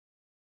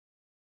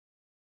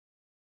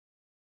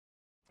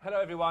Hello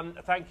everyone,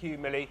 thank you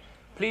Millie.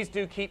 Please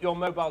do keep your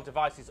mobile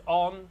devices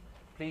on,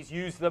 please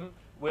use them.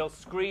 We'll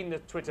screen the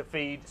Twitter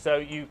feed so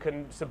you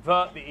can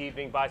subvert the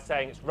evening by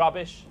saying it's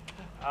rubbish.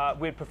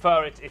 We'd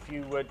prefer it if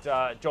you would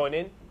join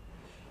in.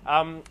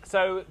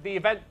 So the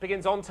event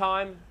begins on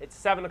time, it's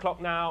 7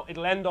 o'clock now,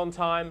 it'll end on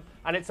time,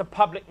 and it's a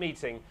public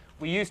meeting.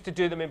 We used to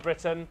do them in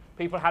Britain,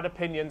 people had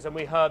opinions and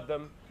we heard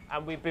them,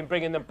 and we've been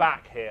bringing them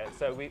back here.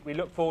 So we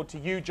look forward to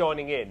you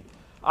joining in.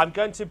 I'm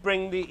going to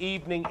bring the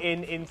evening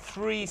in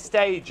 3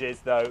 stages,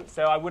 though,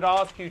 so I would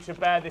ask you to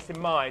bear this in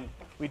mind.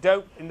 We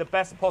don't, in the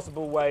best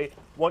possible way,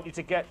 want you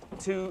to get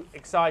too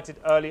excited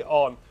early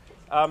on.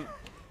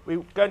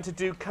 We're going to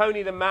do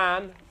Kony the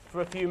man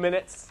for a few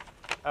minutes.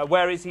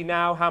 Where is he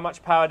now? How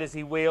much power does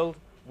he wield?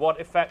 What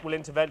effect will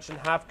intervention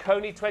have?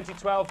 Kony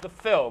 2012, the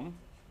film,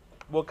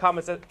 will come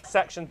as a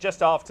section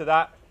just after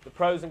that. The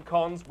pros and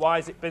cons. Why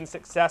has it been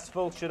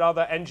successful? Should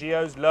other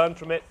NGOs learn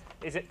from it?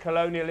 Is it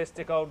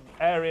colonialistic old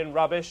Aryan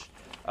rubbish,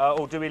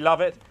 or do we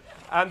love it?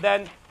 And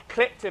then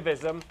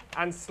clicktivism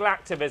and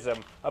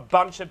slacktivism, a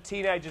bunch of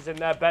teenagers in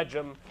their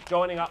bedroom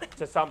joining up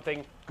to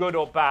something good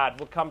or bad,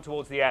 will come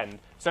towards the end.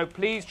 So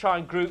please try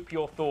and group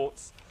your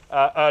thoughts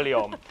early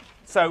on.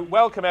 So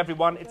welcome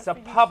everyone, it's a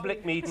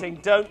public meeting,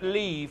 don't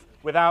leave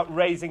without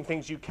raising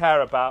things you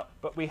care about,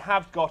 but we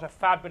have got a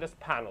fabulous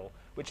panel,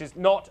 which is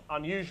not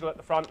unusual at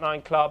the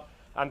Frontline Club,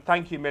 and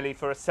thank you Millie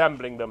for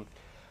assembling them.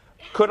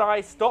 Could I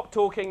stop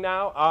talking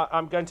now?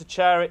 I'm going to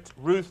chair it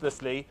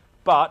ruthlessly,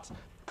 but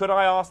could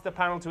I ask the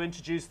panel to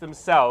introduce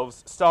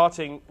themselves,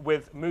 starting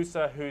with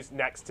Musa, who's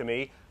next to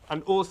me,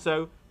 and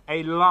also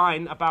a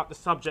line about the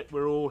subject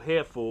we're all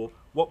here for.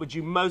 What would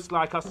you most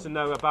like us to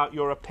know about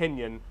your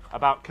opinion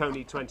about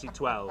Kony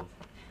 2012?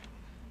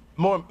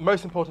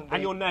 Most importantly...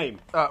 And your name.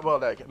 Well,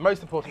 there you go.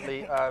 Most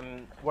importantly,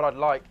 what I'd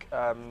like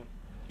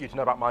you to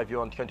know about my view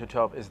on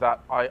 2012 is that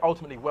I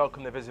ultimately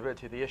welcome the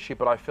visibility of the issue,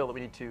 but I feel that we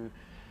need to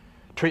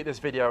treat this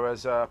video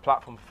as a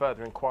platform for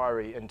further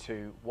inquiry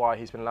into why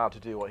he's been allowed to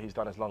do what he's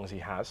done as long as he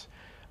has.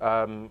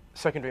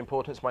 Secondary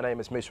importance, my name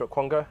is Musa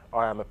Okwonga.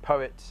 I am a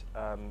poet,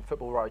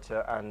 football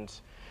writer and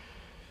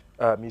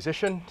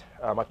musician.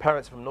 My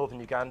parents are from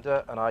northern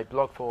Uganda, and I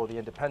blog for The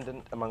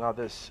Independent, among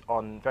others,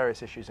 on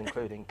various issues,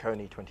 including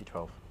Kony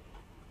 2012.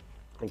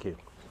 Thank you.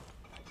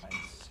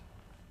 Thanks.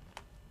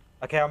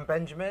 Okay, I'm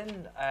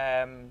Benjamin.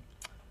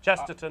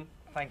 Chesterton.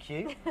 Thank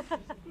you,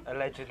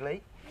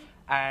 allegedly.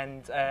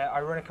 And I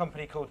run a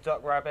company called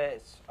Duck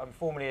Rabbit. I'm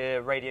formerly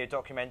a radio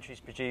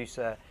documentaries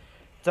producer.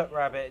 Duck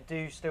Rabbit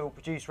do still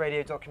produce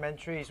radio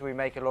documentaries. We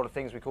make a lot of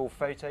things we call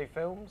photo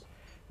films.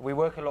 We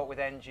work a lot with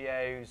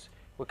NGOs.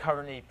 We're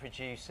currently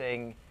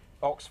producing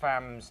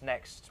Oxfam's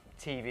next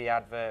TV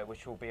advert,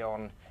 which will be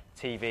on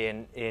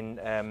TV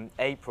in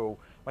April.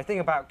 My thing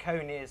about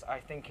Kony is I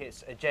think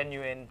it's a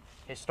genuine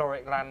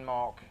historic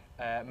landmark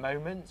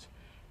moment,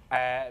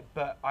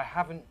 but I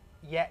haven't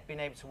yet been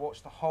able to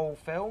watch the whole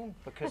film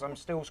because I'm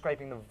still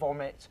scraping the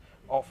vomit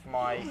off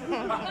my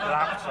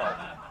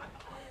laptop,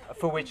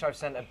 for which I've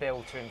sent a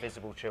bill to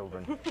Invisible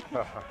Children.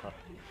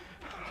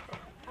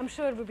 I'm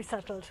sure it will be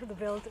settled, the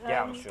bill.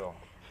 Yeah, I'm sure.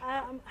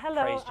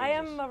 Hello, I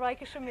am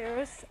Marijke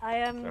Shamiris. I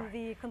am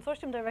the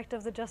Consortium Director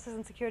of the Justice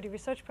and Security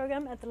Research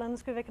Programme at the London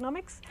School of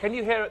Economics. Can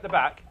you hear at the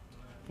back?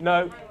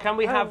 No. Can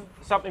we have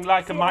something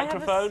like a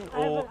microphone?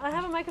 I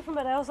have a microphone,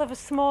 but I also have a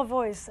small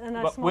voice. And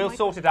a small we'll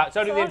sort it out. It's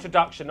only the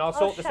introduction. I'll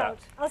sort this out.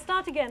 I'll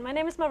start again. My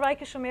name is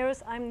Marijke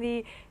Shamiris. I'm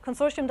the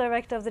Consortium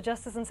Director of the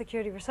Justice and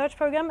Security Research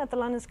Programme at the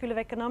London School of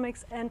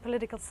Economics and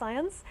Political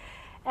Science.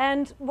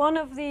 And one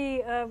of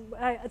the,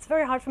 it's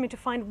very hard for me to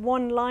find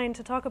one line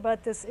to talk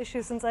about this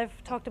issue since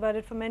I've talked about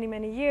it for many,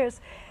 many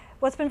years.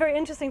 What's been very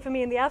interesting for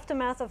me in the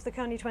aftermath of the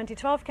Kony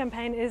 2012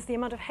 campaign is the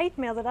amount of hate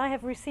mail that I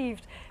have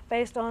received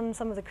based on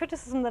some of the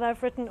criticism that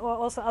I've written, or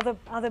also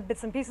other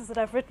bits and pieces that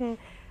I've written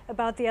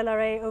about the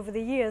LRA over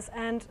the years.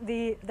 And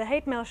the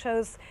hate mail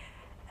shows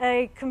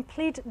a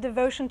complete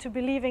devotion to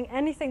believing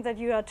anything that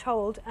you are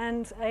told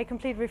and a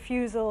complete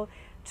refusal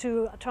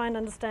to try and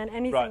understand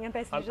anything. Right. And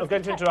basically I'm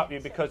going to interrupt you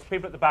because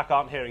people at the back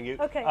aren't hearing you.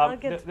 Okay, I'll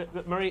get...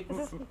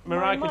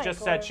 Marijke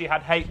just said she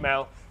had hate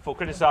mail for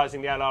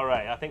criticising the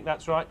LRA. I think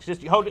that's right.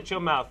 Just hold it to your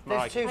mouth,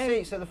 Marijke. There's 2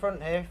 seats at the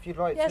front here if you'd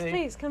like yes, to. Yes,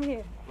 please, come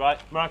here. Right,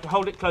 Marijke,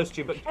 hold it close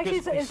to you. But actually,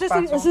 is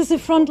this a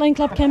Frontline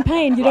Club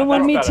campain? You don't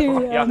want me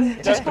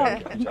to just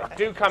talk?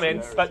 Do come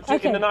in,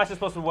 but in the nicest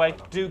possible way,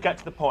 do get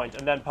to the point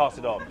and then pass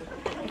it on.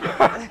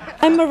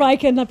 I'm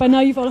Marijke, and by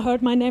now you've all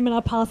heard my name and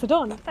I'll pass it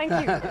on. Thank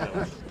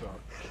you.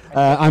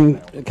 I'm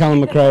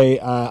Callum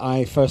McRae.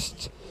 I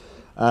first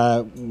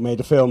made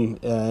a film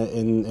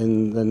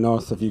in the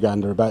north of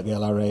Uganda about the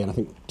LRA in I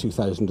think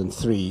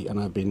 2003, and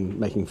I've been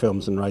making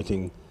films and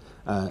writing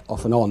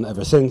off and on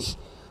ever since.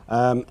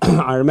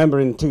 I remember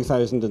in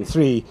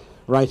 2003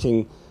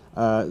 writing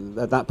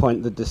at that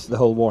point that the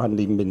whole war hadn't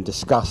even been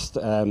discussed.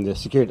 The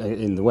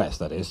security in the West,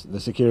 that is, the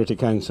Security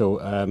Council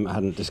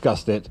hadn't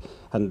discussed it,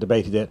 hadn't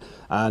debated it,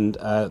 and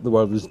the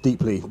world was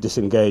deeply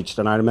disengaged.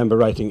 And I remember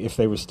writing, if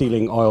they were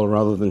stealing oil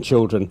rather than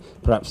children,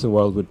 perhaps the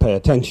world would pay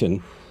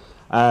attention.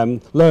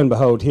 Lo and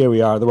behold, here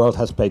we are. The world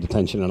has paid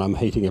attention, and I'm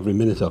hating every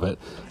minute of it.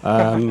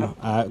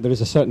 There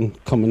is a certain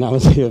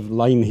commonality of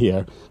line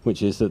here,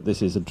 which is that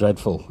this is a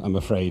dreadful, I'm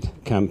afraid,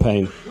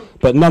 campaign.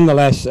 But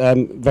nonetheless,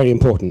 very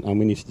important, and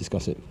we need to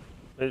discuss it.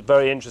 It's a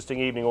very interesting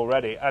evening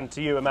already. And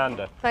to you,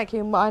 Amanda. Thank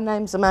you. My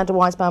name's Amanda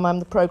Weisbaum. I'm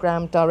the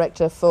Programme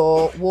Director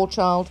for War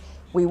Child.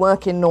 We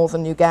work in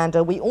northern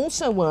Uganda. We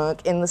also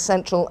work in the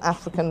Central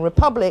African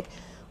Republic,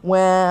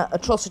 where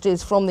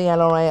atrocities from the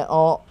LRA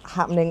are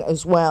happening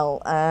as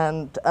well.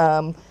 And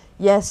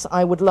yes,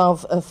 I would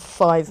love a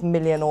 5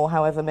 million or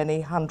however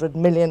many 100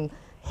 million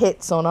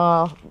hits on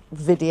our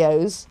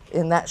videos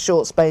in that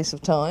short space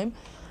of time.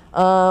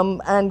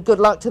 And good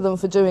luck to them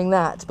for doing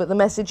that. But the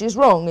message is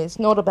wrong. It's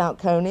not about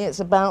Kony, it's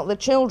about the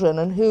children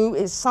and who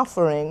is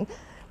suffering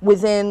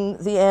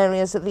within the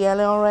areas that the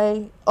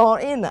LRA are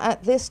in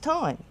at this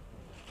time.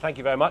 Thank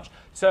you very much.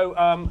 So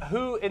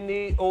who in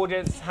the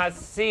audience has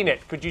seen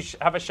it? Could you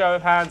have a show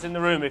of hands in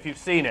the room if you've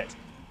seen it?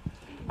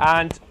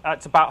 And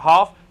it's about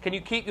half. Can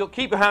you keep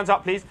your hands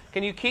up, please?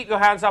 Can you keep your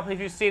hands up if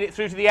you've seen it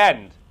through to the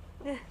end?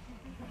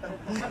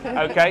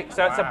 Okay,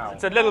 so wow.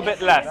 It's a little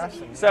bit less.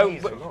 So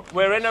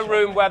we're in a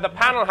room where the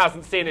panel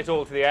hasn't seen it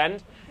all to the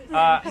end,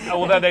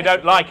 although they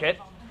don't like it,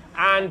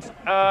 and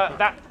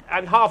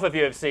half of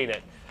you have seen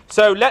it.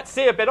 So let's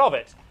see a bit of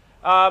it.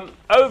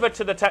 Over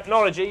to the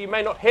technology. You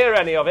may not hear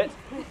any of it,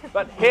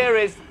 but here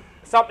is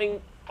something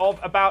of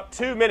about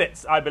 2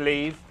 minutes, I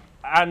believe,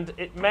 and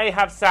it may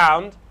have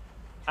sound,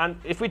 and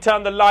if we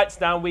turn the lights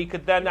down, we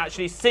could then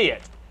actually see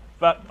it.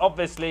 But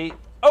obviously,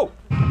 oh!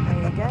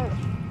 There you go.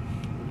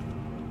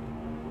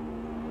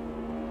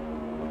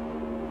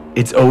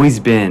 It's always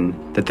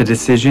been that the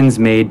decisions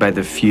made by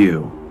the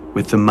few,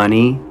 with the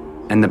money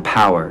and the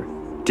power,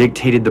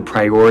 dictated the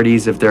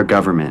priorities of their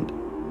government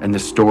and the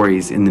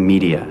stories in the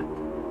media.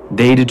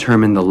 They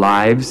determine the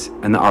lives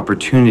and the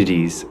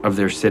opportunities of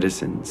their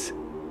citizens.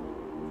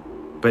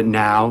 But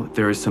now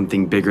there is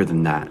something bigger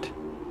than that.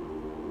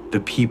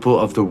 The people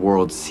of the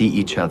world see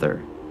each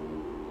other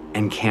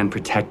and can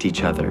protect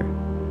each other.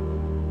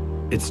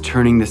 It's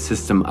turning the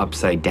system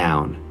upside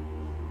down,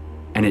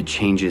 and it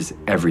changes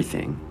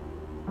everything.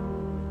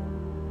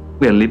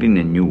 We are living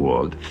in a new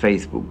world,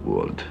 Facebook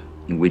world,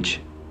 in which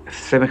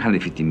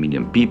 750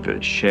 million people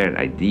share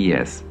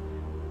ideas,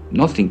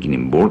 not thinking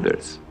in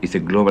borders. It's a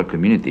global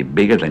community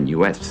bigger than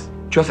US.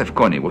 Joseph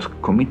Kony was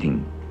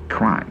committing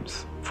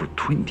crimes for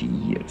 20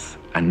 years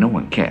and no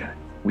one cared.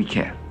 We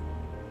care.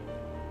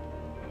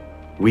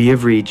 We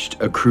have reached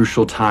a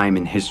crucial time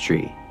in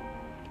history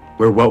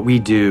where what we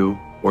do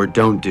or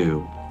don't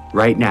do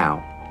right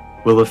now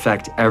will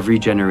affect every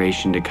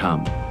generation to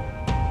come.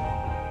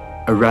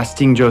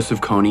 Arresting Joseph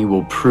Kony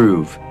will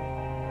prove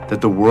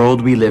that the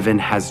world we live in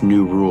has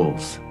new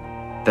rules,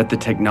 that the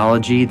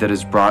technology that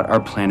has brought our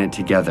planet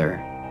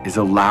together is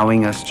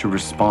allowing us to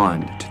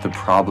respond to the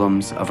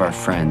problems of our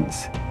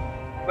friends.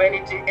 When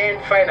it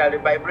ends finally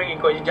by bringing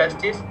Kony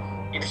justice,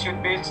 it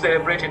should be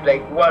celebrated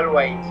like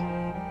worldwide.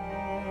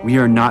 We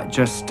are not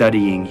just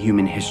studying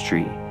human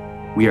history,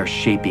 we are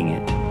shaping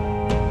it.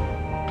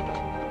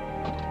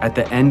 At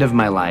the end of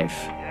my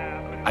life,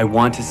 I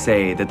want to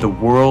say that the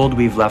world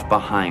we've left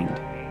behind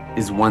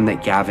is one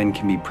that Gavin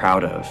can be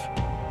proud of,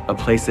 a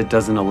place that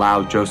doesn't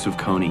allow Joseph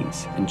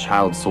Konys and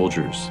child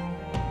soldiers,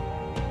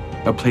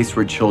 a place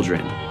where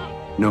children,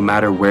 no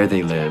matter where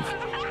they live,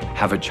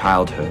 have a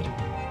childhood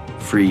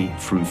free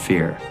from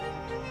fear.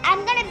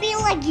 I'm gonna be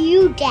like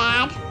you,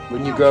 Dad.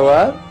 When you grow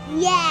up?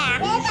 Yeah.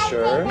 Are you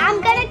sure? I'm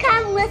gonna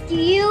come with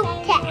you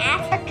to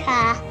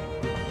Africa.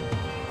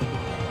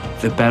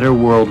 The better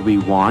world we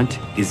want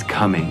is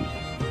coming.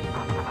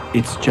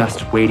 It's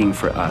just waiting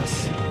for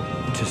us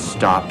to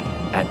stop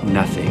at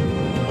nothing.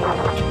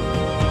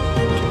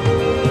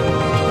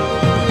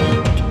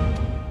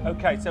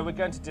 Okay, so we're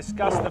going to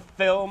discuss the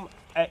film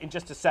in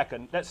just a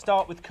second. Let's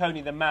start with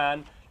Kony the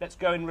man. Let's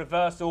go in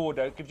reverse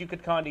order. If you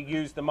could kindly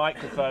use the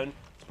microphone.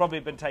 It's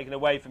probably been taken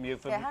away from you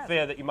for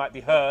fear that you might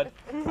be heard.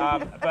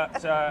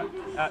 But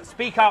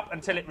speak up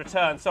until it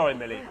returns. Sorry,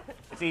 Millie.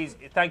 It's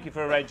easy. Thank you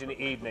for arranging the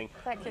evening.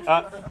 Thank you.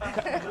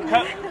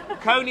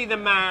 Kony the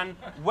man,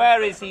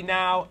 where is he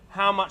now?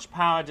 How much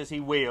power does he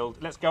wield?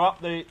 Let's go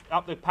up the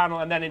panel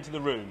and then into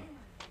the room.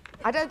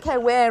 I don't care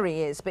where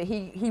he is, but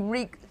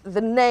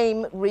the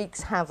name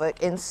wreaks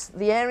havoc in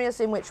the areas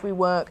in which we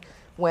work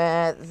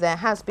where there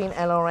has been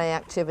LRA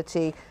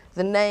activity.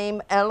 The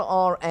name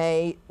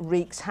LRA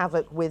wreaks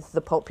havoc with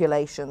the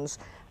populations,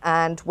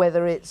 and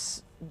whether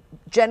it's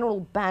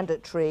general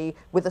banditry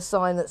with a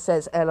sign that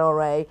says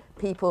LRA,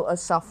 people are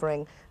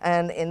suffering.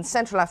 And in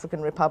Central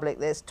African Republic,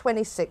 there's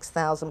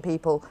 26,000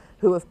 people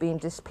who have been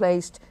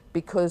displaced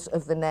because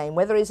of the name.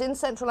 Whether it's in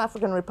Central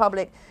African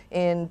Republic,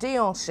 in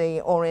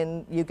DRC, or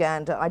in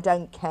Uganda, I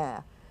don't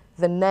care.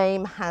 The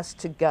name has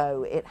to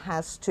go. It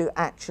has to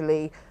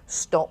actually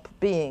stop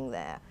being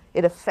there.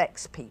 It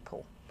affects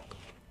people.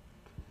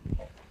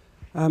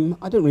 I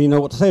don't really know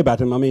what to say about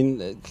him. I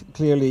mean,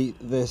 clearly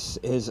this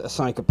is a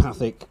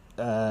psychopathic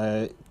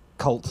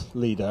cult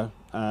leader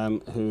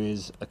who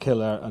is a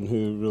killer and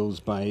who rules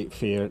by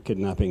fear,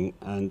 kidnapping,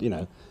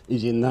 and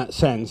is in that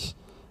sense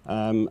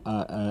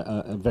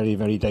a very,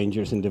 very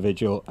dangerous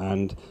individual.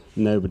 And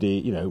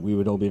nobody, we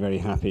would all be very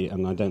happy.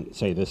 And I don't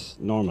say this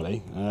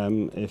normally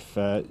if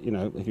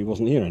he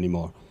wasn't here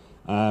anymore.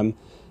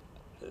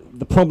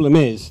 The problem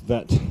is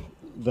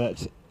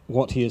that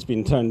what he has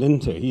been turned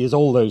into, he is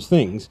all those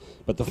things,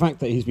 but the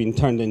fact that he's been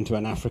turned into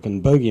an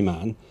African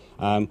bogeyman,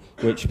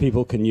 which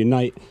people can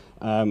unite,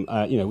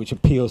 which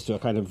appeals to a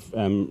kind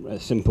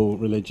of simple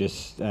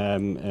religious,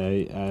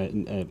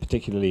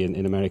 particularly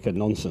in America,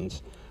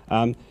 nonsense,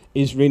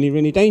 is really,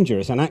 really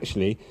dangerous. And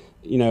actually,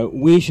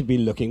 we should be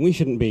we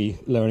shouldn't be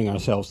lowering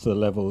ourselves to the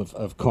level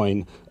of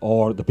Kony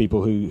or the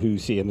people who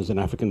see him as an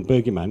African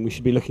bogeyman. We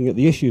should be looking at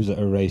the issues that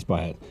are raised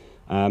by it.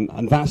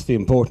 And that's the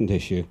important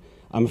issue.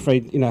 I'm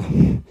afraid,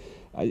 Kony,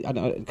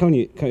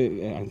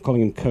 I'm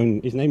calling him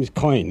Kony. His name is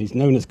Kony. He's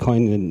known as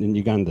Kony in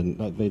Uganda.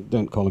 They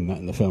don't call him that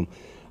in the film.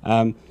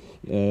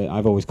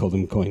 I've always called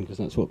him Kony because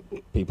that's what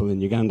people in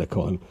Uganda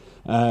call him.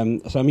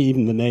 So I mean,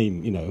 even the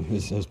name,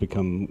 has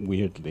become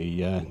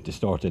weirdly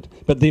distorted.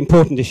 But the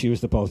important issue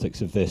is the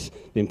politics of this.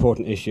 The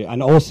important issue,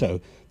 and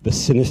also the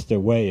sinister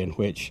way in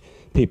which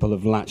people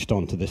have latched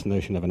onto this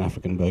notion of an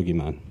African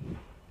bogeyman.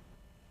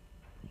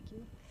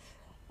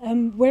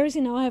 Where is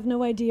he now? I have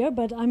no idea,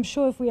 but I'm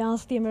sure if we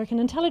asked the American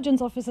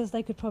intelligence officers,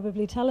 they could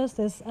probably tell us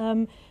this.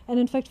 And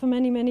in fact, for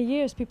many, many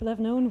years, people have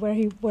known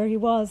where he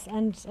was,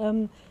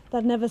 and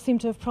that never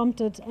seemed to have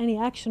prompted any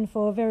action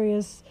for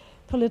various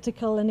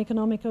political and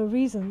economical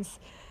reasons.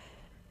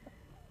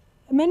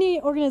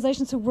 Many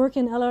organizations who work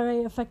in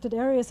LRA-affected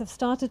areas have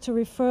started to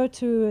refer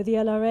to the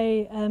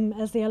LRA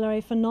as the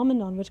LRA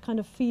phenomenon, which kind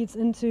of feeds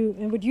into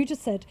what you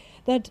just said,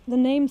 that the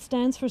name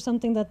stands for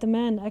something that the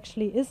man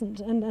actually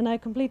isn't. And I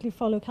completely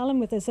follow Callum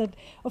with this, that,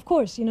 of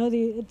course,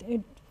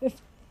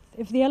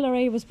 if the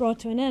LRA was brought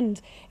to an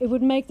end, it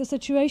would make the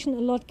situation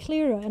a lot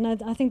clearer. And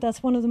I think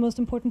that's one of the most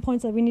important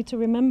points that we need to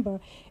remember.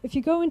 If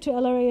you go into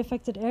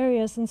LRA-affected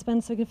areas and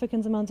spend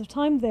significant amounts of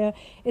time there,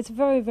 it's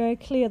very, very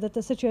clear that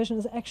the situation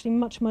is actually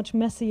much, much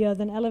messier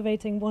than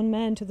elevating one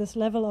man to this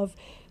level of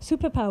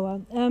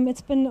superpower.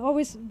 It's been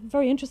always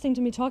very interesting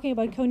to me talking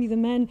about Kony the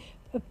man,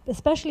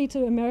 especially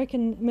to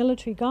American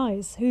military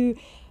guys who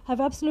have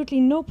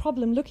absolutely no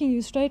problem looking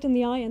you straight in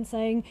the eye and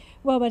saying,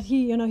 well, but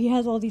he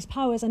has all these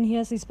powers and he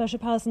has these special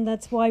powers and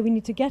that's why we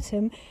need to get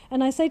him.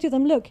 And I say to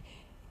them, look,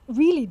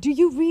 really, do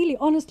you really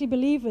honestly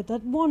believe it,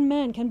 that one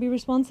man can be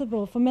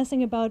responsible for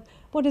messing about,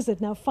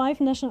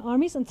 5 national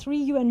armies and 3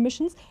 UN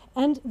missions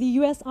and the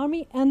US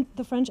army and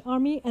the French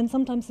army and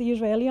sometimes the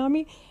Israeli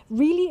army?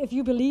 Really, if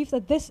you believe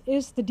that this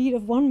is the deed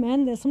of one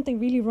man, there's something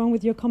really wrong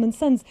with your common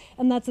sense,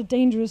 and that's a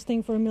dangerous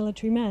thing for a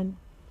military man.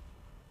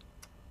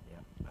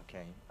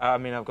 I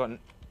mean, I've got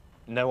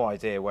no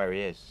idea where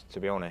he is,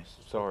 to be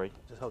honest. Sorry.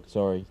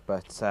 Sorry.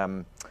 But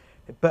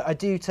I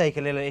do take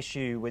a little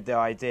issue with the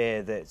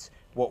idea that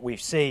what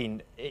we've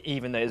seen,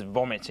 even though it's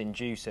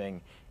vomit-inducing,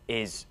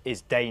 is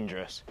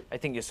dangerous. I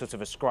think you're sort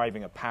of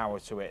ascribing a power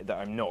to it that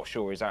I'm not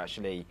sure is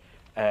actually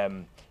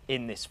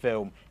in this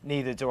film.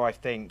 Neither do I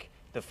think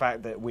the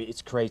fact that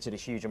it's created a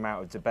huge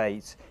amount of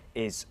debate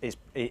is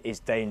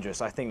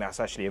dangerous. I think that's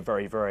actually a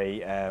very,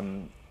 very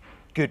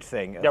good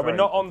thing. Yeah, we're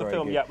not on the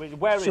film yet.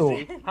 Where is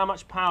he? How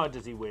much power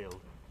does he wield?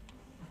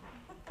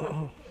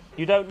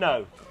 You don't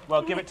know?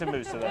 Well, give it to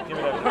Musa then. Give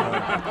it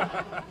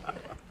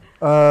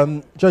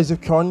over. Joseph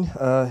Kony,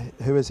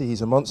 who is he?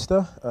 He's a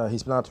monster.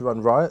 He's been allowed to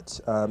run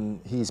riots.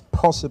 He's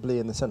possibly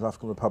in the Central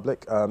African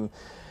Republic.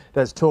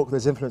 There's talk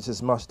his influence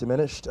is much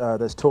diminished.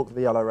 There's talk that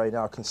the LRA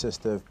now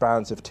consists of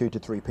bands of 2 to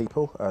 3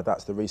 people.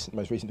 That's the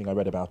most recent thing I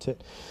read about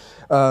it.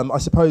 I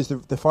suppose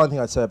the final thing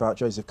I'd say about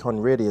Joseph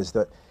Kony really is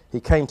that he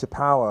came to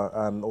power,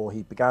 or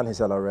he began his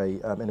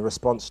LRA in a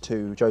response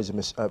to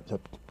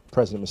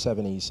President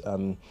Museveni's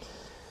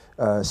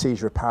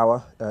seizure of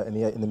power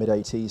in the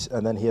mid-80s,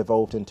 and then he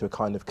evolved into a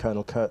kind of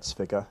Colonel Kurtz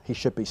figure. He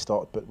should be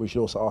stopped, but we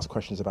should also ask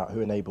questions about who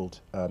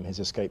enabled his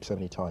escape so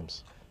many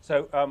times.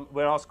 So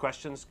we'll ask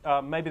questions.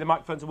 Maybe the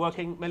microphones are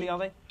working. Millie, are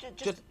they?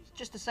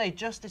 Just to say,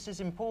 justice is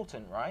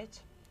important, right?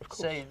 Of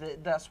course. So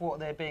that's what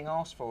they're being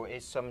asked for,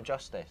 is some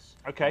justice.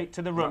 Okay,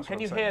 to the room. That's Can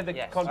you what I'm hear saying.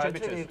 the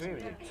contributors? I totally agree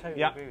with you.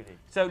 Totally agree with you.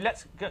 So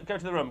let's go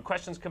to the room.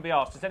 Questions can be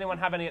asked. Does anyone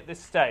have any at this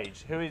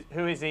stage?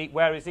 Who is he?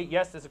 Where is he?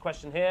 Yes, there's a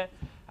question here.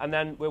 And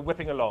then we're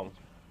whipping along.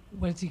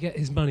 Where does he get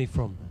his money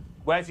from?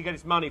 Where does he get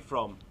his money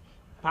from?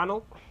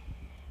 Panel?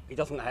 He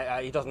doesn't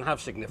have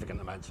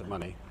significant amounts of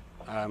money.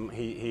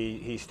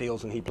 He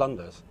steals and he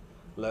plunders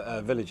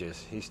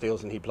villages. He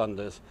steals and he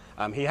plunders.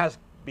 He has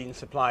been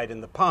supplied in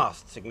the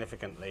past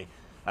significantly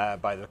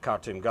by the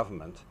Khartoum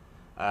government,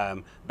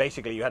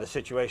 Basically, you had a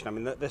situation. I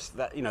mean,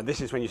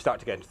 this is when you start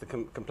to get into the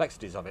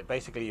complexities of it.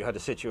 Basically, you had a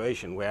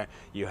situation where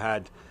you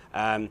had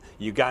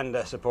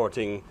Uganda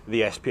supporting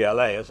the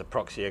SPLA as a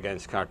proxy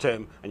against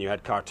Khartoum, and you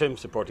had Khartoum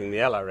supporting the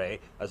LRA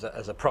as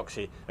a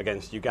proxy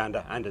against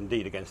Uganda and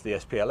indeed against the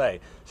SPLA.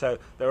 So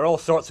there are all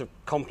sorts of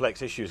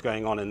complex issues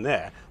going on in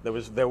there.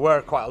 There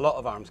were quite a lot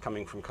of arms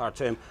coming from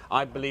Khartoum.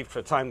 I believed for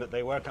a time that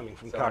they were coming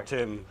from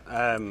Khartoum.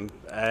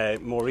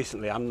 More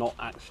recently, I'm not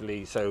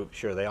actually so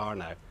sure they are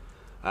now.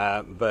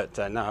 But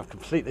now I've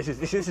completely.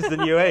 This is the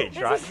new age,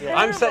 right?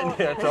 I'm sitting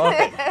here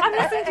talking. I'm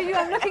listening to you.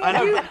 I'm looking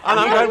at you. And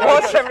I'm going,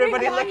 what's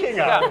everybody looking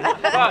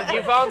at? Well,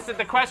 you've answered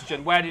the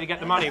question. Where did you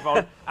get the money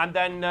from? And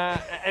then,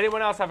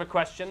 anyone else have a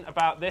question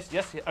about this?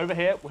 Yes, over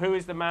here. Who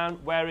is the man?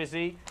 Where is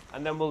he?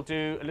 And then we'll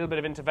do a little bit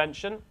of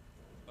intervention.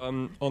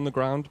 On the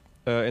ground,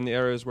 in the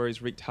areas where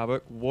he's wreaked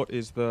havoc, what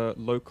is the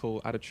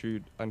local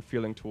attitude and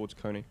feeling towards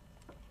Kony?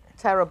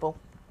 Terrible.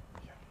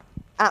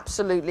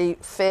 Absolutely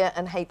fear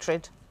and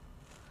hatred.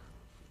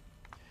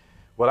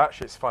 Well,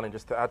 actually, it's funny,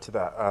 just to add to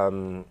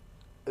that,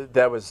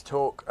 there was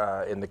talk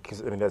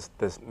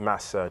there's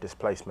mass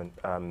displacement.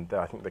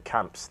 I think the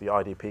camps, the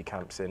IDP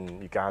camps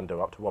in Uganda,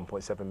 are up to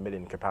 1.7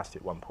 million capacity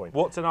at one point.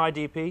 What's an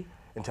IDP?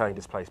 Internally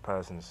displaced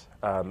persons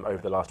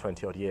over the last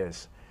 20-odd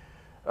years.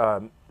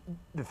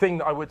 The thing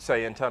that I would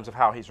say in terms of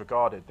how he's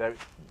regarded,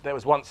 there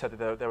was once said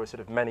that there were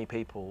sort of many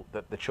people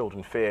that the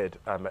children feared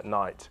at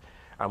night.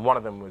 And one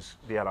of them was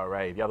the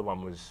LRA, the other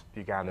one was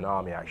the Ugandan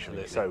army,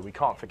 actually. So we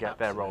can't forget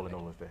their role in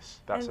all of this.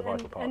 That's a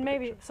vital part of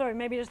the picture.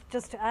 Maybe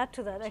just to add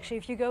to that, actually,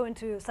 if you go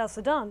into South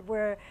Sudan,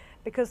 where,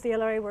 because the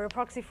LRA were a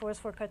proxy force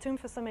for Khartoum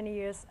for so many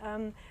years,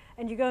 and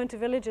you go into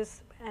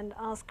villages and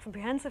ask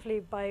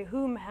comprehensively by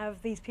whom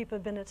have these people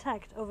been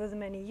attacked over the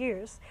many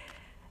years,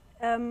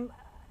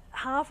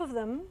 half of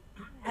them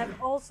have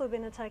also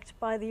been attacked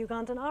by the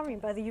Ugandan army,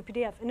 by the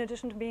UPDF, in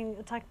addition to being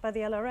attacked by the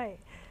LRA.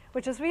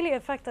 Which is really a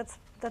fact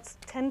that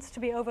tends to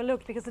be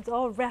overlooked because it's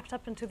all wrapped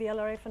up into the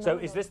LRA phenomenon. So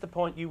is this the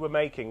point you were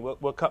making?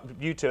 We'll cut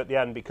you two at the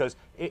end, because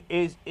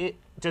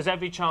does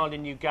every child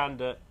in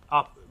Uganda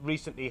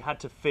recently had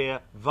to fear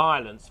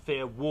violence,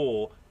 fear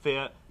war,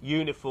 fear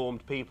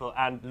uniformed people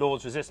and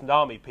Lord's-resistant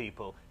army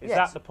people? Is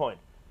that the point?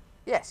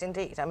 Yes,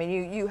 indeed. I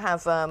mean, you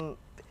have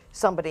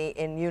somebody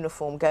in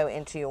uniform go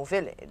into your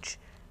village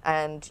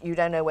and you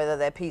don't know whether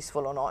they're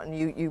peaceful or not,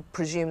 and you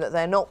presume that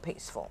they're not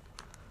peaceful.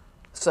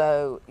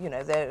 So, you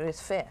know, there is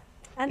fear.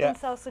 And in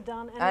South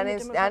Sudan, and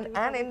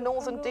in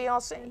northern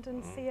DRC. And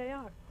in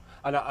CAR.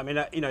 And I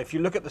mean, you know, if you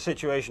look at the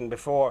situation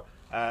before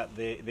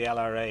the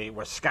LRA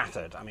were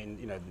scattered, I mean,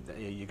 you know,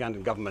 the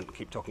Ugandan government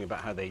keep talking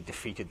about how they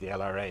defeated the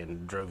LRA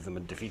and drove them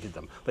and defeated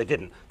them. They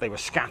didn't. They were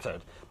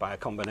scattered by a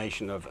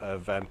combination of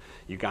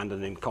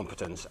Ugandan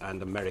incompetence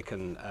and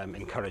American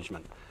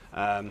encouragement.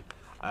 In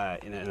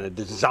a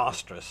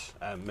disastrous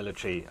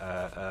military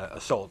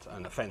assault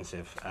and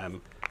offensive,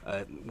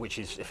 which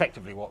is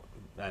effectively what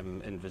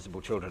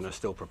Invisible Children are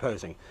still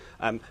proposing.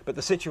 But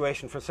the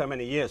situation for so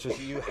many years was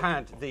you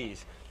had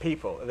these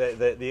people,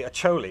 the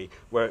Acholi,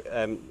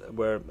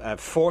 were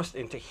forced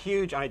into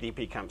huge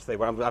IDP camps.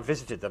 I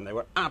visited them. They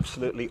were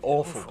absolutely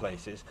awful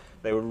places.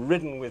 They were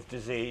ridden with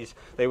disease.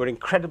 They were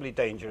incredibly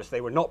dangerous.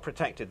 They were not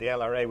protected. The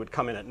LRA would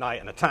come in at night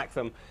and attack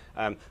them.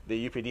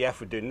 The UPDF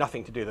would do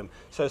nothing to do them.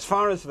 So as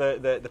far as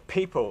the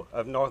people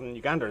of northern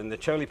Uganda and the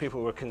Acholi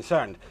people were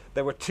concerned,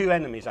 there were two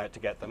enemies out to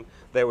get them.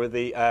 There were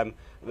the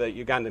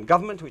Ugandan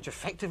government, which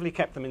effectively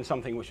kept them in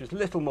something which was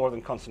little more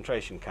than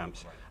concentration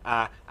camps,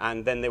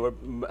 and then the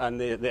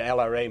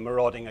LRA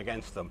marauding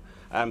against them.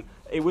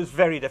 It was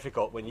very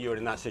difficult when you were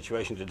in that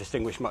situation to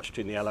distinguish much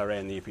between the LRA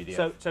and the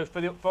UPDF. So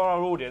for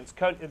our audience,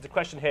 the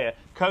question here,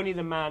 Kony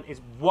the man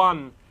is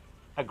one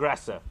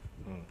aggressor.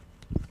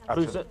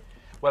 Absolutely.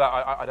 Well,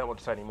 I don't want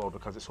to say any more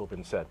because it's all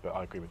been said, but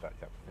I agree with that,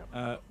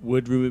 yeah.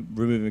 Would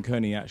removing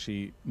Kony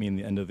actually mean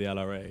the end of the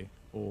LRA?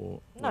 Or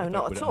no,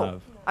 not at all.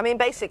 I mean,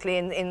 basically,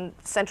 in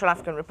Central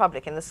African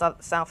Republic, in the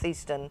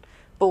southeastern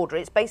border,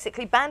 it's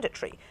basically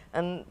banditry.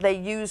 And they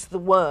use the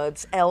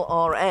words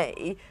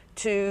LRA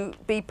to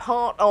be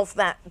part of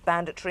that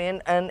banditry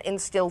and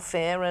instill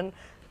fear and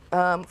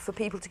for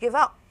people to give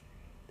up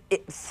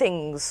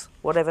things,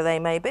 whatever they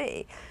may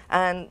be.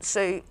 And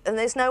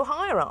there's no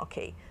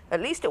hierarchy.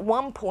 At least at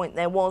one point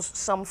there was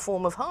some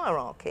form of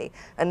hierarchy,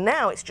 and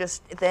now it's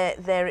just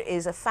there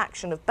is a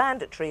faction of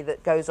banditry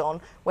that goes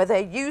on where they're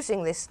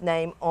using this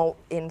name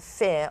in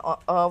fear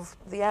of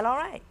the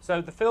LRA.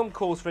 So the film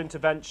calls for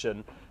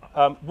intervention.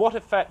 What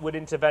effect would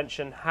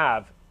intervention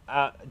have?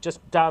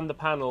 Just down the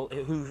panel,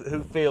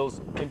 who feels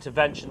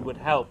intervention would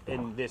help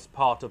in this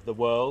part of the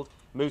world?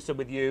 Musa,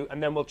 with you,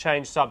 and then we'll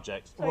change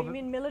subjects. So you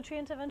mean military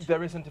intervention?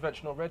 There is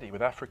intervention already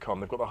with AFRICOM.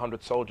 They've got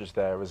 100 soldiers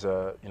there as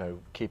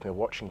keeping a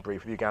watching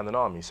brief with the Ugandan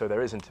army. So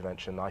there is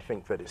intervention. I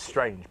think that it's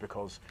strange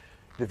because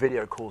the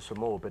video calls for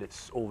more, but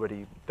it's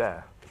already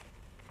there.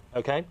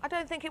 Okay. I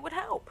don't think it would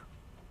help.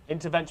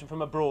 Intervention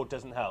from abroad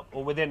doesn't help,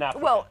 or within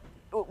Africa? Well,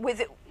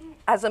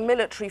 as a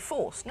military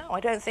force, no,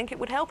 I don't think it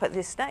would help at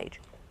this stage.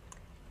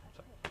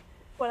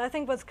 Well, I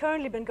think what's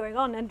currently been going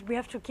on, and we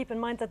have to keep in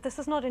mind that this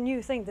is not a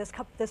new thing. This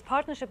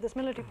partnership, this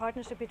military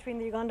partnership between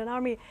the Ugandan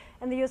army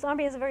and the US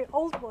Army is a very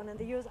old one, and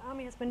the US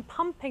Army has been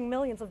pumping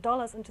millions of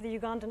dollars into the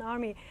Ugandan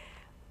army,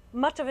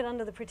 much of it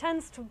under the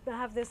pretense to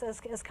have this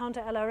as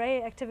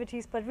counter-LRA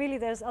activities, but really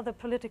there's other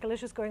political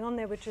issues going on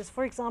there, which is,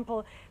 for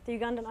example, the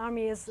Ugandan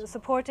army is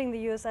supporting the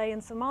USA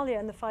in Somalia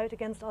in the fight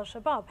against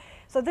al-Shabaab.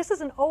 So this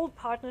is an old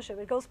partnership.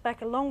 It goes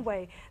back a long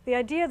way. The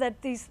idea that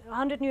these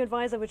 100 new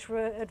advisors, which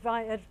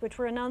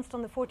were announced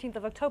on the 14th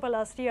of October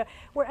last year,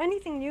 were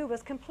anything new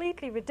was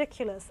completely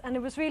ridiculous. And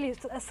it was really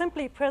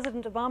simply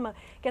President Obama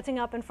getting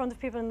up in front of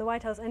people in the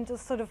White House and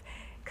just sort of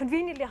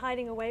conveniently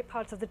hiding away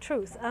parts of the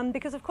truth.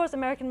 Because, of course,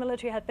 American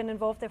military had been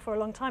involved there for a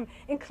long time,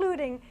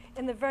 including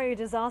in the very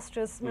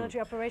disastrous military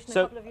operation a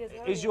couple of years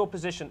earlier. Is your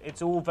position,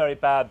 it's all very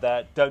bad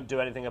there, don't do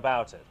anything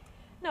about it?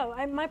 No,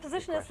 my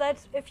position is that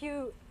if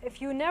you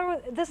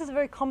narrow, this is a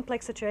very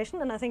complex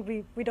situation, and I think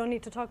we don't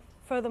need to talk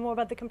furthermore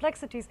about the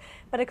complexities,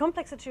 but a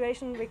complex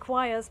situation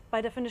requires, by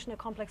definition, a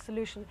complex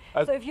solution.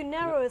 So if you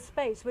narrow a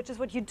space, which is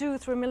what you do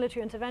through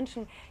military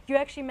intervention, you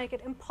actually make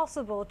it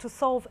impossible to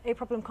solve a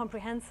problem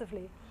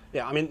comprehensively.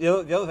 Yeah, I mean, the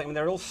other thing, I mean,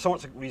 there are all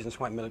sorts of reasons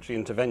why military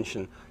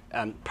intervention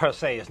per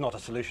se is not a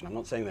solution. I'm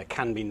not saying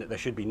there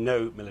should be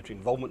no military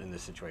involvement in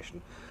this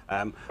situation.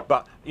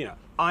 But, you know,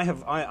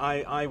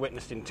 I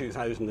witnessed in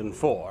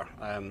 2004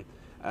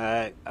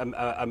 a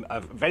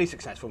very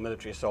successful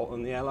military assault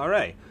on the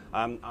LRA.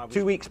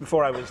 2 weeks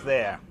before I was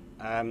there,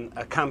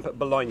 a camp at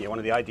Bologna, one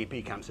of the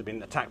IDP camps, had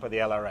been attacked by the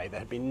LRA. There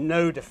had been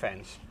no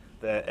defence.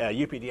 The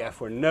UPDF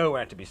were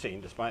nowhere to be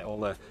seen, despite all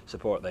the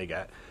support they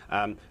get.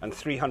 And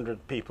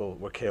 300 people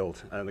were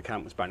killed, and the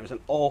camp was burned. It was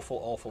an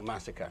awful, awful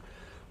massacre.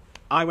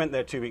 I went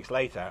there 2 weeks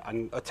later,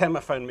 and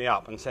Otema phoned me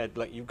up and said,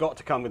 look, you've got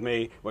to come with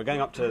me. We're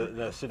going up to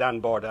the Sudan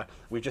border.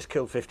 We've just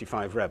killed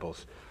 55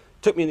 rebels.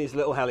 Took me in his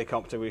little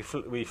helicopter. We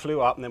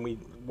flew up, and then we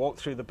walked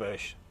through the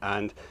bush,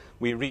 and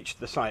we reached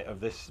the site of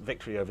this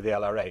victory over the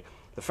LRA.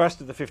 The first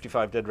of the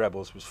 55 dead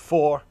rebels was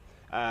 4.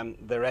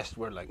 The rest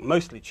were like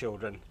mostly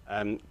children,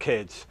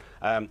 kids.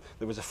 There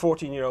was a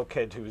 14-year-old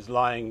kid who was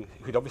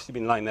who'd obviously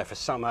been lying there for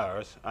some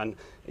hours. And,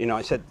 you know,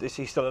 I said, is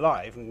he still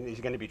alive? And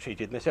he's going to be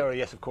treated. And they said, oh,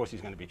 yes, of course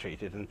he's going to be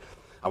treated. And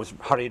I was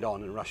hurried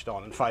on and rushed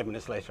on. And 5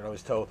 minutes later,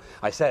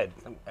 I said,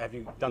 have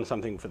you done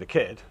something for the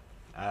kid?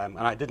 And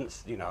I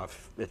didn't, you know,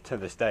 to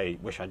this day,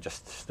 wish I'd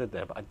just stood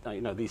there. But,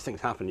 you know, these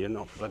things happen. You're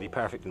not bloody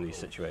perfect in these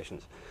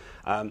situations.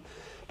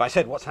 But I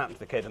said, what's happened to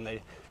the kid?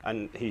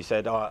 And he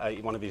said,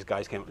 one of these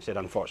guys came up and said,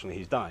 unfortunately,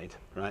 he's died.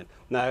 Right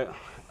now,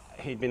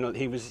 he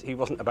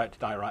wasn't about to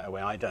die right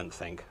away. I don't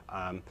think.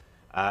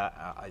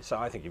 So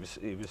I think he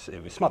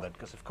was smothered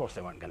because, of course,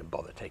 they weren't going to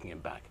bother taking him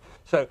back.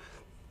 So,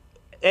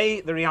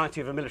 the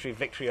reality of a military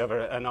victory over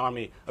an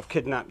army of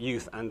kidnapped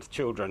youth and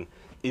children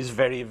is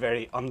very,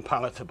 very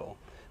unpalatable.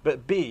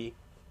 But B,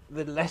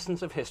 the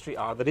lessons of history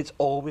are that it's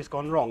always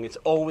gone wrong. It's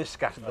always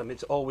scattered them.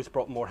 It's always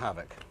brought more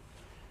havoc.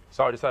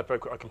 So I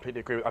completely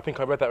agree. I think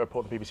I read that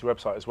report on the BBC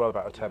website as well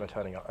about Otema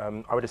turning up.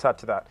 I would just add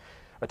to that,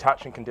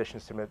 attaching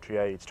conditions to military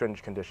aid,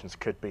 stringent conditions,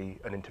 could be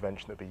an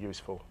intervention that would be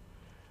useful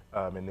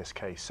in this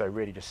case. So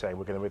really just saying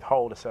we're going to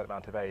withhold a certain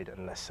amount of aid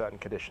unless certain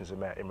conditions are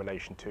met in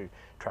relation to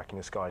tracking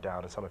this guy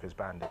down and some of his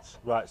bandits.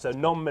 Right, so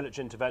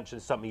non-military intervention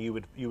is something you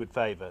would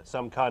favour,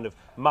 some kind of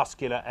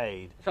muscular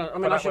aid. So, I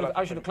mean, I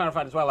should have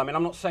clarified as well. I mean,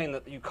 I'm not saying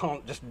that you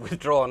can't just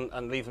withdraw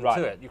and leave them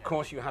to it. Of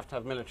course, you have to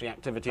have military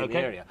activity in the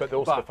area. But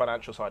also the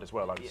financial side as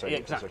well, I would say. Yeah,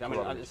 exactly. I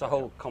mean, it's a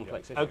whole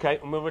complex issue. Okay,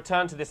 and we'll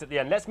return to this at the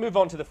end. Let's move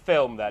on to the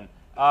film then.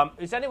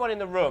 Is anyone in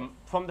the room,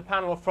 from the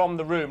panel or from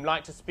the room,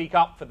 like to speak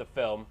up for the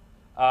film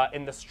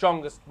in the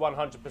strongest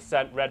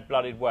 100%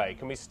 red-blooded way?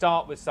 Can we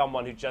start with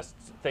someone who just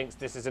thinks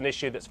this is an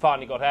issue that's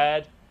finally got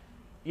aired?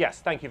 Yes,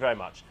 thank you very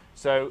much.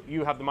 So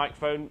you have the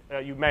microphone.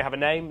 You may have a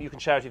name. You can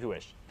share it if you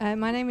wish.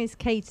 My name is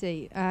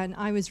Katie, and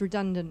I was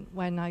redundant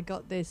when I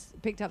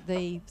picked up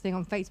the thing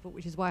on Facebook,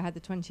 which is why I had the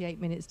 28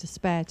 minutes to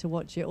spare to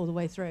watch it all the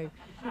way through.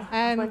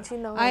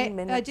 29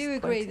 minutes. I do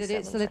agree that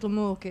it's a little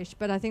mawkish,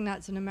 but I think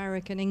that's an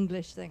American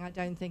English thing. I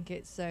don't think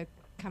it's a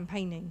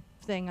campaigning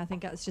thing. I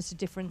think that's just a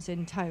difference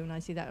in tone. I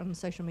see that on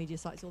social media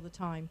sites all the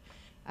time.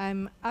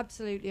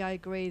 Absolutely, I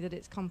agree that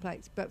it's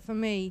complex, but for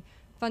me,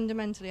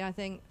 fundamentally, I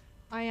think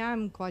I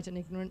am quite an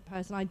ignorant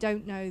person. I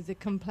don't know the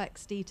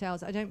complex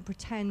details. I don't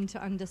pretend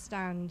to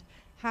understand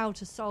how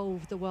to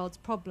solve the world's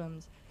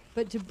problems.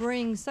 But to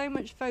bring so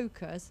much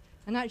focus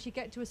and actually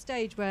get to a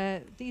stage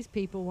where these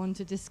people want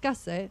to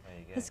discuss it,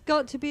 it's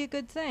got to be a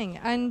good thing.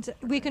 And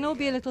we can all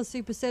be a little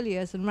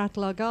supercilious and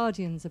rattle our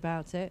guardians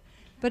about it.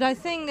 But I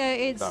think that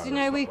it's, you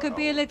know, we could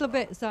be a little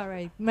bit,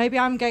 sorry, maybe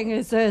I'm getting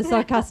as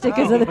sarcastic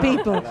as other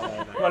people.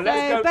 Well,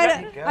 let's go.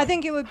 But I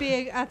think it would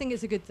be, I think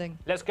it's a good thing.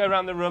 Let's go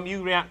around the room.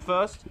 You react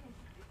first.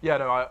 Yeah,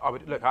 no, I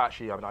would look.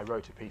 Actually, I mean, I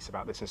wrote a piece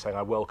about this and saying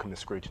I welcome the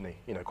scrutiny.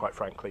 You know, quite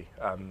frankly,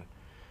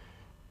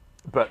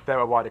 but there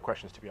are wider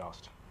questions to be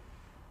asked.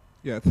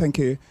 Yeah, thank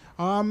you.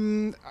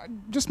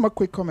 Just my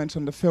quick comment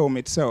on the film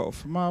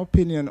itself. My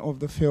opinion of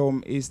the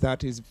film is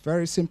that it's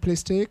very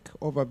simplistic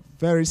of a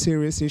very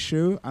serious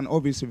issue and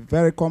obviously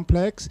very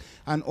complex.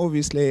 And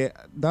obviously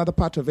the other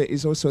part of it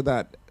is also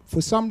that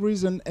for some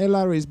reason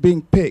LRA is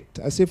being picked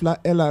as if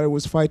like LRA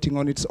was fighting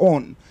on its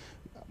own.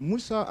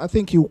 Musa, I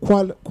think you're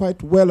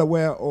quite well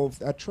aware of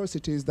the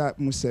atrocities that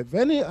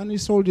Museveni and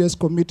his soldiers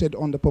committed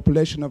on the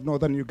population of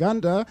northern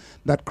Uganda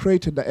that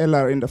created the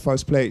LRA in the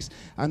first place.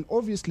 And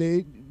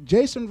obviously,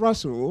 Jason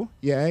Russell,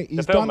 yeah,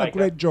 he's done a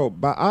great job,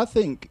 but I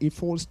think he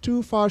falls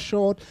too far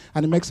short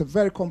and it makes a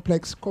very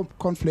complex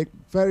conflict,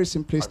 very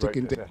simplistic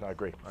indeed. Yeah, I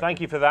agree. Thank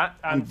you for that.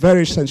 And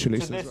very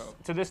sensualist as well.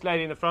 To this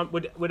lady in the front,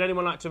 would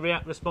anyone like to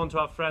respond to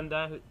our friend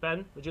there?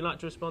 Ben, would you like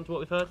to respond to what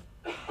we've heard?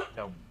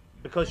 No.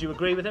 Because you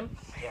agree with him?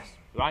 Yes.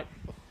 Right.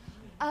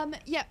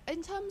 Yeah,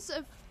 in terms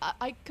of,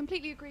 I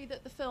completely agree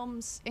that the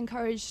film's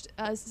encouraged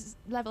a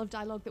level of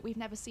dialogue that we've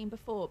never seen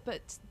before,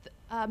 but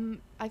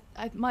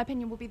my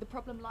opinion will be the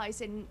problem lies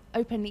in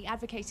openly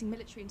advocating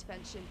military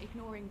intervention,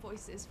 ignoring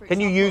voices, for example. Can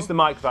you use the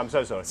microphone? I'm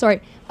so sorry.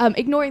 Sorry.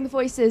 Ignoring the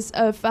voices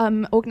of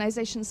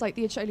organisations like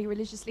the Acholi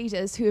religious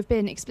leaders who have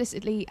been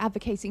explicitly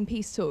advocating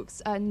peace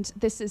talks, and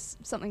this is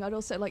something I'd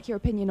also like your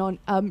opinion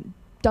on.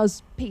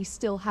 Does peace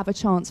still have a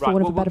chance, for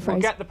want of a better phrase?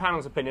 We'll get the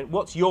panel's opinion.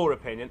 What's your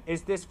opinion?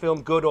 Is this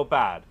film good or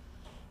bad?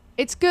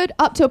 It's good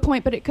up to a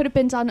point, but it could have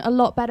been done a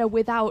lot better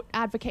without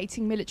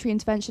advocating military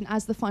intervention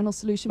as the final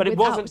solution. But it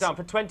wasn't done.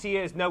 For 20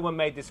 years, no one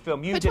made this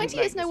film. For 20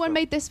 years, no one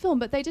made this film,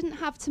 but they didn't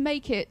have to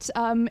make it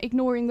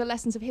ignoring the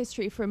lessons of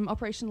history from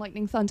Operation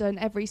Lightning Thunder and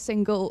every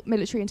single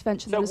military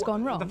intervention that has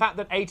gone wrong. The fact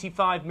that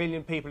 85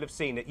 million people have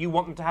seen it, you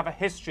want them to have a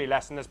history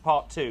lesson as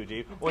part 2, do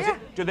you? Or is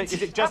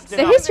it just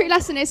the history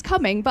lesson is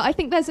coming, but I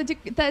think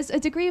there's a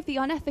degree of the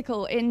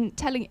unethical in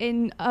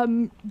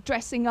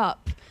dressing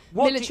up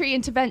military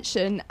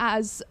intervention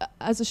as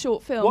a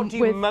short film. What do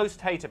you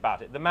most hate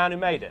about it? The man who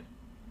made it?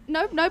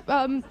 No.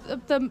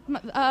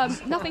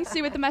 Nothing to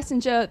do with the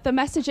messenger. The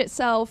message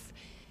itself.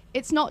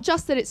 It's not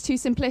just that it's too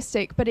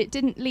simplistic, but it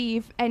didn't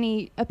leave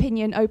any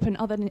opinion open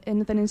other than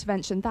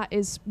intervention. That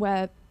is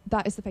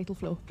the fatal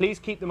flaw. Please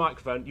keep the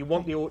microphone. You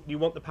want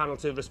the panel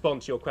to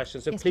respond to your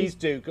questions, so yes, please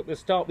do. We'll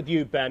start with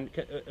you, Ben.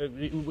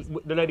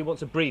 The lady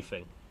wants a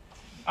briefing.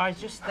 I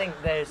just think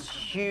there's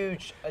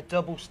huge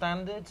double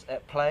standards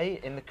at play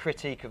in the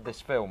critique of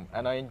this film,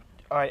 and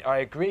I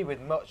agree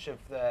with much of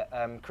the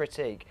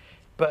critique,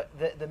 but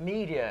the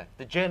media,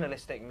 the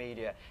journalistic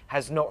media,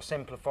 has not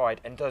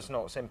simplified and does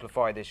not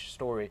simplify this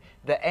story.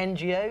 The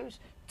NGOs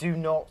do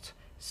not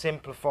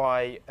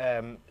simplify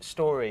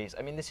stories.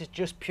 I mean, this is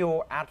just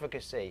pure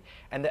advocacy,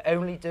 and they're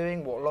only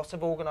doing what lots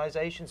of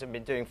organisations have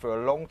been doing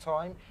for a long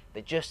time.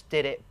 They just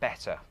did it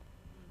better.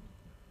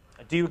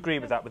 Do you agree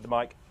with that, with the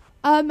mic?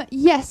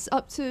 Yes,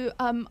 up to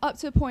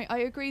a point. I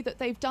agree that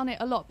they've done it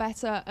a lot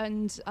better,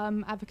 and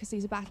advocacy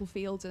is a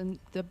battlefield, and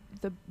the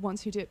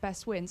ones who do it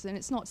best wins. And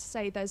it's not to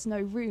say there's no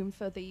room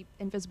for the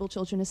invisible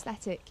children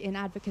aesthetic in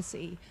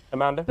advocacy.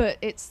 Amanda? But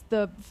it's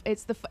the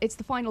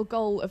final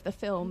goal of the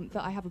film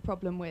that I have a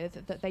problem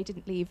with, that they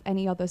didn't leave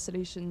any other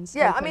solutions.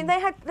 Yeah, open.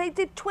 I mean they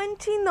did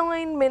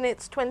 29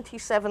 minutes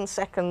 27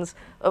 seconds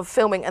of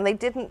filming, and they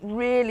didn't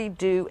really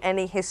do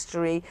any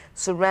history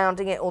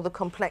surrounding it or the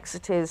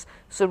complexities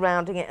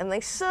surrounding it. And they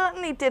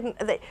certainly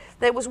didn't.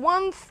 There was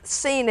one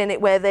scene in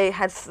it where they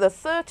had the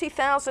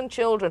 30,000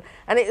 children,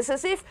 and it's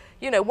as if,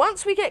 you know,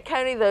 once we get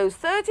Kony, those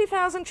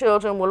 30,000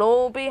 children will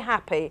all be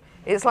happy.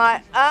 It's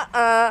like,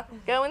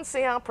 go and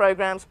see our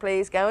programs,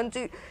 please. Go and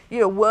do,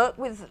 work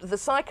with the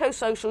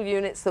psychosocial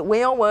units that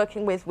we are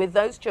working with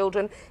those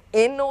children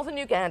in northern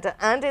Uganda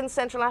and in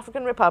Central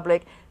African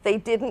Republic. They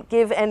didn't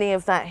give any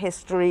of that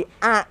history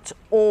at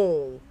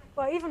all.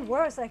 Well, even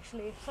worse,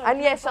 actually.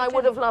 And yes, I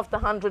would have loved the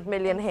 100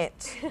 million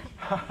hits.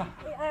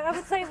 I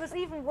would say it was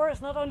even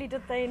worse. Not only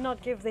did they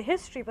not give the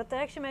history, but they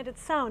actually made it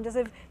sound as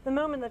if the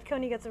moment that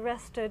Kony gets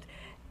arrested,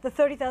 the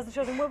 30,000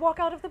 children will walk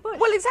out of the bush.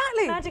 Well,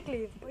 exactly.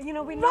 Magically. We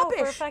know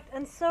for a fact,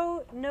 and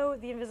so know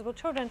the invisible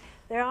children,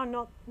 there are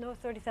no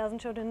 30,000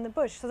 children in the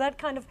bush. So that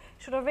kind of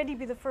should already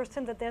be the first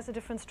hint that there's a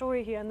different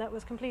story here, and that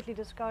was completely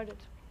discarded.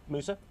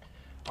 Musa?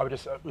 I would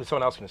just, was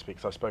someone else going to speak,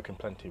 because I've spoken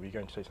plenty. Were you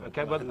going to say something?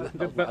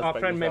 Okay, but our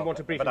friend may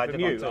want a briefing from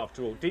you,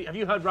 after all. Have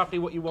you heard roughly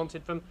what you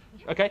wanted from...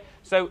 Okay,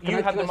 so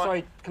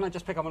Sorry, can I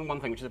just pick up on one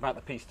thing, which is about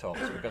the peace talks?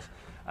 Because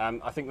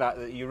I think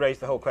that you raised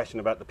the whole question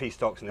about the peace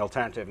talks and the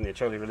alternative and the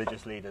Acholi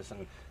religious leaders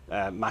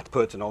and Mat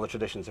Put and all the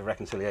traditions of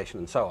reconciliation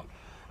and so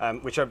on,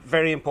 which are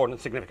very important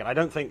and significant. I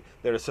don't think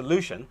they're a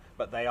solution,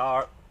 but they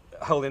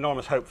hold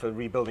enormous hope for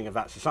rebuilding of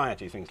that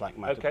society, things like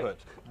Mat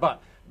Put.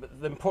 But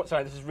the important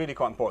side, this is really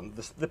quite important,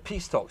 the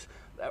peace talks.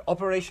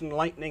 Operation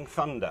Lightning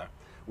Thunder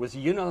was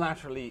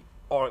unilaterally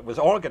was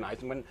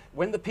organised, and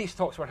when the peace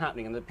talks were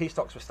happening and the peace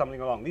talks were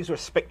stumbling along, these were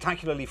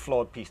spectacularly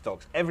flawed peace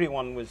talks.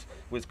 Everyone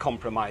was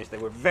compromised. They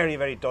were very,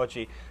 very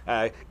dodgy.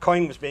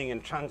 Coin was being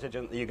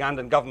intransigent. The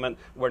Ugandan government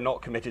were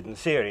not committed and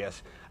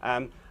serious.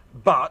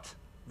 But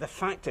the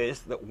fact is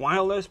that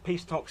while those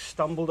peace talks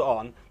stumbled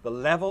on, the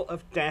level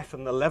of death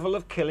and the level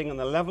of killing and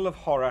the level of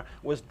horror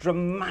was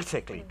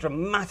dramatically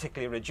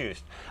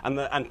reduced.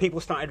 And people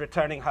started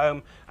returning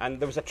home, and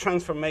there was a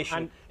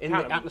transformation in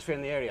the atmosphere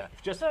in the area.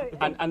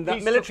 And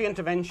that military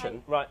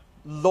intervention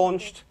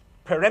launched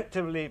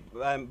preemptively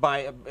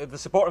by the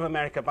support of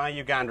America by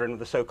Uganda and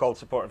the so-called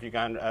support of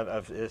Uganda,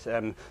 of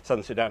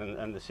Southern Sudan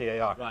and the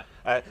CAR,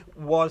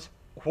 was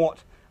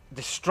what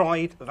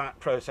destroyed that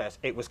process.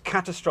 It was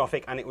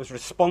catastrophic, and it was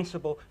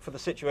responsible for the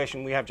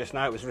situation we have just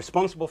now. It was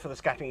responsible for the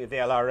scattering of the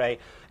LRA.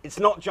 It's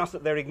not just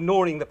that they're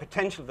ignoring the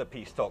potential of the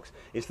peace talks,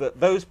 it's that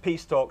those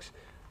peace talks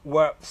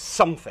were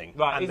something,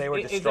 and they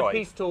were destroyed.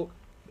 Is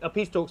a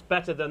peace talks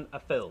better than a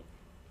film?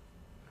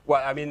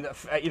 Well, I mean,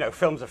 you know,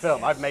 film's a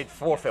film. I've made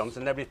 4 films,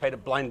 and nobody's paid a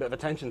blind bit of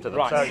attention to them.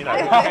 Right. So, you know.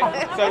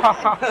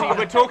 So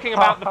we're talking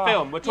about the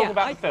film. We're talking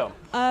about the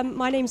film.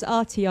 My name's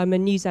Artie. I'm a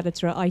news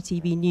editor at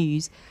ITV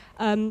News.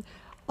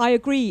 I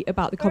agree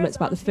about the comments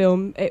about the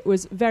film. It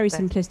was very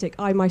simplistic.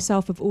 I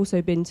myself have also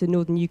been to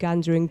northern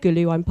Uganda and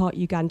Gulu. I'm part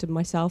Ugandan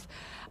myself.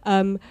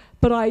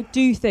 But I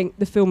do think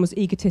the film was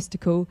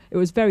egotistical. It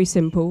was very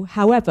simple.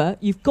 However,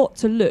 you've got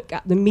to look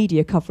at the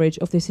media coverage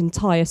of this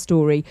entire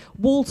story.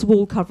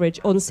 Wall-to-wall coverage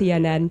on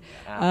CNN,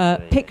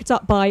 picked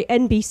up by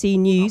NBC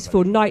News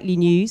for nightly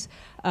news,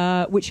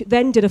 which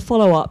then did a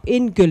follow-up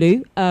in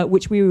Gulu,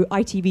 which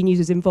ITV News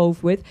was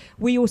involved with.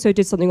 We also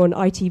did something on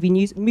ITV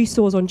News.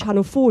 Musa was on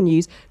Channel 4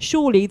 News.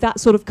 Surely that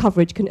sort of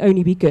coverage can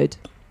only be good.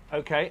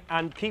 Okay,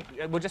 and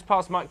we'll just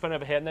pass the microphone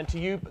over here, and then to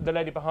you, the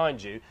lady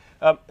behind you.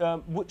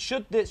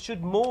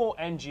 Should more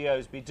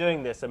NGOs be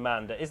doing this,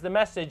 Amanda? Is the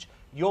message,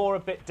 you're a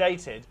bit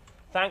dated,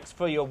 thanks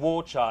for your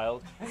war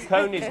child,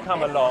 Kony's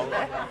come along,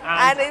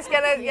 and he's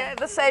going to get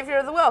the saviour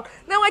of the world.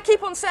 No, I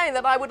keep on saying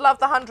that I would love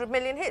the 100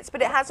 million hits,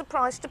 but it has a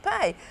price to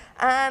pay.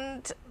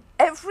 And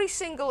every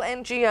single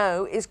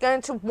NGO is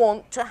going to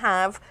want to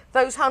have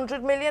those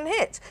 100 million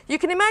hits. You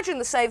can imagine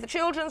the Save the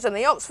Children's and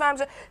the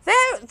Oxfams.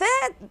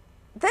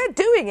 They're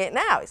doing it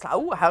now. It's like,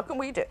 oh, how can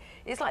we do it?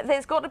 It's like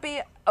there's got to be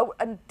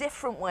a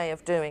different way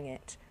of doing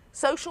it.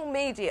 Social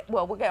media,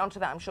 well, we'll get onto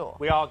that, I'm sure.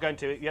 We are going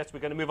to, yes, we're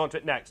going to move on to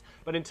it next.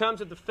 But in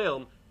terms of the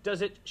film,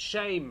 does it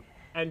shame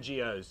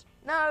NGOs?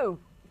 No.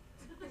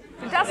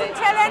 It doesn't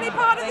tell any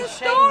part of the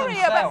story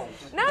about.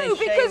 No,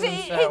 because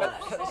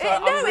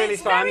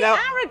it's very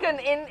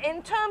arrogant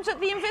in terms of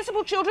the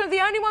invisible children are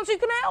the only ones who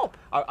can help.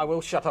 I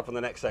will shut up on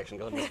the next section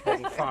because I'm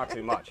speaking far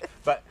too much.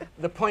 But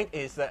the point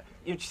is that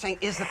you're just saying,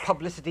 is the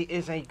publicity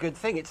is a good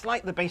thing? It's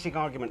like the basic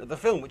argument of the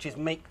film, which is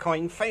make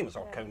Kony famous,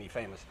 or Kony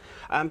famous.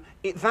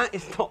 That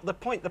is not the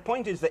point. The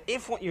point is that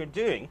if what you're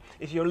doing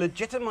is you're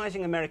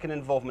legitimising American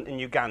involvement in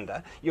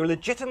Uganda, you're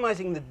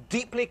legitimising the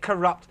deeply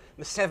corrupt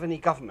Museveni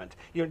government,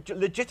 you're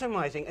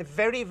legitimising a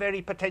very,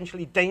 very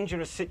potentially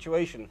dangerous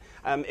situation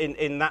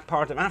in that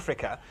part of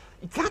Africa,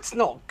 that's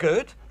not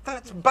good,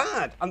 that's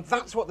bad, and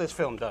that's what this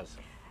film does.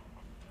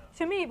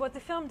 To me, what the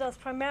film does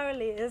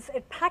primarily is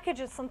it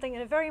packages something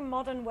in a very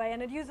modern way,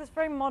 and it uses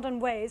very modern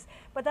ways,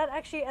 but that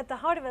actually at the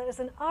heart of it is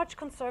an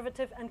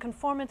arch-conservative and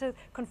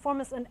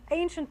conformist and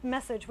ancient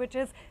message, which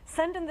is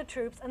send in the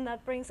troops, and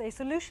that brings a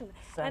solution.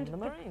 Send the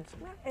Marines.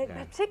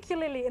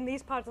 Particularly in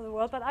these parts of the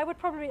world, but I would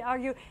probably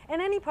argue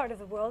in any part of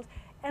the world,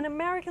 an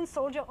American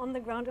soldier on the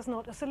ground is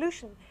not a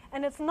solution.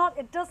 And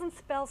it doesn't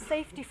spell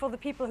safety for the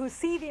people who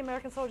see the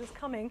American soldiers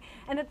coming,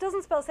 and it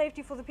doesn't spell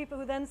safety for the people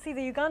who then see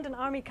the Ugandan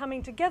army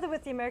coming together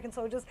with the American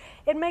soldiers.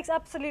 It makes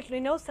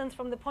absolutely no sense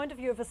from the point of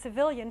view of a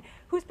civilian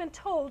who's been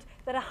told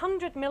that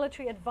 100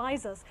 military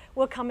advisors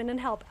will come in and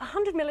help.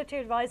 100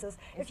 military advisors.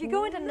 If you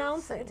go and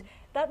announce it,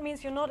 that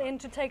means you're not in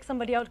to take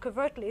somebody out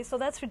covertly, so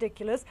that's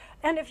ridiculous.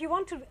 And if you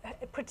want to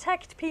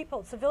protect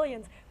people,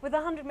 civilians, with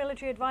 100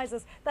 military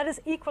advisors, that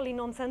is equally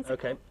nonsensical.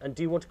 Okay, and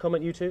do you want to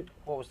comment, you two?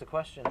 What was the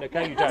question?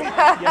 Okay, you don't.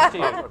 Yes, to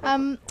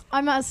you.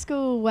 I'm at a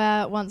school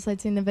where once I'd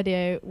seen the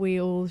video,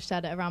 we all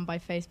shared it around by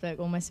Facebook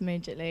almost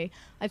immediately.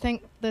 I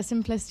think the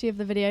simplicity of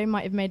the video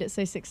might have made it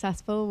so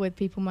successful with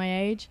people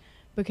my age,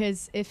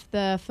 because if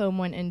the film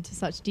went into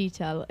such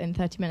detail in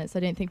 30 minutes, I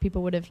don't think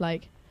people would have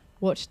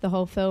watched the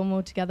whole film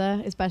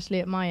altogether, especially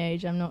at my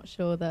age. I'm not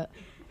sure that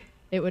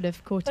it would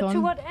have caught on. But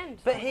to what end?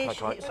 But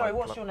sorry,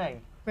 what's your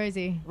name?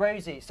 Rosie.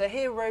 Rosie. So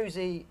here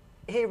Rosie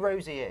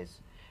is.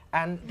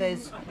 And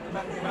there's...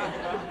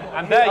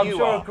 and there I'm you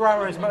sure are. a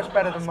grower is much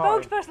better than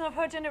mine. Spokesperson of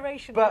her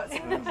generation. But,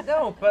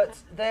 no, but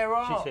there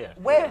are... She's here.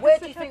 Where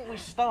do you think we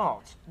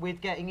start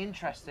with getting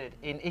interested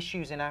in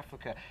issues in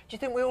Africa? Do you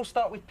think we all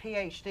start with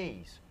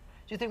PhDs?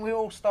 Do you think we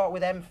all start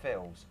with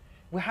MPhils?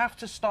 We have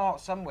to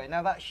start somewhere.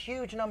 Now, that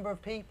huge number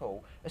of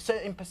people, a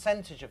certain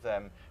percentage of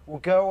them, will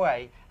go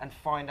away and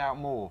find out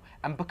more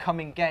and become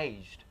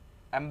engaged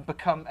and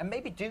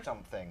maybe do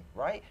something,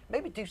 right?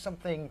 Maybe do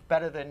something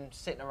better than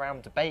sitting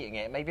around debating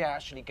it. Maybe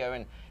actually go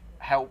and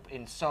help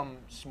in some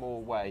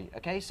small way,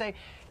 okay? So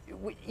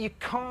you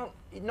can't,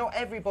 not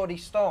everybody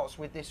starts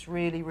with this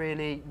really,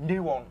 really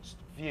nuanced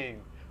view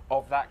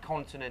of that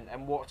continent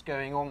and what's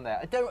going on there.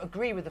 I don't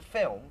agree with the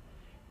film,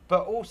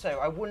 but also,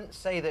 I wouldn't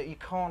say that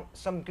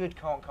some good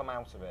can't come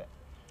out of it.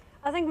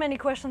 I think many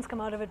questions come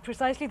out of it,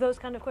 precisely those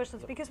kind of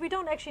questions, because we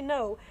don't actually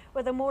know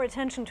whether more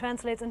attention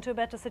translates into a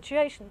better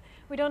situation.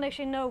 We don't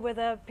actually know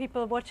whether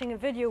people watching a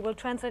video will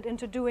translate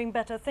into doing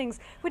better things.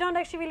 We don't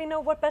actually really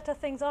know what better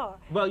things are.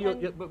 Well,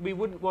 but we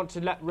wouldn't want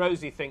to let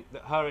Rosie think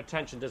that her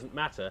attention doesn't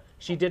matter.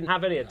 She didn't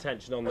have any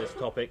attention on this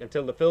topic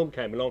until the film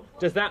came along.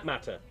 Does that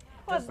matter?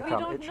 Well, we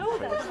don't know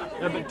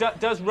that. No, but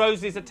does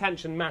Rosie's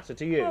attention matter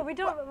to you? Well, we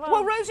don't.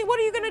 Well, Rosie, what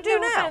are you going to do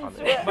now?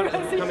 Well,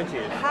 it's coming to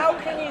you. How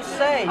can you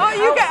say? Are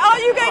you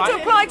going to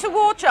apply to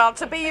War Child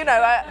to be, you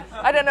know,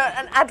 I don't know,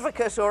 an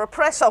advocate or a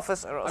press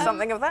officer or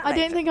something of that nature? I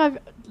don't think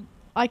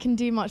I can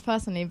do much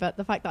personally, but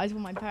the fact that I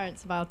told my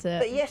parents about it.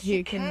 But yes,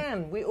 you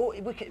can.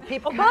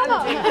 People can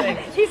Obama, do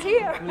things. he's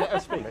here. Let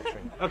us speak.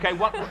 Okay,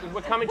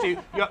 we're coming to you.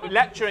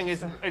 Lecturing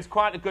is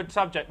quite a good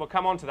subject. We'll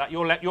come on to that.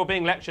 You're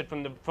being lectured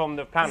from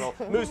the panel.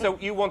 Musa,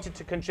 you wanted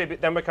to contribute.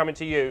 Then we're coming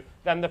to you.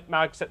 Then the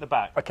Mags at the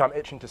back. Okay, I'm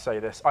itching to say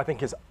this. I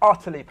think it's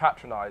utterly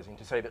patronising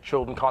to say that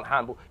children can't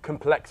handle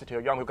complexity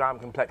or young people can't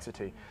handle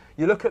complexity.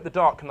 You look at The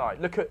Dark Knight.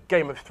 Look at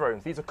Game of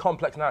Thrones. These are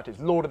complex narratives.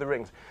 Lord of the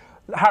Rings.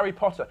 Harry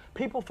Potter.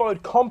 People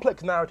followed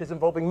complex narratives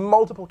involving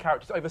multiple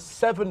characters, over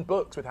 7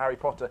 books with Harry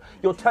Potter.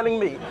 You're telling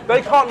me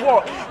they can't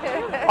watch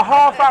a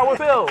half-hour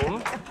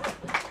film?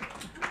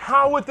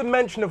 How would the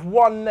mention of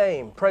one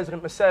name,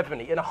 President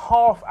Museveni, in a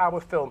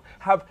half-hour film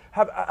have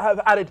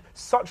added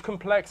such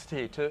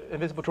complexity to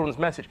Invisible Children's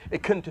message?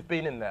 It couldn't have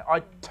been in there.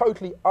 I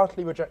totally,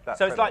 utterly reject that.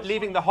 So it's like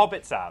leaving the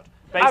Hobbits out,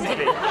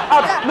 basically.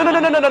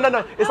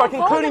 No. It's like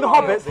including the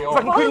Hobbits. It's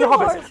like including the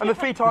Hobbits, and the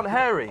feet aren't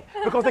hairy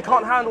because they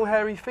can't handle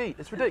hairy feet.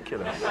 It's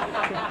ridiculous.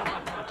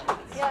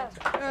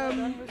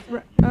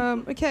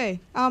 Okay,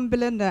 I'm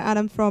Belinda, and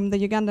I'm from the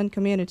Ugandan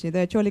community,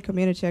 the Acholi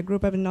community. I grew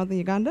up in northern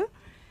Uganda,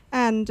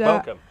 and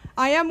welcome.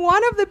 I am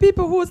one of the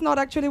people who's not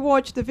actually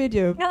watched the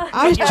video.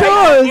 I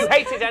chose. You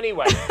hate it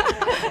anyway.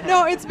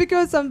 No, it's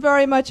because I'm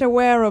very much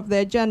aware of the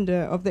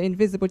agenda of the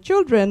invisible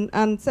children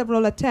and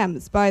several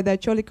attempts by the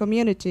Acholi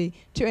community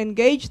to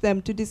engage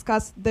them to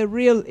discuss the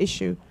real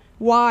issue,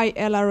 why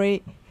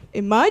LRA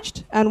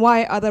emerged and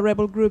why other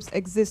rebel groups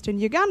exist in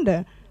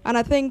Uganda. And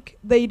I think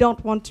they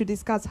don't want to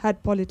discuss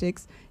hard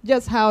politics,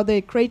 just how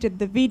they created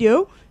the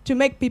video to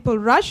make people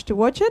rush to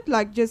watch it,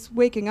 like just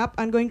waking up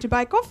and going to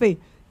buy coffee,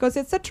 because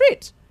it's a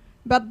treat.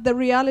 But the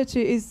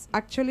reality is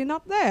actually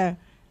not there.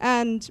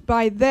 And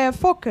by their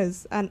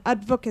focus and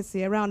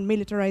advocacy around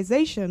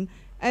militarization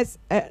as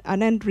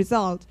an end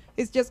result,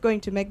 it's just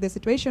going to make the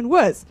situation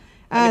worse.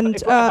 And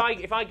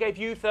if I gave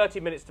you 30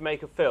 minutes to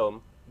make a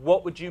film,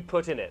 what would you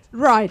put in it?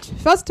 Right.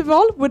 First of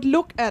all, we'd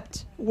look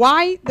at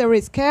why there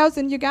is chaos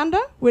in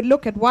Uganda. We'd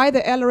look at why the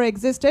LRA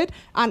existed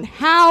and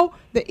how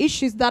the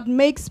issues that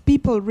makes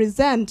people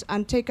resent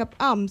and take up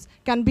arms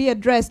can be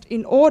addressed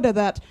in order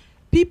that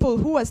people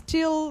who are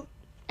still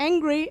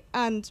angry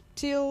and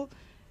still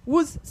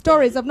whose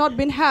stories have not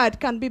been heard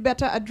can be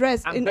better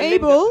addressed And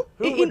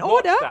in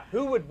order.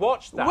 Who would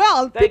watch that?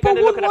 Well, They're people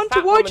gonna look would at a want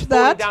fat to watch woman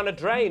falling that. down a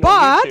drain But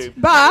on YouTube.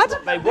 no, That's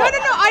I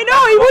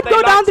know it what would they go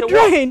like down the to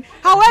watch. drain.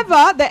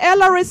 However, the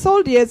LRA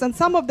soldiers and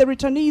some of the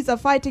returnees are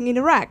fighting in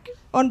Iraq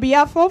on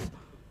behalf of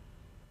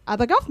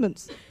other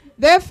governments.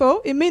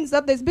 Therefore, it means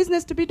that there's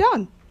business to be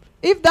done.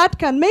 If that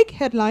can make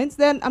headlines,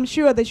 then I'm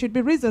sure there should be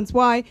reasons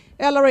why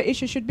LRA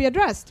issues should be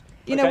addressed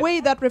in a way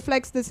that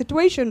reflects the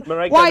situation,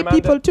 why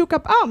people took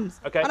up arms.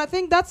 Okay. And I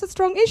think that's a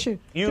strong issue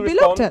to be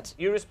respond. looked at.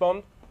 You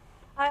respond.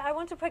 I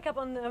want to pick up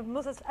on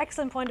Musa's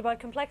excellent point about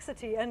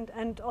complexity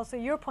and also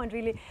your point,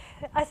 really.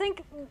 I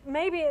think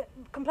maybe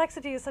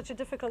complexity is such a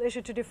difficult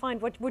issue to define.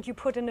 What would you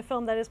put in a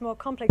film that is more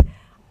complex?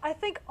 I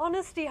think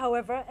honesty,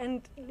 however,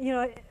 and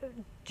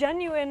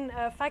genuine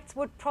facts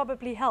would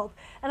probably help.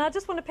 And I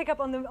just want to pick up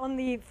on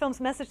the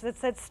film's message that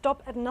said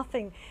stop at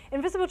nothing.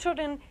 Invisible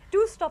Children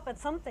do stop at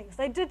some things.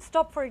 They did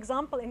stop, for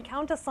example, in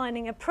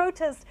countersigning a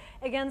protest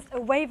against a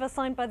waiver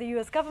signed by the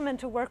US government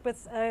to work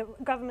with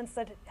governments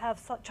that have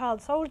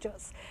child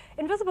soldiers.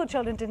 Invisible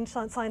Children didn't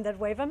sign that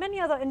waiver. Many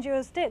other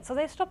NGOs did, so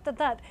they stopped at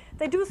that.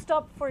 They do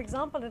stop, for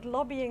example, at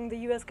lobbying the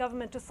US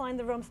government to sign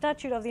the Rome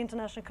Statute of the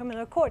International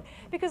Criminal Court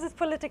because it's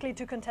politically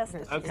too contested.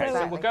 Okay,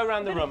 so we'll go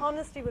around the room.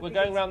 We're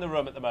going good. around the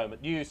room at the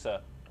moment. You, sir.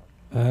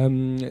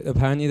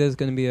 Apparently there's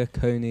going to be a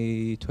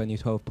Kony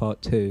 2012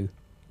 Part 2.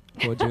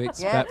 What do you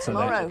expect?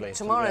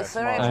 Tomorrow,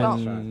 3 o'clock.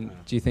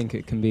 Do you think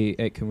it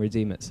can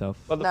redeem itself?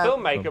 Well, the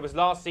filmmaker was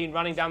last seen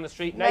running down the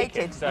street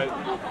naked. So,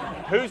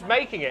 who's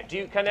making it?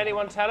 Can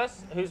anyone tell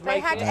us who's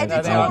making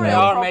it? They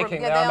are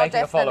making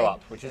a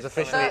follow-up, which is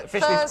officially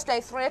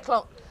Thursday, 3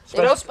 o'clock. It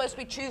was supposed to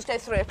be Tuesday,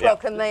 3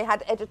 o'clock, and they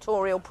had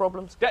editorial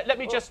problems. Let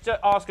me just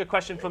ask a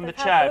question from the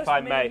chair, if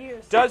I may.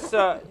 Does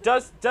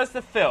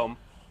the film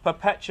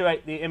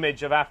perpetuate the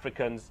image of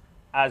Africans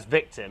as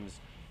victims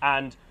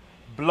and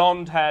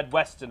blonde-haired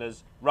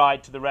Westerners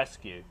ride to the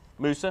rescue?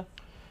 Musa?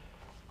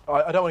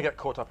 I don't want to get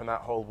caught up in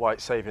that whole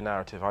white saviour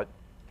narrative.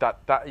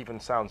 That even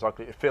sounds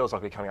ugly. It feels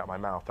ugly coming out of my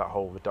mouth, that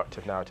whole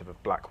reductive narrative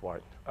of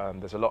black-white.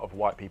 There's a lot of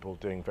white people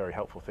doing very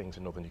helpful things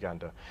in northern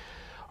Uganda.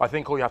 I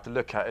think all you have to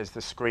look at is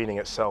the screening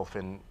itself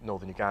in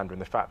northern Uganda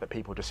and the fact that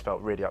people just felt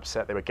really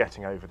upset. They were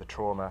getting over the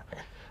trauma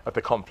of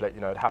the conflict.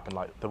 You know, it happened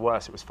like the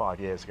worst, it was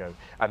 5 years ago,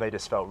 and they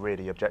just felt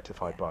really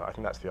objectified by it. I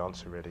think that's the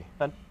answer, really.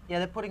 Yeah,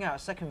 they're putting out a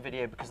second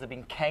video because they've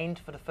been caned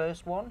for the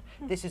first one.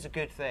 This is a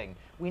good thing.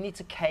 We need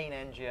to cane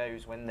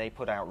NGOs when they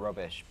put out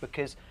rubbish,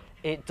 because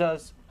it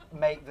does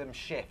make them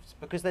shift,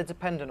 because they're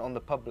dependent on the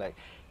public.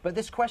 But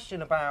this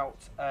question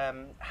about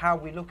how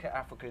we look at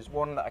Africa is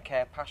one that I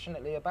care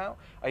passionately about.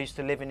 I used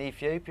to live in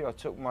Ethiopia. I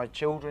took my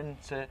children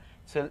to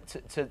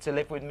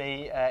live with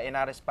me in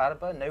Addis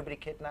Ababa. Nobody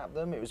kidnapped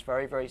them. It was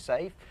very, very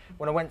safe.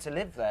 When I went to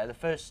live there, the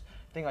first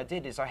thing I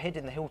did is I hid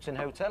in the Hilton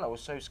Hotel. I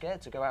was so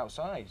scared to go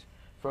outside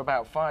for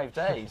about 5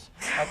 days.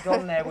 I'd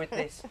gone there with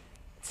this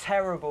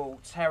terrible,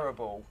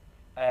 terrible,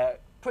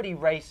 pretty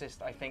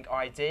racist, I think,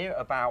 idea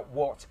about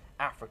what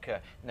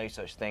Africa, no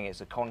such thing as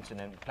a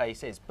continent,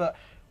 place is. But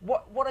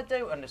what I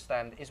don't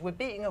understand is we're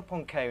beating up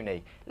on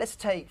Kony. Let's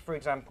take, for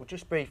example,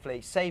 just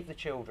briefly, Save the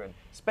Children.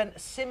 Spent a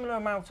similar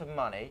amount of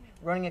money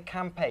running a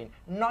campaign,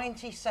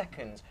 90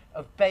 seconds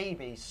of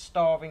babies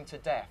starving to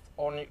death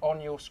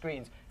on your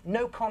screens.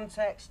 No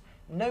context,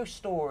 no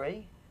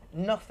story,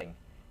 nothing.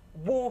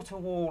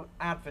 Wall-to-wall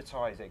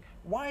advertising.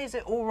 Why is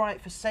it all right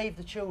for Save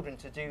the Children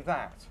to do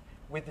that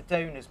with the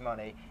donors'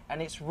 money,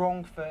 and it's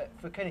wrong for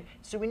Kony?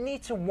 So we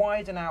need to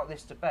widen out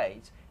this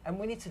debate, and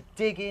we need to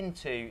dig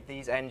into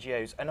these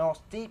NGOs and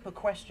ask deeper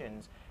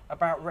questions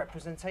about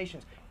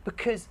representations,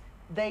 because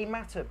they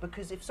matter.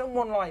 Because if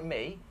someone like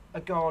me,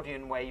 a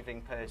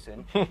Guardian-waving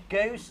person,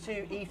 goes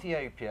to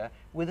Ethiopia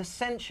with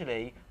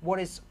essentially what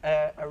is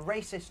a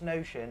racist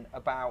notion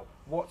about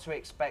what to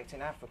expect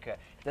in Africa,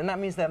 then that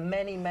means there are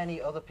many,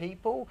 many other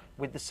people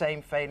with the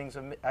same failings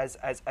as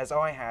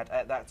I had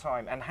at that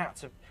time, and had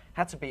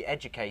to be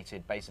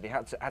educated, basically,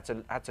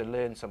 had to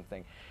learn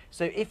something.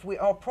 So if we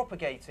are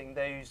propagating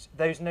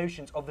those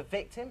notions of the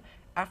victim,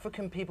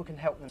 African people can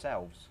help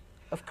themselves.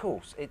 Of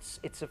course, it's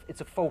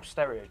a false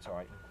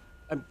stereotype.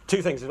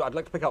 Two things. I'd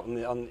like to pick up on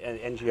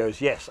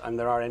NGOs. Yes, and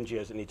there are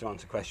NGOs that need to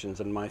answer questions,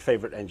 and my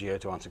favourite NGO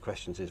to answer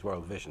questions is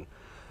World Vision,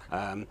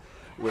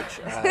 which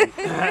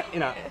you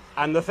know.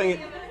 And the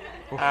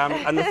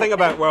thing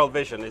about World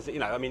Vision is, you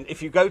know, I mean,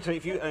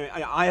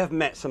 I have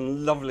met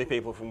some lovely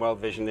people from World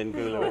Vision in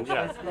Gulu, and you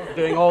know,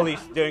 doing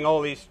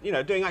all these, you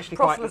know, doing actually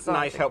quite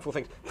nice, helpful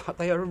things. But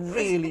they are a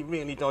really,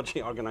 really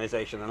dodgy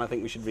organisation, and I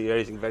think we should be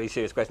raising very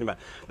serious questions about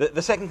it.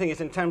 The second thing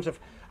is in terms of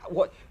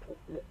what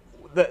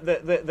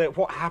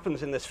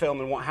happens in this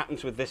film and what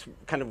happens with this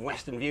kind of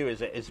Western view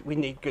is we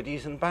need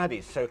goodies and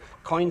baddies. So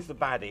Coyne's the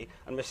baddie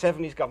and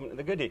Museveni's government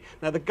the goodie.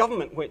 Now the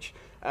government which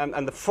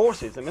and the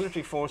forces, the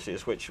military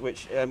forces which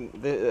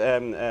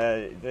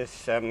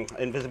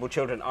Invisible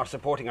Children are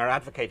supporting, are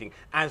advocating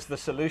as the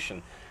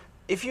solution.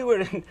 If you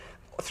were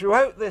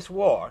throughout this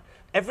war,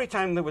 every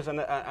time there was an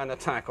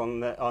attack on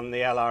the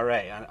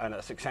LRA and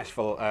a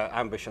successful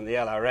ambush on the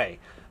LRA,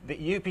 the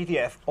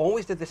UPDF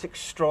always did this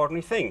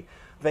extraordinary thing.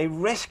 They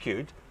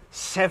rescued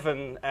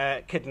 7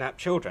 kidnapped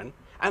children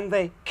and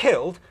they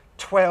killed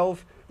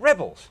 12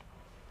 rebels.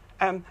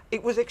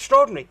 It was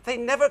extraordinary. They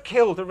never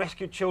killed a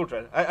rescued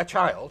a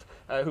child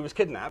who was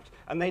kidnapped,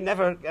 and they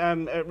never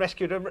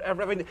rescued a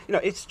rebel. You know,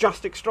 it's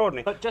just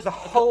extraordinary. But just the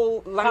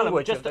whole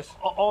language of this.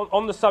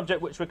 On the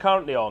subject which we're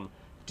currently on,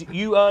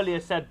 you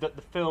earlier said that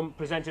the film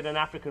presented an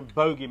African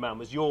bogeyman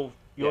was your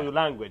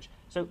language.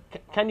 So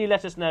can you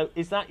let us know,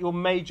 is that your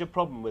major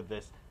problem with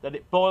this? That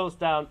it boils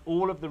down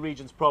all of the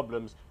region's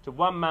problems to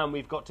one man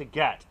we've got to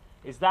get?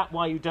 Is that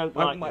why you don't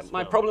like this film?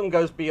 My problem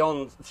goes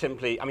beyond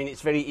simply, I mean, it's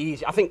very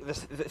easy. I think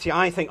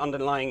I think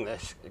underlying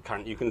this,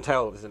 you can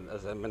tell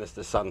as a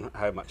minister's son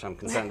how much I'm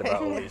concerned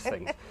about all these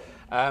things.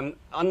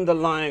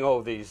 Underlying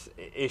all these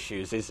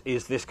issues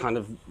is this kind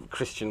of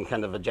Christian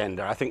kind of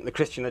agenda. I think the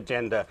Christian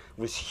agenda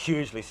was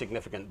hugely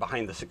significant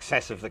behind the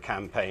success of the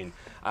campaign.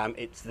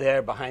 It's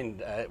there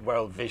behind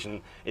World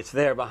Vision. It's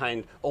there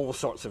behind all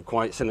sorts of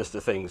quite sinister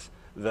things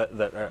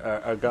that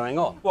are going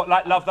on. What,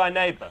 like Love Thy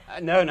Neighbour?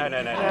 No.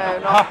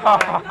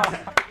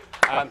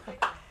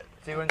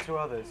 Do unto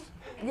others.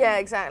 Yeah,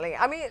 exactly.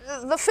 I mean,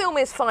 the film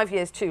is 5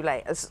 years too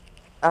late, as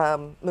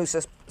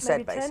Musa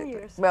said, maybe basically. 10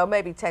 years. Well,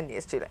 maybe 10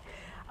 years too late.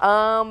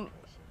 And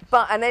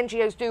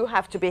NGOs do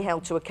have to be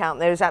held to account.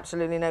 There is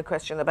absolutely no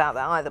question about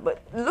that either.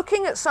 But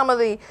looking at some of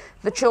the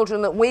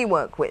children that we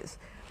work with,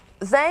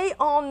 they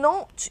are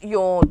not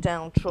your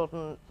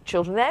downtrodden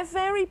children. They're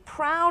very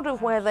proud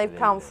of where they've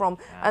come from,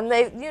 and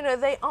they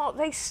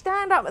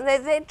stand up, and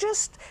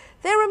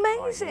they're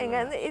amazing,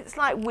 and it's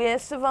like we're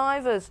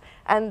survivors.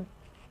 And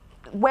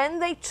when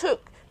they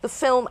took the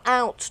film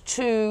out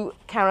to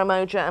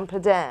Karamoja and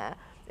Padere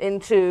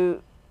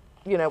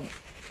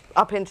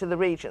up into the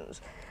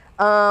regions,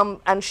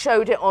 and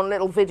showed it on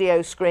little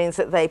video screens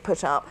that they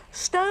put up,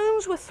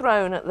 stones were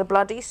thrown at the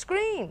bloody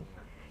screen.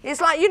 It's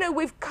like,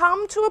 we've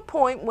come to a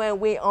point where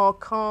we are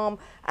calm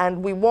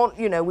and we want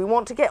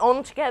to get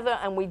on together,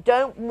 and we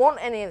don't want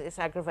any of this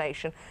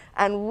aggravation.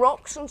 And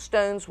rocks and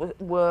stones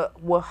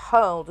were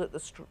hurled at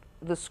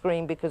the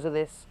screen because of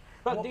this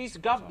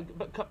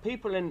But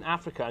people in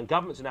Africa and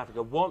governments in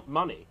Africa want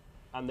money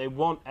and they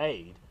want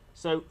aid.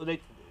 So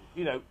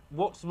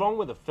what's wrong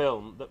with a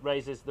film that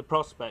raises the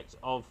prospect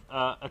of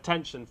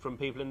attention from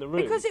people in the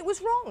room? Because it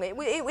was wrong.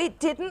 It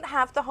didn't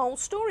have the whole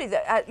story.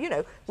 That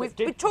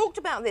we talked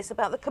about this,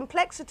 about the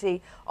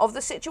complexity of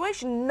the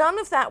situation. None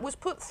of that was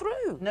put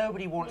through.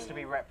 Nobody wants to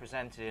be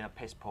represented in a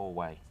piss-poor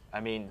way. I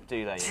mean,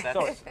 do they?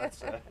 Sorry.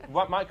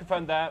 One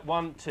microphone there,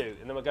 1, 2,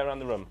 and then we'll go around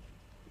the room.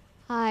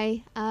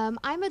 Hi,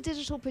 I'm a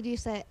digital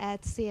producer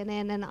at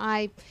CNN, and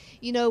I,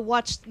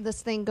 watched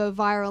this thing go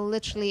viral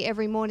literally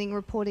every morning,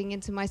 reporting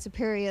into my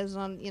superiors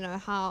on,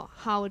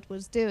 how it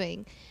was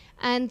doing.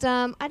 And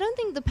I don't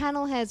think the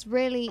panel has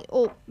really,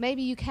 or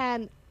maybe you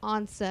can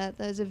answer,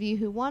 those of you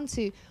who want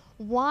to,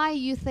 why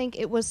you think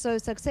it was so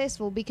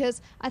successful, because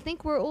I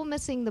think we're all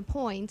missing the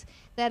point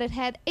that it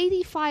had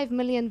 85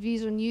 million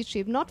views on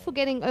YouTube, not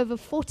forgetting over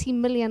 40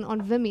 million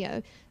on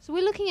Vimeo. So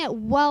we're looking at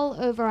well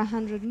over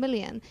 100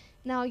 million.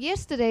 Now,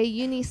 yesterday,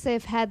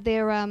 UNICEF had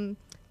their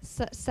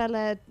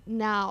Salad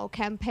Now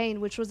campaign,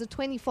 which was a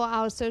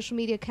 24-hour social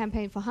media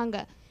campaign for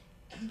hunger.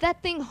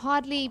 That thing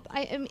hardly,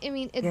 I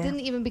mean, it didn't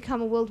even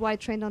become a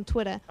worldwide trend on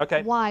Twitter.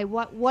 Okay. Why?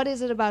 What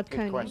is it about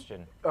Kony? Good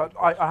question.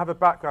 I have a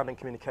background in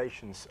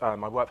communications. I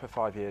worked for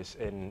 5 years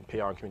in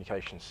PR and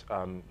communications.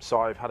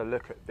 So I've had a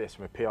look at this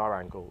from a PR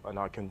angle, and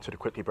I can sort of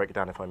quickly break it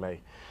down if I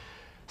may.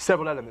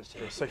 Several elements to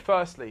this. So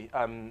firstly,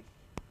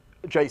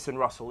 Jason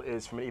Russell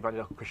is from an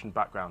evangelical Christian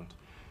background.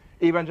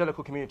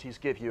 Evangelical communities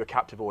give you a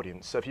captive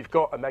audience. So if you've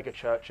got a mega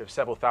church of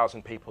several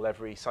thousand people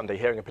every Sunday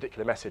hearing a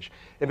particular message,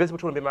 Invisible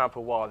Children have been around for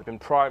a while. They've been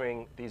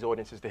priming these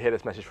audiences to hear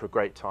this message for a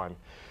great time.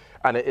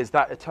 And it is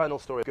that eternal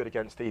story of good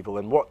against evil.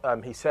 And what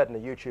he said in a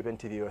YouTube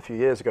interview a few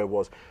years ago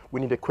was,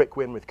 we need a quick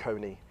win with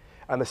Kony.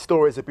 And the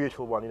story is a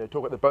beautiful one,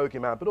 talk about the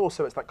bogeyman, but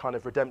also it's that kind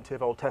of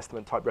redemptive Old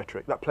Testament type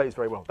rhetoric. That plays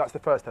very well. That's the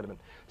first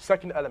element.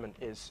 Second element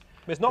is...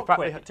 It's not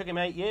quick, it took him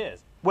 8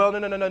 years. Well,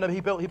 no,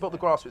 he built the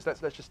grassroots.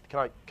 Let's just,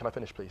 can I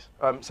finish, please?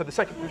 So the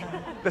second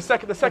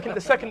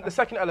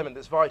element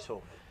that's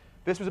vital,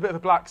 this was a bit of a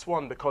black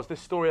swan because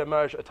this story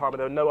emerged at a time when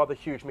there were no other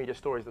huge media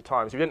stories at the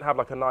time. So you didn't have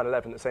like a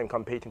 9/11 the same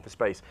competing for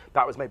space.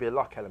 That was maybe a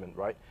luck element,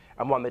 right?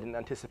 And one they didn't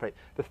anticipate.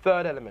 The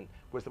third element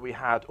was that we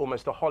had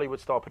almost a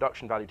Hollywood-style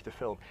production value to the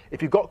film.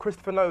 If you got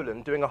Christopher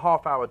Nolan doing a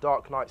half-hour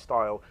Dark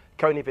Knight-style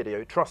Kony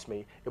video, trust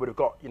me, it would have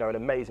got an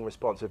amazing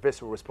response, a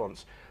visceral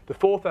response. The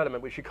fourth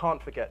element, which you can't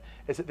forget,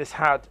 is that this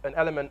had an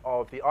element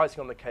of the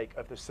icing on the cake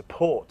of the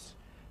support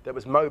that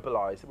was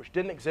mobilized, which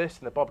didn't exist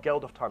in the Bob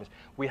Geldof times.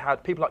 We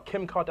had people like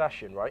Kim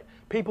Kardashian, right?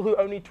 People who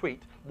only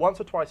tweet once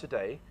or twice a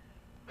day,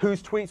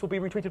 whose tweets will be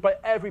retweeted by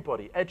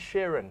everybody. Ed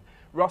Sheeran,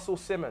 Russell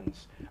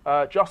Simmons,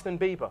 Justin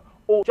Bieber.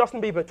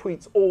 Justin Bieber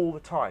tweets all the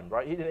time,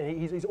 right?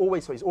 He's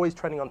always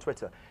trending on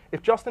Twitter.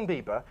 If Justin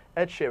Bieber,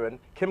 Ed Sheeran,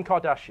 Kim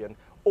Kardashian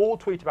all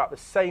tweet about the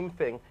same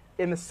thing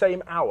in the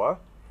same hour,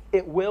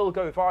 it will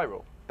go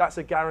viral. That's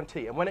a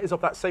guarantee. And when it is of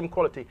that same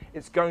quality,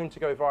 it's going to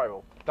go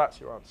viral. That's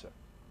your answer.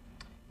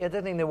 Yeah, I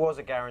don't think there was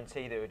a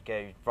guarantee that it would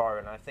go viral,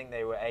 and I think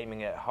they were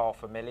aiming at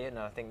 500,000, and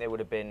I think they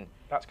would have been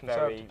That's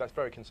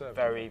very conservative.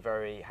 Very,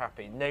 very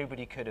happy.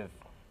 Nobody could have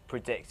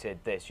predicted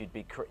this. You'd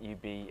be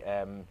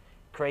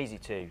crazy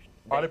to.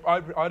 I'd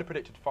have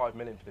predicted 5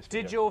 million for this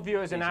video. Did your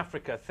viewers in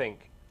Africa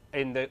think,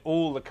 in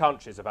all the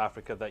countries of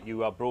Africa that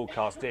you are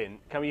broadcast in,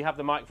 can we have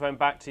the microphone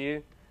back to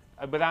you?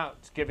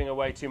 Without giving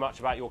away too much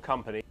about your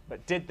company,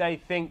 but did they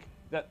think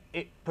that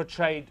it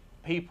portrayed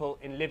people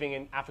living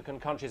in African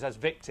countries as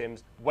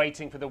victims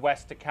waiting for the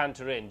West to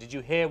canter in? Did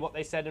you hear what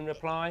they said in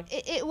reply?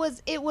 It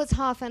was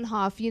half and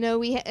half.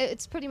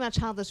 It's pretty much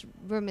how this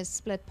room is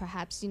split,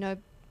 perhaps.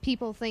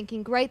 People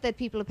thinking, great that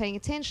people are paying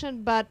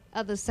attention, but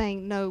others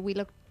saying, no, we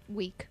look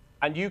weak.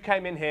 And you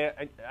came in here,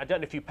 I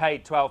don't know if you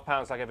paid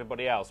 £12 like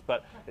everybody else,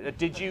 but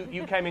did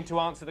you came in to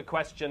answer the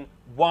question,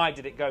 why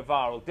did it go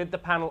viral? Did the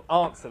panel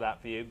answer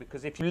that for you?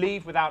 Because if you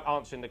leave without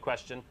answering the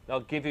question,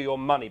 they'll give you your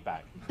money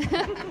back.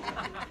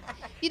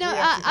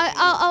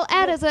 I'll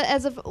add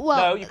as a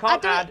well. No, you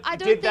can't add.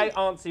 Did they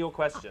answer your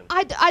question?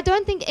 I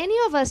don't think any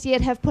of us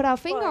yet have put our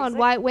finger on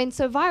why it went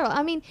so viral.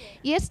 I mean,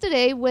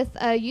 yesterday with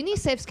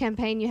UNICEF's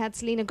campaign, you had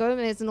Selena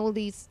Gomez and all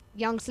these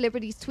young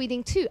celebrities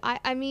tweeting too.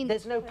 I mean,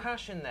 there's no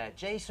passion there.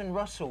 Jason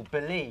Russell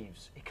he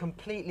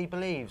completely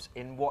believes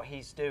in what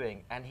he's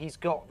doing, and he's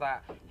got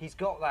that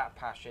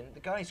passion. The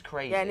guy's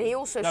crazy. Yeah, and he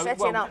also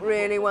set it up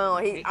really well.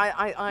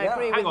 I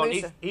agree with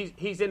Musa.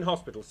 He's in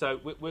hospital,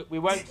 so we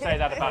won't say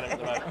that about him at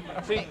the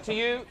moment. To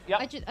you, yeah.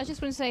 I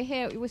just want to say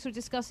here, we're sort of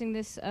discussing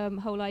this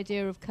whole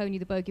idea of Kony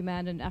the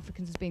bogeyman and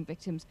Africans as being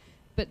victims.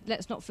 But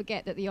let's not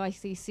forget that the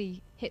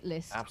ICC hit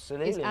list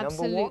is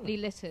absolutely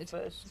littered.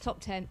 The top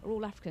 10 are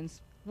all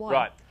Africans. Why?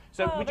 Right.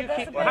 So would you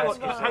keep... Hang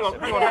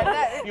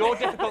on. You're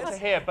difficult to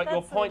hear, but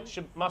your point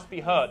must be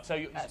heard. So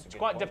it's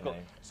quite difficult.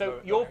 So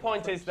your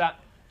point is that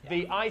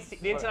the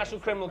International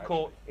Criminal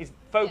Court is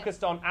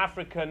focused on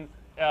African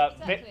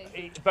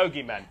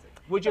bogeymen.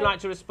 Would you like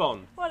to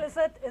respond? Well, is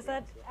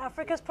that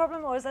Africa's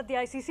problem or is that the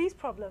ICC's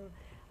problem?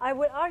 I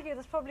would argue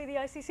that's probably the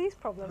ICC's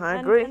problem. I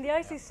agree. And the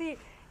ICC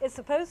is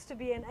supposed to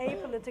be an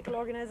apolitical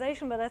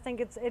organization, but I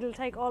think it'll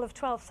take all of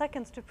 12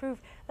 seconds to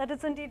prove that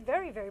it's indeed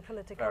very, very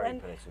political. Very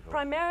and political.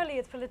 primarily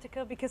it's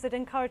political because it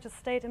encourages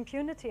state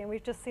impunity, and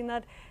we've just seen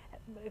that.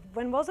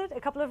 When was it? A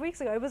couple of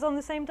weeks ago. It was on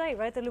the same day,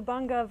 right? The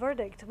Lubanga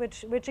verdict,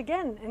 which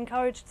again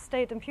encouraged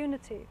state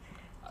impunity.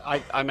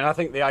 I mean, I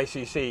think the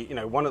ICC, you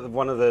know, one of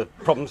the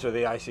problems with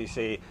the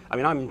ICC, I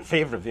mean, I'm in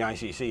favour of the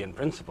ICC in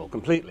principle,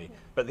 completely,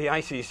 but the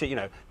ICC, you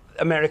know,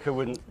 America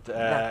wouldn't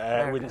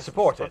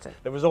support it.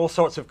 There was all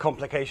sorts of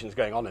complications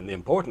going on in the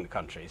important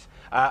countries,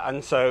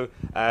 and so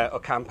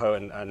Ocampo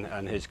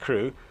and his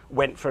crew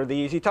went for the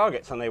easy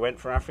targets, and they went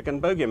for African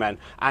bogeymen,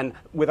 and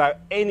without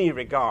any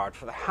regard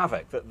for the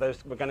havoc that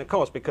those were going to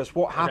cause. Because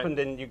what happened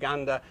in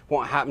Uganda,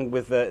 what happened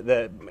with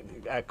the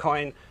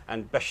Kony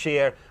and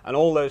Bashir, and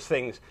all those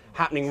things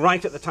happening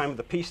right at the time of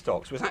the peace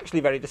talks was actually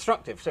very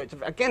destructive. So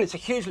it's a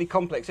hugely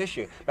complex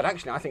issue, but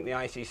actually I think the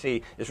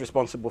ICC is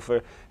responsible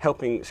for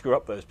helping screw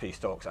up those peace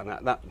talks, and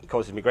that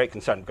causes me great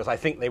concern, because I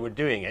think they were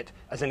doing it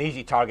as an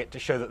easy target to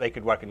show that they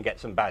could work and get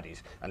some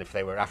baddies, and if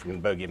they were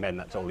African bogeymen,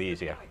 that's all the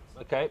easier.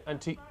 Okay,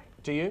 and to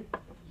you?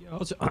 Yeah,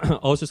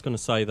 I was just going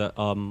to say that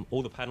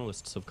all the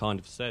panellists have kind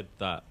of said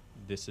that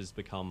this has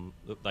become,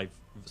 that they've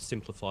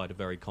simplified a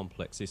very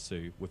complex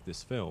issue with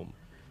this film.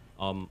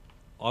 I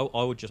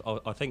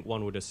think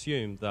one would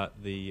assume that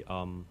the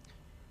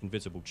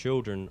invisible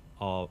children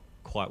are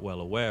quite well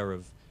aware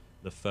of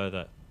the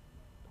further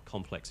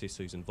complex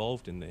issues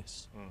involved in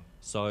this.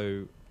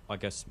 So I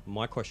guess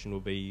my question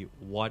would be,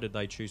 why did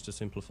they choose to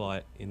simplify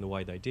it in the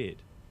way they did?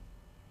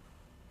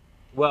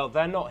 Well,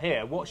 they're not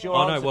here. What's your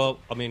answer? No, well,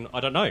 I mean, I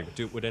don't know.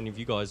 Would any of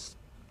you guys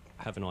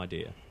have an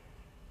idea?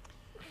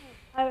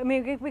 I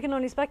mean, we can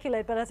only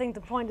speculate, but I think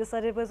the point is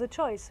that it was a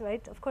choice,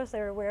 right? Of course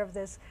they're aware of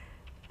this.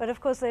 But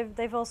of course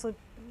they've also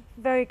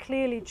very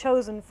clearly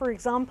chosen, for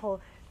example,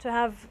 to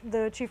have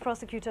the chief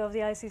prosecutor of the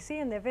ICC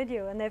in their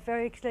video, and they've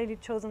very clearly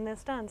chosen their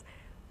stance.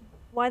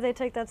 Why they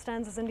take that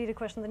stance is indeed a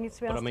question that needs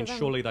to be asked. But I mean,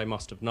 surely they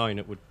must have known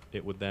it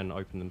would then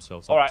open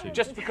themselves up. All right, to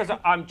just because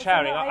I'm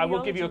chairing, I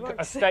will give you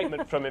a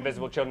statement from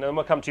Invisible Children, and then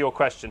we'll come to your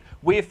question.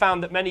 We have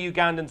found that many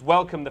Ugandans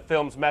welcome the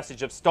film's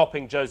message of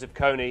stopping Joseph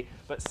Kony,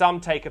 but some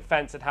take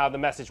offence at how the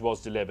message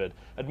was delivered.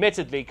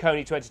 Admittedly,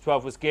 Kony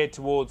 2012 was geared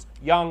towards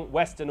young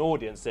Western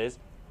audiences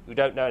who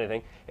don't know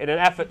anything, in an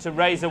effort to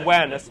raise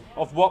awareness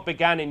of what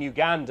began in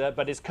Uganda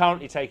but is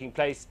currently taking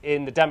place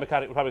in the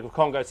Democratic Republic of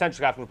Congo,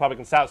 Central African Republic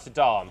and South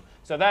Sudan.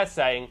 So they're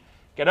saying,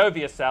 get over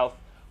yourself,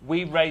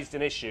 we raised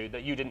an issue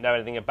that you didn't know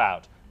anything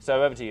about.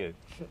 So over to you.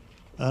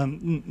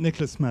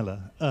 Nicholas Meller.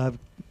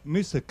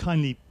 Musa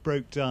kindly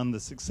broke down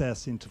the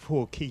success into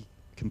 4 key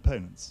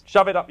components.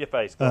 Shove it up your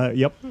face.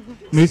 Yep.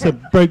 Musa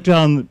broke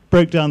down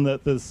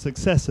the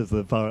success of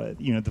the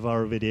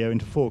viral video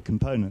into 4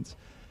 components.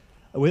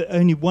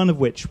 Only one of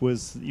which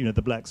was,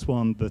 the Black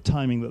Swan, the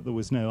timing that there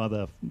was no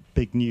other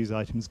big news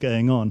items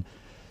going on.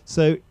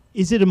 So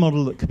is it a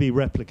model that could be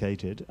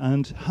replicated?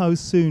 And how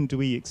soon do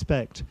we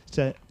expect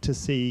to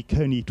see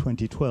Kony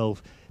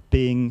 2012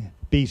 being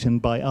beaten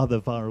by other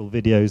viral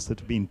videos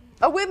that have been...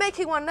 Oh, we're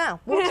making one now.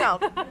 Watch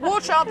out.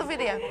 Watch out the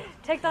video.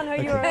 Take down her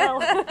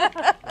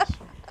URL.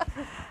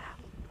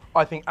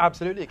 I think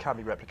absolutely it can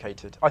be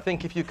replicated. I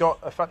think if you've got,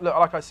 look,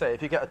 like I say,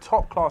 if you get a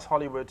top-class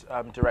Hollywood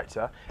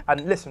director,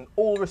 and listen,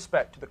 all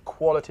respect to the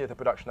quality of the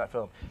production of that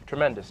film,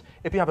 tremendous.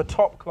 If you have a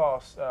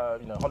top-class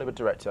Hollywood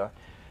director,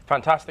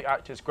 fantastic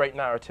actors, great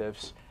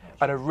narratives,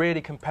 and a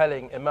really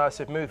compelling,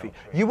 immersive movie,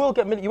 you won't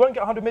get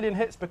 100 million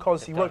hits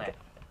because you won't get...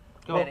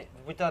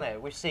 We've done it.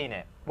 We've seen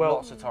it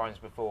lots of times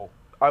before.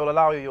 I will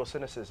allow you your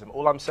cynicism.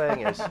 All I'm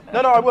saying is...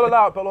 No, I will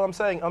allow it, but all I'm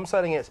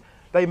saying is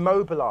they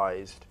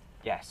mobilised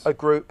a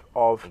group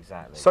of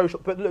social...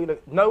 But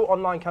look, no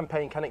online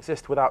campaign can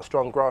exist without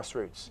strong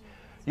grassroots.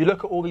 You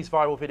look at all these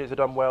viral videos that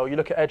are done well. You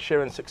look at Ed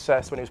Sheeran's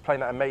success when he was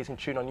playing that amazing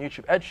tune on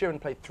YouTube. Ed Sheeran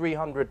played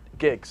 300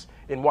 gigs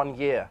in 1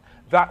 year.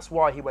 That's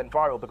why he went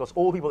viral, because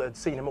all people that had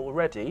seen him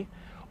already,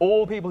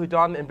 all people who'd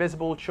done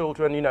Invisible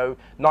Children,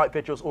 night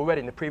vigils already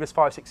in the previous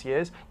 5-6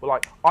 years were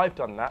like, I've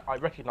done that, I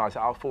recognise it,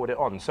 I'll forward it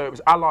on. So it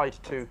was allied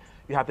to,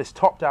 you have this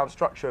top-down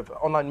structure of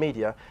online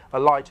media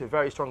allied to a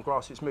very strong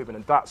grassroots movement,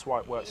 and that's why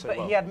it works so well.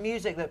 But he had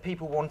music that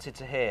people wanted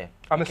to hear.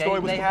 And the story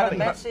was compelling. They had a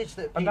message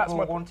that people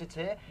wanted to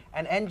hear,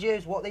 and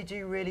NGOs, what they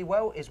do really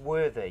well is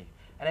worthy.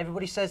 And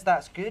everybody says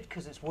that's good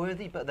because it's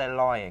worthy, but they're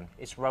lying.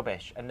 It's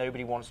rubbish, and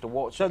nobody wants to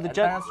watch it. And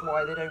that's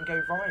why they don't go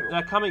viral.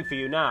 They're coming for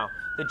you now.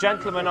 The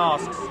gentleman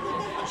asks,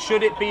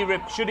 should it be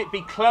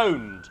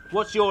cloned?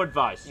 What's your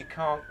advice? You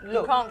can't.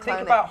 Look, can't think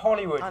clone about it.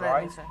 Hollywood, I don't right?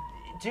 think so.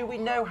 Do we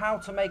know how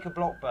to make a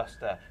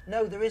blockbuster?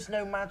 No, there is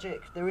no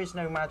magic. There is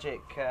no magic.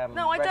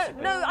 No,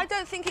 I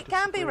don't think it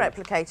can be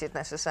replicated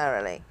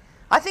necessarily.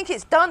 I think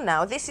it's done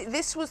now.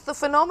 This was the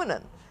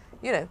phenomenon.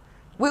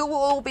 We will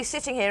all be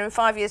sitting here in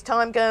 5 years'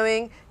 time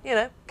going,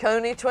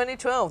 Kony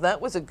 2012,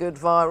 that was a good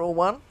viral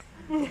one.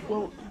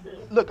 Well,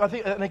 look, I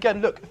think, and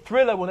again, look,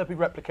 Thriller will never be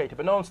replicated,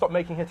 but no one stopped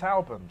making hit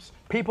albums.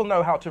 People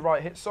know how to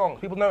write hit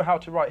songs. People know how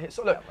to write hit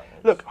songs.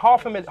 Look,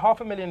 half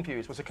a million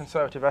views was a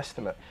conservative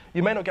estimate.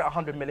 You may not get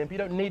 100 million, but you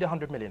don't need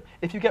 100 million.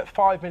 If you get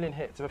 5 million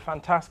hits of a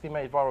fantastically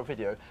made viral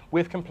video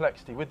with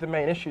complexity, with the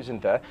main issues in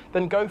there,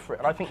 then go for it.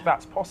 And I think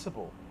that's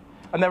possible.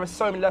 And there are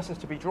so many lessons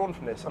to be drawn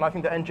from this, and I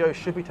think that NGOs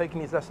should be taking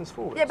these lessons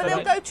forward. Yeah, but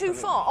they'll go too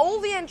far. All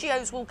the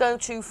NGOs will go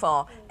too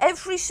far.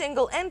 Every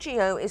single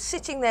NGO is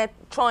sitting there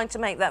trying to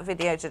make that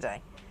video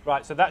today.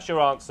 Right, so that's your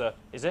answer,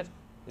 is it?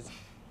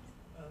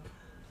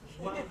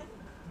 One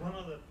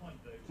other point,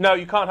 though. No,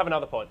 you can't have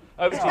another point.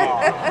 Over to you.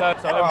 No,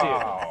 sorry, over to you.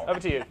 Over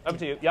to you. Over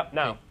to you. Yep,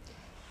 now.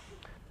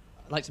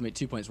 I'd like to make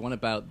 2 points. One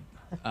about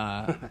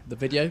the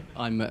video.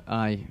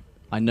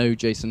 I know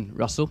Jason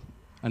Russell.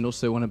 And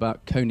also one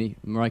about Kony.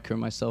 Marika and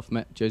myself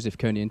met Joseph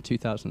Kony in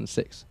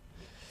 2006.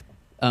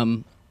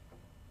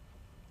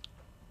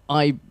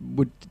 I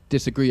would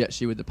disagree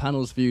actually with the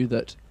panel's view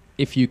that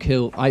if you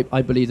kill,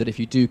 I believe that if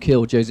you do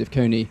kill Joseph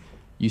Kony,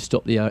 you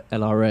stop the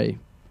LRA.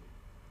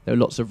 There are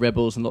lots of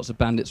rebels and lots of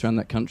bandits around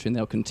that country, and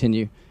they'll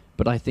continue.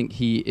 But I think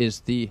he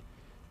is the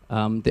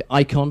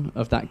icon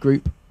of that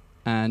group,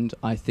 and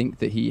I think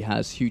that he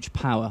has huge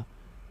power.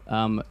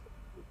 And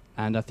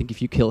I think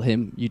if you kill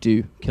him, you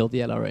do kill the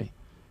LRA.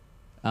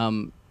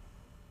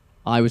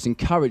 I was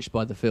encouraged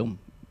by the film,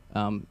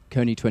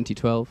 Kony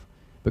 2012,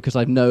 because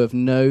I know of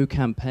no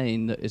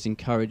campaign that has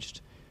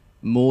encouraged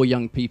more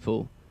young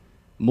people,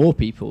 more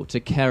people to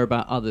care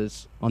about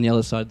others on the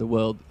other side of the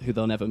world who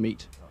they'll never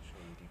meet.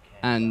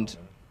 And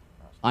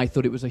I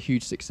thought it was a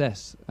huge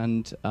success,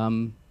 and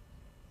I'm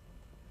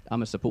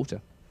a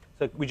supporter.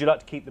 So would you like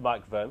to keep the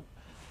microphone?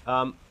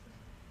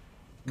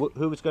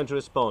 Who was going to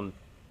respond?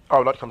 I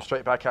would like to come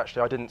straight back,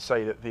 actually. I didn't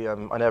say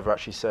that I never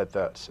actually said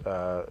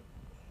that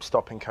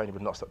stopping Kony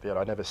would not stop the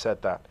LRA. I never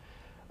said that.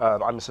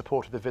 I'm a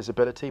supporter of the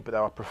visibility, but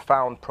there are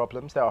profound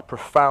problems. There are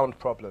profound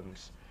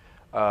problems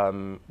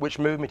which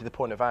moved me to the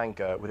point of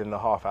anger within the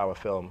half-hour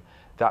film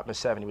that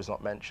Museveni was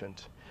not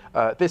mentioned.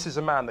 This is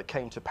a man that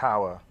came to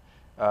power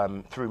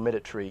through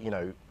military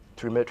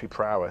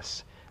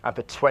prowess, and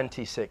for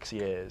 26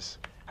 years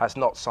is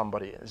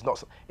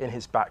not in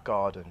his back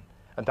garden.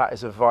 And that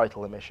is a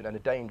vital omission and a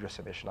dangerous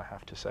omission, I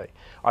have to say.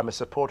 I'm a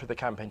supporter of the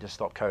campaign to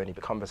stop Kony,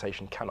 but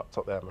conversation cannot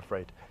stop there, I'm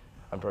afraid.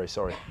 I'm very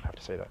sorry, I have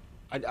to say that.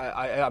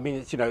 I mean,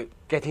 it's,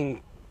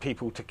 getting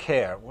people to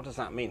care. What does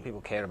that mean?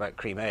 People care about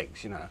cream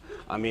eggs,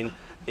 I mean,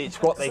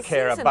 it's what they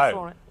care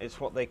about. It's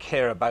what they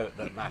care about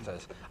that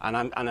matters. And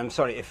I'm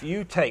sorry, if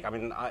you take,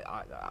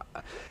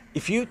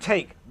 if you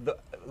take the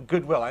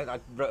goodwill, I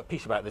wrote a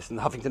piece about this in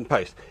the Huffington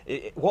Post.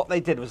 What they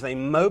did was they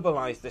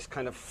mobilized this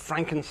kind of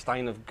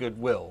Frankenstein of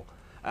goodwill,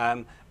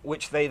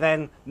 which they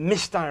then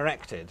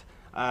misdirected.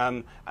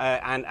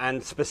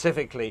 And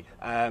specifically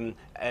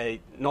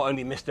not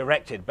only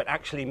misdirected, but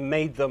actually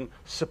made them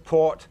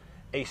support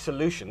a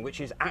solution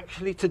which is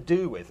actually to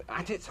do with,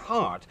 at its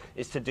heart,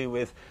 is to do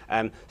with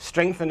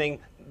strengthening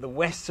the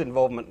West's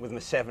involvement with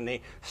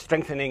Museveni,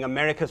 strengthening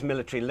America's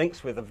military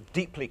links with a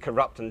deeply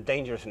corrupt and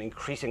dangerous and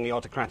increasingly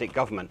autocratic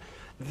government.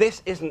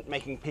 This isn't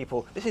making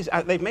people,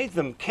 they've made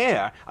them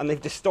care, and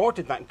they've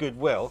distorted that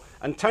goodwill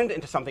and turned it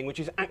into something which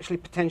is actually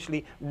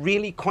potentially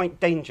really quite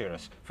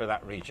dangerous for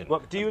that region.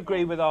 Well, do you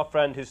agree with our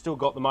friend who's still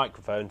got the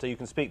microphone, so you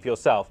can speak for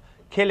yourself?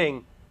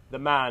 Killing the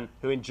man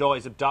who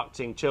enjoys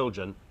abducting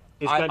children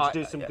is going to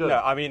do some good.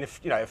 No, I mean,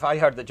 if I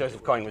heard that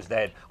Joseph Kony was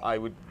dead, I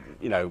would,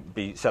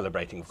 be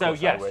celebrating. Of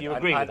course, yes, I would. you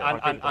agree with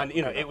that. And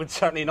it would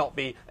certainly not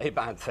be a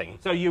bad thing.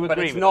 So you agree but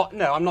it's with not, that?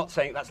 No, I'm not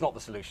saying that's not the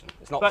solution.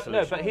 It's not the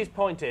solution. No, but his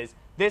point is,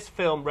 this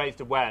film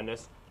raised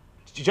awareness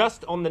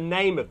just on the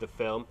name of the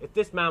film. If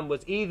this man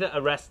was either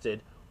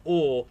arrested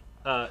or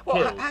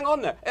well, hang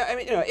on there. I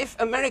mean, if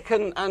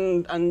American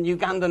and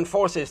Ugandan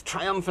forces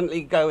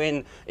triumphantly go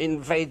in,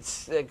 invade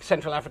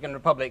Central African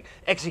Republic,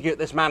 execute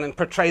this man and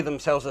portray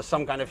themselves as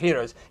some kind of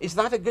heroes, is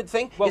that a good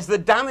thing? Is the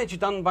damage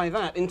done by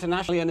that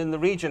internationally and in the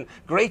region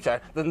greater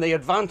than the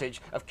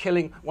advantage of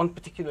killing one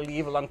particularly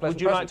evil, unpleasant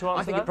person? Would you like to answer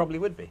I think that? it probably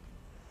would be.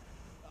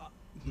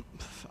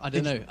 I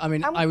don't know. I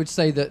mean, I would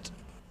say that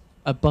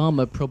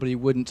Obama probably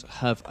wouldn't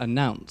have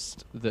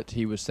announced that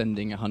he was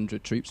sending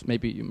 100 troops.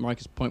 Maybe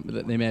Marika's point was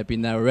that they may have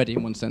been there already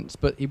in one sense,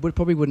 but he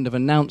probably wouldn't have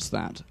announced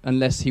that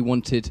unless he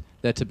wanted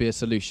there to be a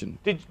solution.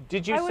 Did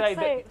you say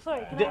that?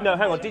 Sorry. No,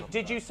 hang on.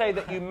 Did you say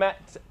that you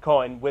met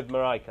Kony with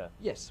Marika?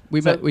 Yes.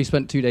 We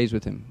spent 2 days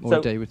with him, or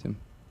a day with him.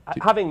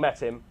 Having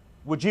met him,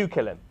 would you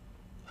kill him?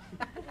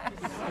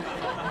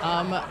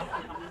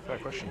 Fair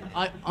question.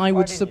 I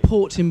would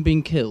support him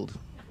being killed.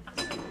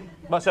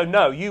 But so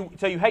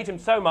you hate him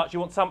so much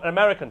you want an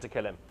American to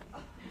kill him?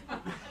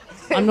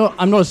 I'm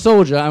not a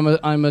soldier.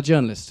 I'm a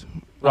journalist.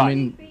 Right. I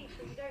mean,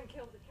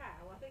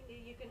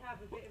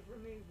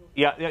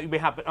 Yeah, we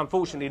have, but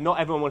unfortunately not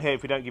everyone will hear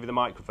if we don't give you the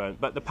microphone.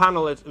 But the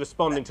panel is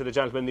responding to the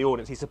gentleman in the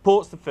audience. He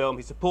supports the film,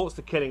 he supports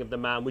the killing of the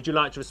man. Would you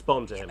like to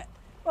respond to him?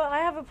 Well, I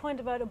have a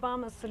point about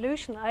Obama's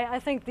solution. I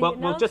think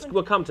the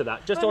we'll come to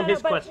that. Just on his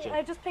question.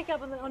 I just pick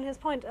up on his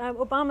point.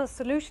 Obama's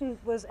solution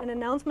was an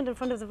announcement in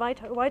front of the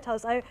White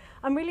House.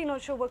 I'm really not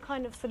sure what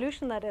kind of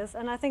solution that is.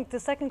 And I think the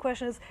second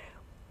question is,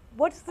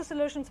 what is the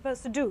solution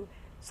supposed to do?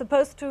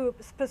 Supposed to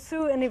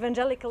pursue an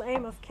evangelical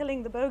aim of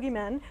killing the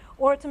bogeyman,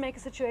 or to make a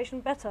situation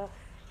better?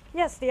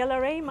 Yes, the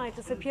LRA might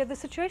disappear, the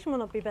situation will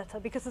not be better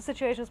because the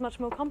situation is much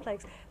more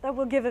complex. That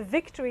will give a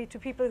victory to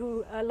people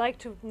who like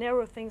to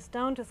narrow things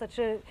down to such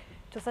a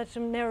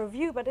narrow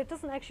view, but it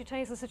doesn't actually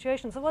change the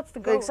situation. So what's the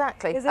goal?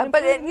 Exactly.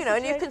 But you know,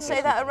 and you can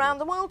say that around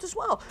the world as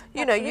well.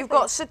 You know, you've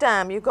got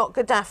Saddam, you've got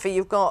Gaddafi,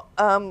 you've got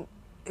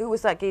who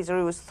was that geezer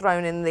who was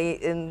thrown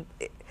in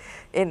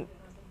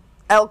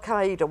Al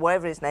Qaeda,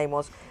 whatever his name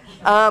was.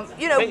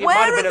 You know,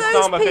 where are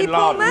those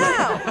people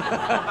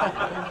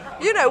now?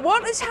 You know,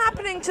 what is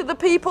happening to the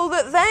people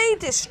that they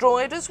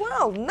destroyed as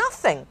well?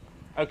 Nothing.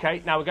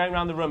 Okay, now we're going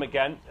around the room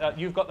again.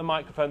 You've got the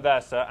microphone there,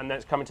 sir, and then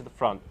it's coming to the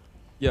front.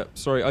 Yeah,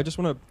 sorry, I just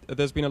want to...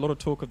 there's been a lot of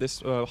talk of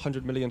this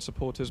 100 million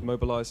supporters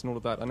mobilised and all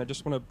of that, and I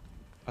just want to...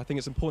 I think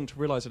it's important to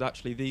realise that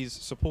actually these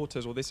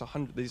supporters, or these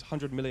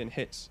 100 million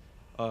hits,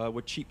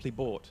 were cheaply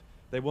bought.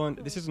 They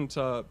weren't... This isn't...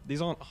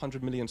 these aren't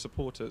 100 million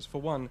supporters.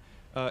 For one,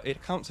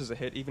 it counts as a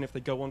hit even if they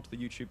go onto the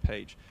YouTube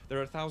page.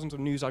 There are thousands of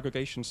news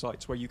aggregation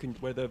sites where the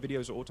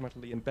videos are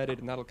automatically embedded,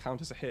 and that'll count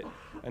as a hit.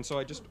 And so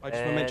I just want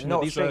to mention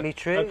that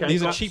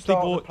these are cheaply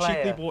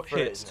bought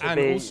hits, and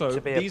also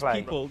these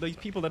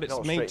people that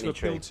it's made to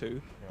appeal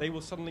to, they will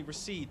suddenly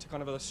recede to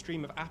kind of a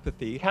stream of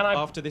apathy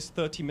after this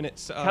 30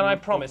 minutes can I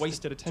promise of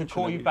wasted attention. To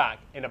call you back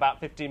in about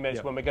 15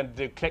 minutes when we're going to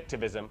do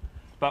clicktivism?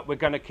 But we're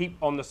going to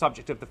keep on the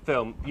subject of the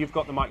film. You've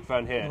got the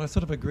microphone here. Well, I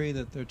sort of agree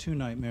that there are two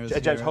nightmares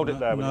James, here. hold it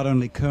there. Not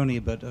only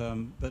Kony, but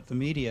the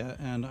media.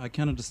 And I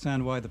can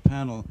understand why the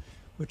panel,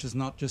 which is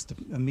not just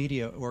a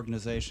media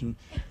organization,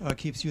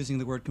 keeps using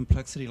the word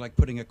complexity like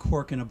putting a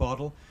cork in a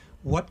bottle.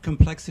 What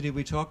complexity are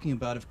we talking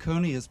about? If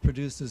Kony has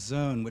produced a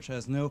zone which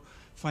has no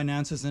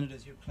finances in it,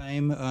 as you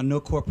claim, no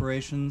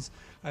corporations.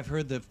 I've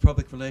heard the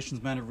public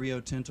relations man of Rio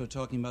Tinto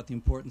talking about the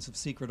importance of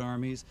secret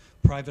armies,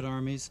 private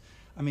armies.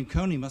 I mean,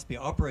 Kony must be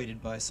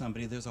operated by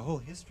somebody. There's a whole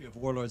history of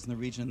warlords in the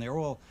region. They're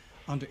all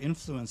under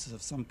influences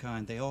of some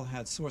kind. They all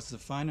had sources of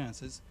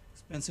finances.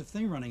 Expensive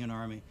thing running an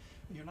army.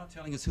 You're not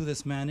telling us who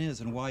this man is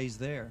and why he's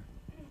there.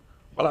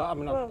 Well, I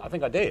mean, I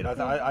think I did.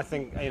 I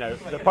think, you know,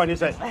 the point is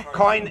that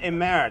Kony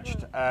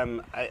emerged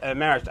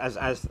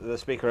as the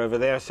speaker over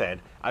there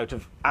said, out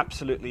of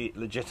absolutely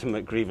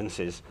legitimate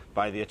grievances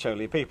by the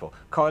Acholi people.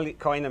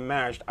 Kony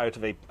emerged out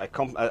of a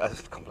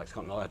complex,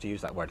 I'm not allowed to use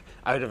that word,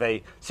 out of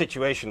a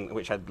situation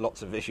which had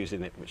lots of issues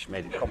in it, which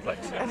made it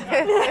complex. And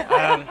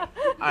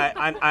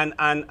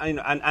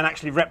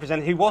actually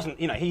represented, he wasn't,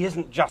 you know, he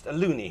isn't just a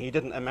loony. He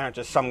didn't emerge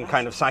as some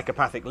kind of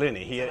psychopathic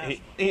loony. His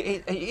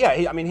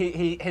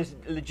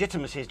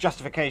legitimacy, his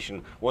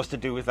justification was to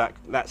do with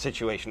that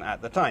situation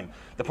at the time.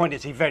 The point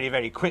is, he very,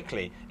 very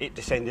quickly, it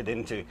descended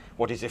into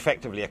what is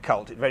effectively a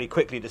cult. It very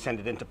quickly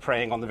descended into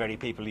preying on the very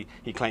people he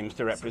claims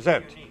to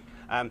represent.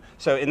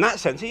 So in that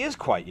sense, he is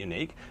quite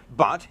unique,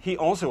 but he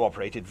also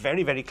operated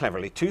very, very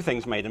cleverly. Two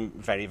things made him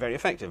very, very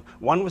effective.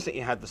 One was that he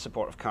had the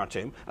support of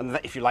Khartoum, and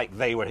that, if you like,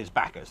 they were his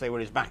backers. They were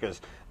his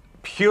backers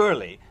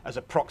purely as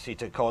a proxy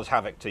to cause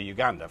havoc to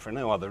Uganda for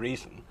no other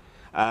reason.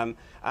 And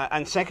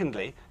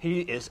secondly,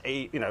 he is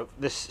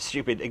this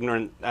stupid,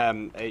 ignorant,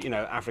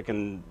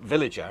 African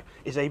villager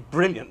is a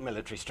brilliant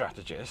military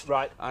strategist,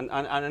 right? And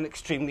an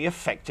extremely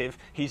effective.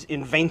 He's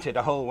invented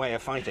a whole way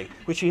of fighting,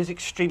 which he is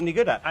extremely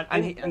good at.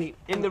 And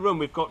in the room,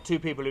 we've got two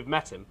people who've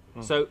met him.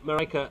 So,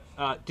 Marika,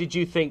 did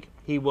you think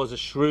he was a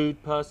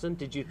shrewd person?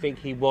 Did you think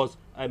he was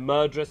a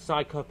murderous,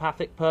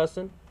 psychopathic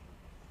person?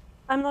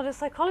 I'm not a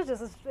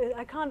psychologist.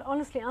 I can't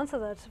honestly answer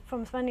that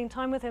from spending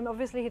time with him.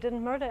 Obviously, he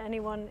didn't murder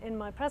anyone in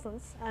my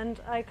presence, and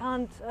I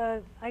can't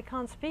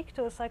speak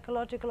to a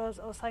psychological or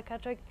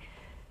psychiatric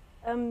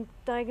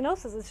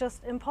diagnosis. It's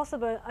just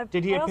impossible.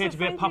 Did he appear to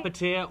be a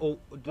puppeteer, or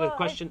the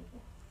question?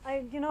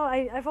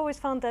 I've always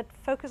found that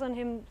focus on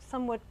him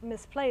somewhat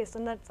misplaced,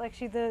 and that's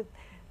actually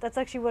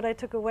what I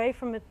took away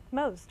from it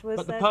most. Was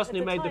but the person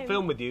who made the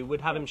film with you would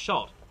have him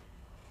shot.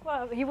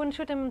 Well, he wouldn't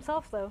shoot him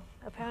himself, though,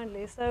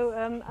 apparently. So,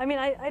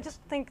 I just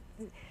think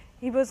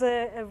he was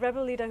a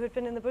rebel leader who had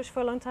been in the bush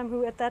for a long time,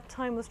 who at that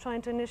time was trying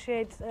to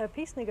initiate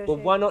peace negotiations. Well,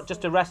 why not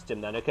just arrest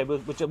him then? Okay,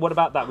 what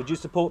about that? Would you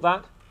support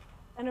that?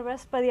 An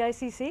arrest by the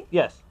ICC?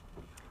 Yes.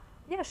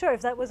 Yeah, sure,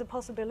 if that was a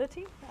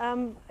possibility,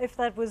 if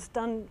that was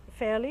done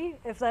fairly,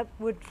 if that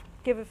would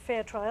give a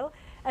fair trial.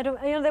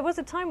 There was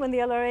a time when the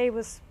LRA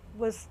was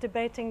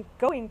debating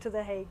going to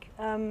The Hague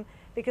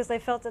because they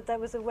felt that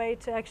was a way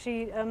to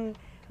actually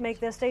make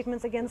their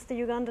statements against the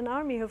Ugandan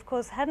army, who of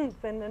course hadn't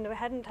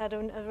had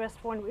an arrest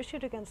warrant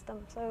issued against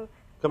them. So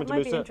it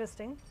might be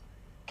interesting.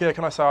 Yeah,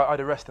 can I say I'd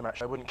arrest him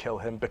actually? I wouldn't kill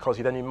him because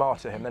then you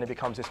martyr him, then he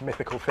becomes this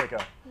mythical figure.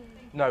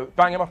 No,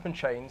 bang him up in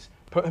chains,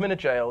 put him in a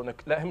jail, and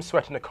let him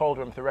sweat in a cold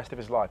room for the rest of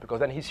his life, because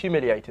then he's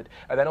humiliated,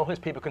 and then all his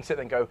people can sit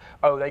there and go,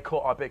 oh, they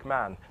caught our big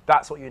man.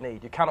 That's what you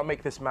need. You cannot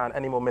make this man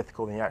any more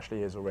mythical than he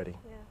actually is already.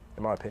 Yeah.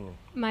 in my opinion.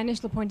 My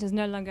initial point is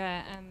no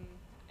longer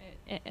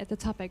at the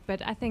topic,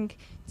 but I think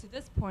to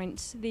this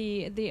point,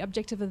 the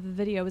objective of the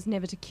video was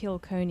never to kill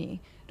Kony.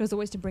 It was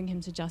always to bring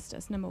him to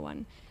justice, number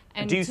one.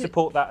 And do you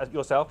support that as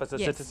yourself as a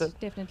citizen? Yes,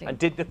 definitely. And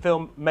did the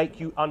film make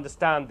you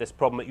understand this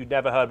problem that you'd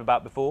never heard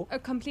about before? Oh,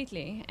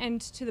 completely.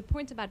 And to the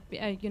point about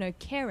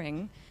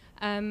caring,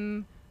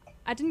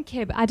 I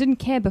didn't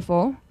care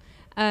before.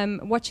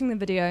 Watching the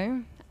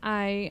video,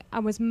 I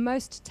was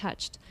most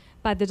touched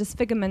by the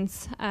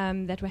disfigurements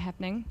that were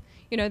happening.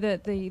 You know,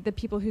 the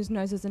people whose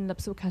noses and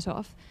lips were cut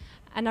off.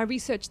 And I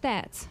researched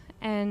that,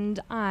 and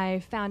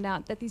I found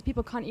out that these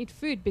people can't eat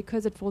food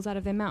because it falls out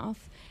of their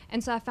mouth.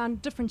 And so I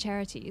found different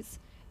charities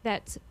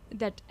that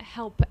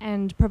help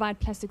and provide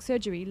plastic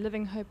surgery,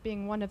 Living Hope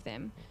being one of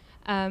them,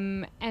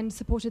 and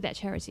supported that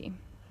charity.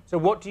 So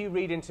what do you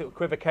read into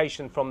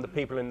equivocation from the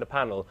people in the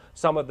panel?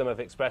 Some of them have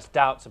expressed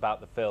doubts about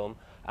the film,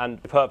 and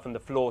we've heard from the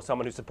floor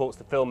someone who supports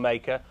the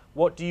filmmaker.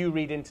 What do you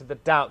read into the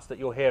doubts that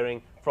you're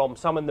hearing from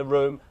some in the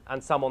room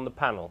and some on the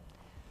panel?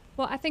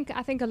 Well, I think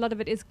a lot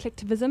of it is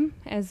collectivism,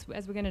 as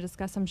we're going to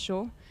discuss, I'm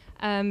sure.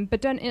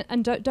 But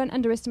don't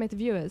underestimate the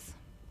viewers.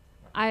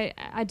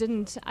 I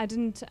didn't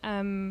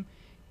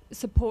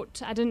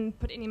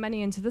put any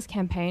money into this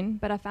campaign,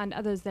 but I found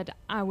others that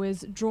I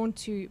was drawn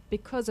to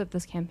because of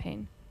this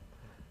campaign.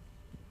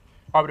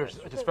 I would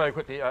just very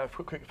quickly, a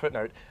quick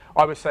footnote.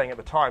 I was saying at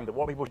the time that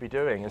what people should be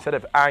doing, instead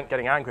of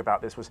getting angry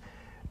about this, was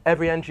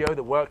every NGO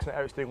that works in the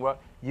area is doing work,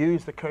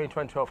 use the Kony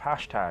 2012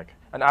 hashtag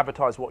and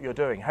advertise what you're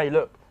doing. Hey,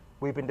 look,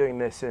 we've been doing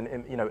this,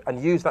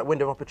 and use that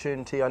window of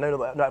opportunity. I know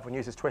not everyone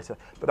uses Twitter,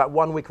 but that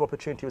 1 week of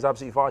opportunity was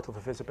absolutely vital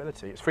for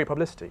visibility. It's free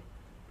publicity.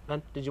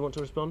 And did you want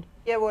to respond?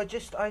 Yeah, well,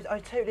 I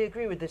totally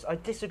agree with this. I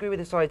disagree with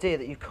this idea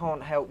that you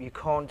can't help, you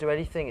can't do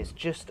anything. It's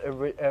just a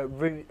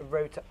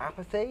road to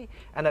apathy.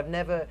 And I've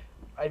never,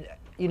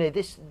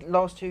 this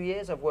last 2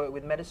 years I've worked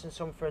with Médecins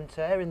Sans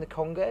Frontières in the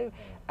Congo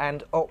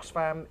and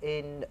Oxfam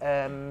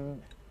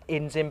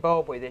in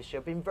Zimbabwe this year.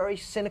 I've been very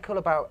cynical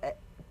about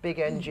big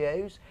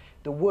NGOs.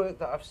 The work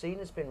that I've seen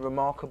has been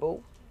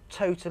remarkable,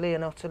 totally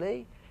and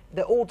utterly.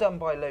 They're all done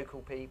by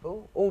local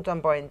people, all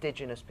done by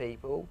indigenous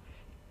people,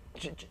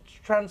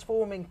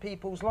 transforming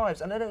people's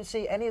lives. And I don't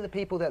see any of the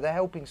people that they're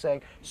helping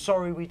saying,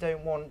 sorry, we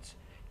don't want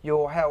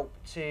your help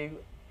to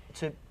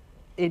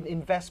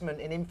investment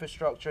in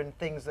infrastructure and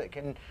things that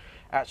can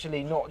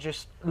actually not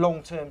just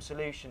long-term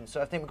solutions.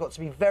 So I think we've got to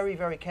be very,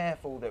 very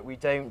careful that we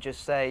don't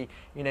just say,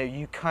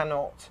 you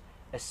cannot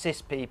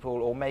assist people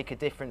or make a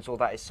difference, or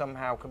that is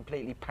somehow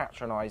completely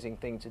patronising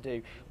thing to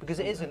do, because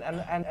it isn't,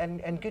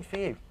 and good for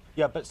you.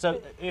 Yeah, but so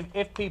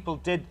if people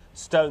did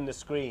stone the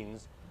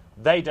screens,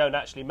 they don't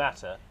actually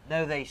matter.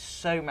 No, they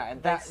so matter.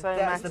 And that's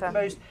the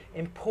most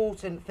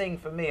important thing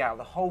for me out of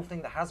the whole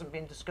thing that hasn't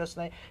been discussed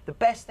today. The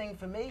best thing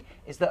for me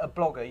is that a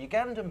blogger,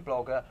 Ugandan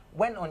blogger,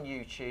 went on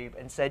YouTube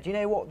and said, you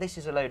know what, this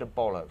is a load of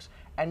bollocks.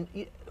 And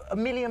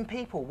 1 million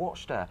people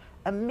watched her.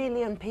 1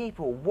 million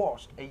people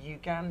watched a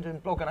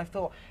Ugandan blog. And I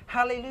thought,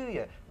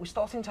 hallelujah, we're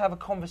starting to have a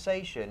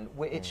conversation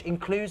which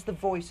includes the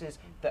voices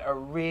that are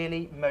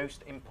really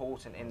most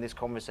important in this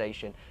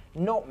conversation.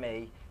 Not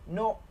me,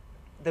 not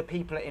the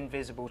people at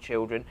Invisible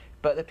Children,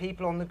 but the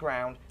people on the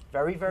ground,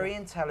 very, very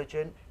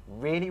intelligent,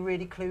 really,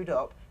 really clued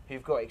up,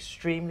 who've got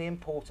extremely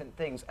important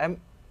things. And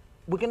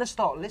we're going to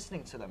start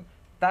listening to them.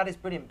 That is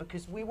brilliant,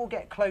 because we will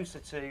get closer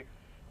to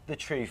the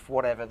truth,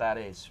 whatever that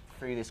is,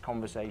 through this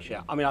conversation.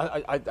 Yeah, I mean,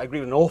 I agree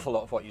with an awful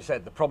lot of what you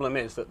said. The problem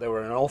is that there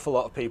were an awful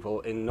lot of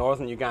people in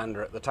northern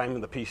Uganda at the time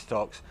of the peace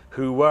talks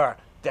who were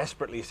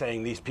desperately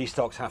saying these peace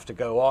talks have to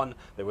go on.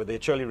 They were the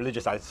Acholi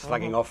religious, I was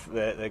slagging off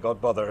the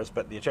God botherers,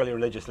 but the Acholi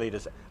religious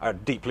leaders are a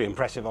deeply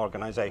impressive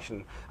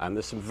organisation, and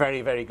there's some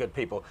very, very good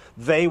people.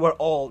 They were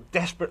all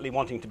desperately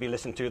wanting to be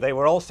listened to. They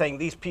were all saying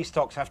these peace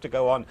talks have to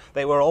go on.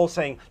 They were all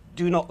saying,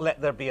 do not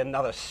let there be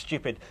another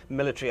stupid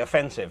military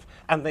offensive.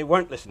 And they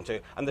weren't listened to.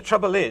 And the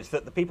trouble is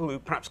that the people who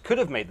perhaps could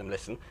have made them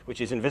listen,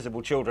 which is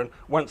Invisible Children,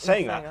 weren't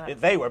saying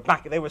that. They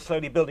were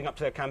slowly building up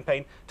to their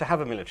campaign to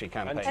have a military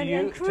campaign.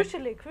 And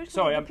crucially,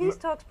 the peace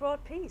talks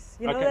brought peace.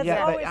 You know, okay,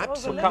 that's always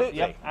absolutely.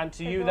 Yep. And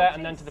to you there,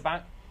 and then to the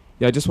back.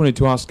 Yeah, I just wanted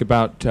to ask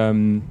about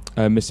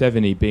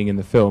Museveni being in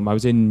the film. I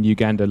was in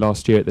Uganda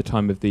last year at the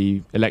time of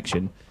the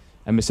election,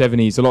 and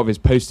Museveni's, a lot of his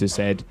posters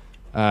said,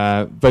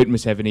 vote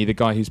Museveni, the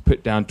guy who's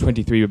put down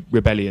 23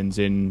 rebellions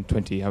in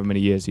 20, however many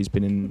years he's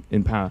been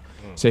in power.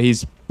 So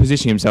he's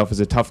positioning himself as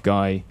a tough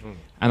guy.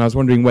 And I was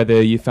wondering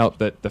whether you felt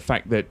that the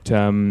fact that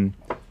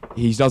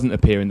he doesn't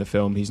appear in the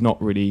film, he's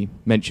not really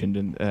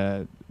mentioned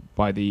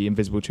by the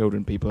Invisible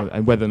Children people,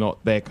 and whether or not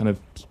they're kind of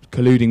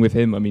colluding with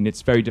him. I mean,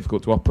 it's very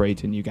difficult to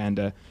operate in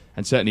Uganda,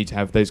 and certainly to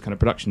have those kind of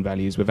production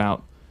values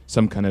without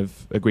some kind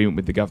of agreement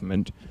with the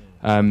government.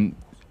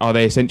 Are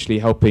they essentially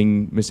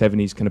helping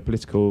Museveni's kind of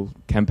political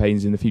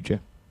campaigns in the future?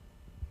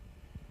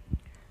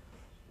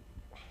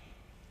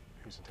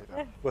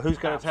 Well, who's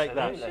going to take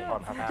that?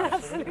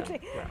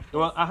 Absolutely.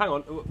 Well, hang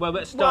on. Well,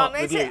 let's start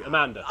with you,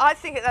 Amanda. I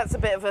think that's a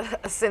bit of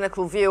a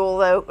cynical view,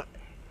 although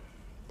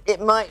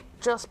it might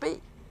just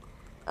be.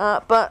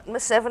 But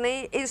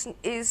Museveni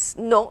is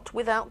not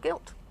without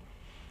guilt.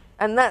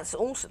 And that's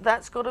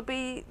got to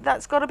be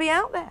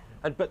out there.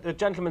 But the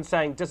gentleman's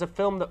saying, does a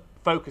film that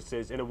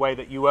focuses in a way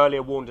that you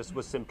earlier warned us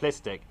was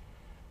simplistic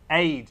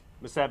aid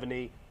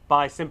Museveni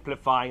by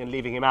simplifying and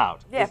leaving him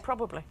out? Yeah,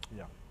 probably.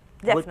 Yeah,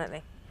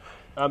 definitely.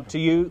 To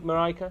you,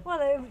 Marika? Well,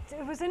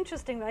 it was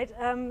interesting, right?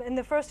 In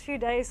the first few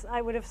days,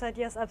 I would have said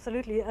yes,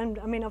 absolutely. And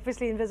I mean,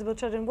 obviously, Invisible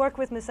Children work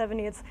with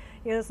Museveni.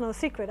 It's no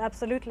secret,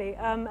 absolutely.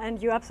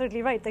 And you're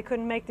absolutely right. They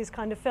couldn't make these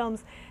kind of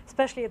films,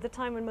 especially at the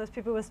time when most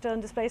people were still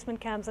in displacement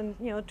camps and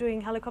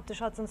doing helicopter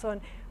shots and so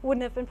on.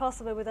 Wouldn't have been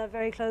possible without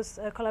very close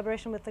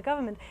collaboration with the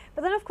government.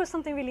 But then, of course,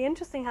 something really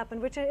interesting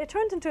happened, which it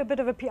turned into a bit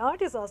of a PR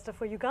disaster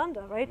for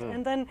Uganda, right?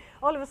 And then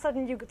all of a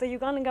sudden, the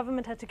Ugandan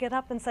government had to get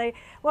up and say,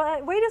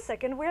 well, wait a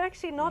second, we're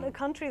actually not a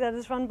country that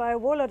is run by a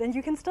warlord, and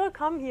you can still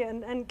come here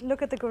and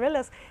look at the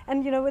gorillas,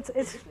 and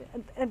it's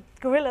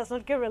gorillas,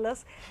 not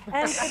gorillas,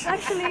 and it's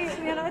actually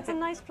it's a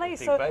nice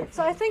place.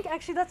 So I think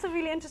actually that's a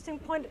really interesting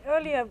point.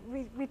 Earlier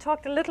we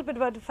talked a little bit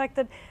about the fact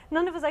that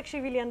none of us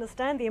actually really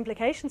understand the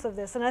implications of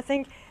this, and I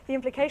think the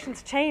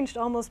implications changed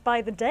almost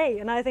by the day.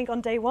 And I think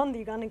on day 1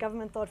 the Ugandan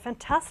government thought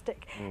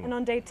fantastic, and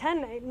on day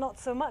 10 not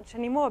so much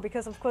anymore,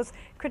 because of course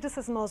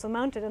criticism also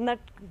mounted, and that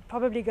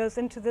probably goes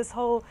into this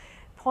whole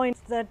point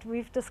that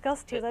we've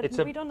discussed here,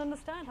 that we don't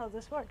understand how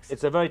this works.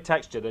 It's a very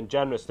textured and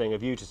generous thing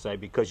of you to say,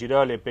 because you'd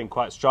earlier been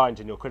quite strident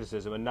in your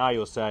criticism, and now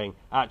you're saying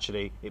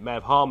actually it may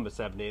have harmed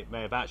Museveni, it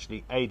may have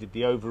actually aided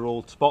the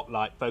overall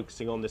spotlight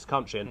focusing on this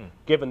country. And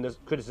given the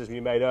criticism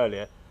you made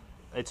earlier,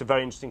 it's a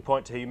very interesting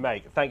point to hear you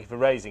make. Thank you for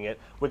raising it.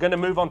 We're going to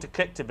move on to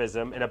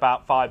clicktivism in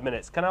about 5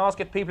 minutes. Can I ask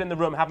if people in the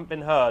room haven't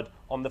been heard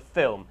on the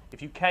film?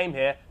 If you came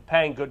here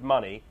paying good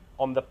money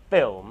on the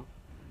film,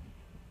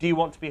 do you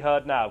want to be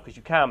heard now? Because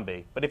you can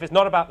be. But if it's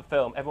not about the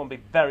film, everyone will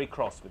be very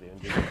cross with you.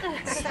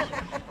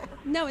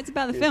 No, it's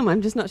about the film.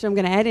 I'm just not sure I'm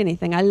going to add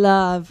anything. I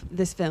love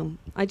this film.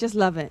 I just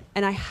love it.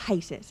 And I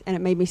hate it. And it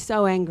made me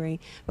so angry.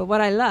 But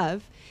what I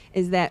love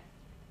is that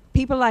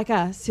people like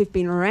us who've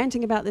been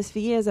ranting about this for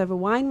years over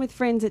wine with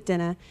friends at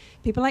dinner,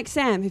 people like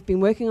Sam who've been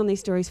working on these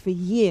stories for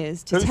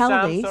years to tell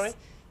Sam, these... Sorry?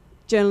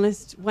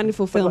 Journalist,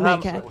 wonderful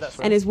filmmaker,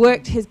 and has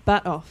worked his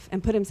butt off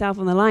and put himself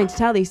on the line to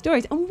tell these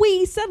stories. And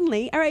we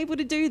suddenly are able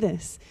to do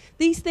this.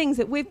 These things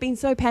that we've been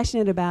so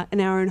passionate about in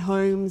our own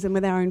homes and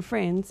with our own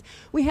friends,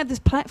 we have this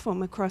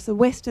platform across the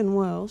Western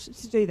world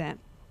to do that.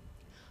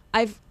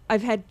 I've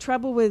had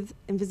trouble with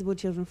Invisible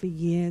Children for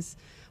years,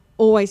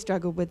 always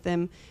struggled with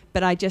them,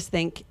 but I just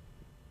think,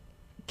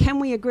 can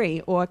we agree,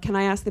 or can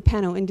I ask the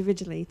panel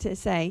individually to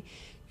say,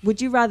 would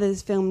you rather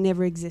this film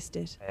never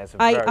existed?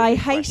 I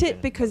hate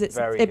it because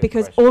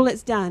all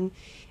it's done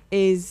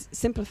is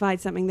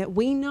simplified something that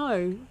we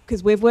know,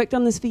 because we've worked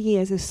on this for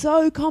years, is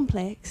so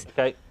complex.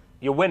 Okay,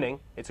 you're winning.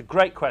 It's a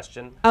great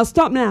question. I'll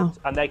stop now.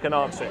 And they can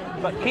answer it.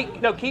 But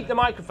keep the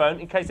microphone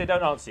in case they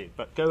don't answer you.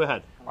 But go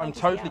ahead. I'm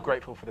totally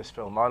grateful for this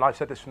film, and I've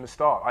said this from the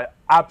start. I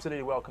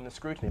absolutely welcome the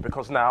scrutiny,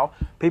 because now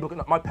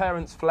my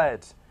parents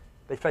fled.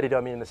 They fled Idi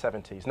Amin in the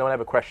 70s. No one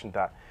ever questioned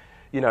that.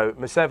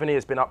 Museveni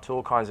has been up to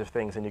all kinds of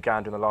things in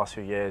Uganda in the last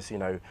few years.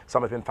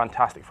 Some have been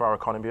fantastic for our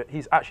economy, but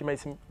he's actually made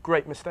some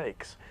great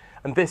mistakes.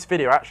 And this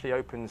video actually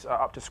opens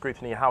up to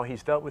scrutiny how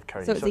he's dealt with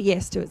Kony. So it's a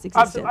yes to its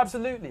existence.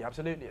 Absolutely.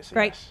 It's a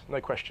great. Yes.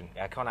 No question.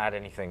 Yeah, I can't add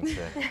anything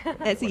to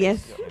That's a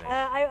yes.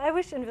 I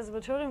wish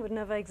Invisible Children would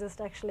never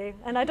exist, actually.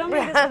 And I don't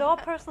mean this at all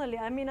personally.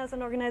 I mean as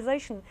an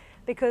organization,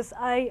 because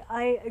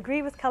I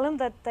agree with Callum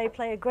that they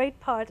play a great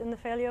part in the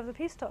failure of the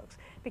peace talks,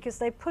 because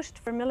they pushed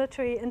for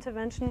military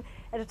intervention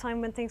at a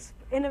time when things,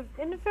 in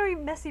a very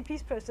messy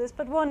peace process,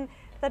 but one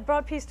that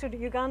brought peace to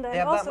Uganda. They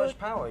and have also that much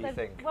power, you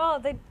think? Well,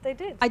 they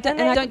did. I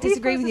don't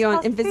disagree with you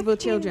on Invisible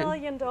Children. $15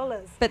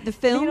 million. But the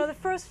film... the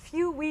first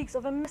few weeks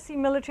of a messy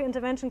military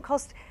intervention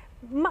cost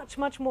much,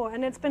 much more,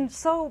 and it's been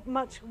so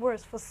much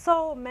worse for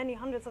so many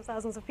hundreds of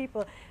thousands of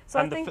people. So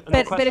I think...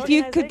 But if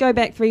you could go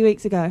back 3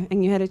 weeks ago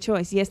and you had a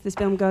choice, yes, this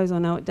film goes or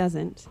no, it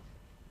doesn't,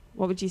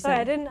 what would you say?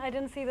 Sorry, I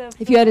didn't see the...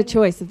 If you had a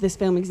choice of this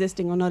film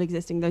existing or not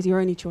existing, those are your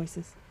only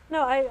choices.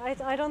 No,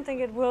 I don't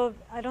think it will.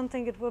 I don't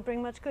think it will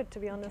bring much good, to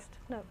be honest.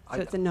 No. So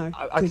it's a no.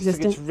 I think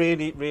it's a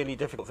really, really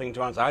difficult thing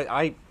to answer.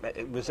 I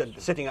was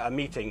sitting at a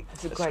meeting,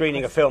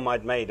 screening a film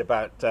I'd made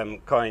about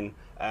Kony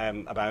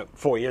about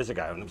 4 years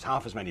ago, and there was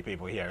half as many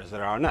people here as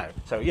there are now.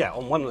 So yeah,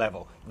 on one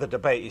level, the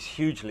debate is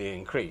hugely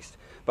increased.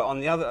 But on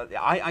the other,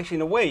 I actually,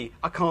 in a way,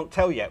 I can't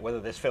tell yet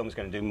whether this film is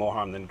going to do more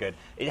harm than good.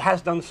 It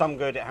has done some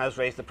good. It has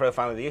raised the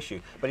profile of the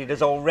issue, but it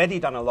has already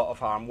done a lot of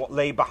harm. What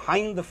lay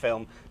behind the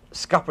film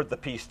scuppered the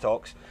peace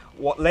talks.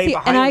 What lay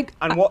behind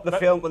and what the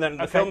film,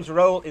 the film's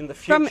role in the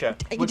future.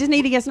 You just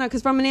need a yes or no,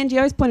 because from an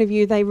NGO's point of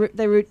view, they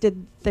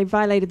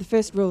violated the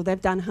first rule.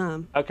 They've done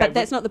harm. Okay, but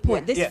that's not the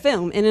point. This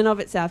film, in and of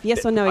itself,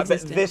 yes or no,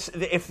 existed.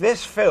 If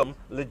this film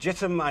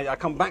legitimizes, I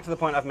come back to the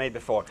point I've made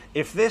before.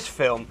 If this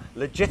film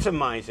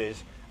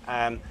legitimizes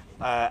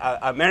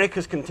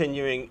America's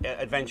continuing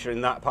adventure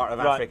in that part of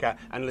Africa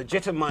and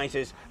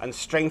legitimises and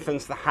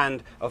strengthens the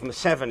hand of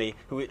Museveni,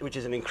 which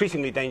is an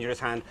increasingly dangerous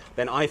hand,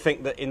 then I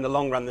think that in the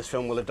long run this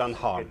film will have done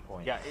harm.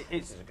 Yeah,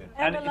 it's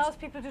and allows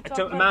people to talk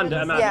about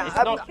Amanda, Yeah, it's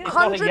not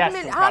a yes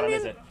from Karen,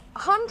 is it?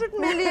 100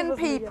 million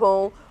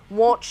people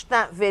watched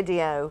that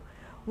video.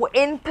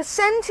 In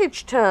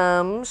percentage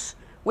terms,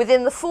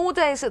 within the 4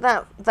 days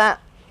that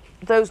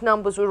those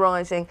numbers were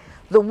rising,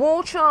 the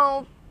War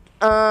Child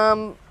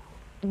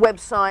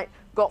website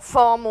got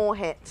far more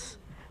hits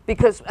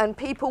and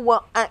people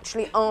were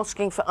actually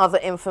asking for other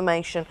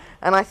information,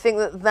 and I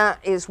think that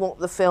is what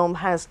the film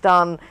has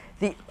done.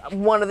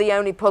 One of the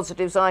only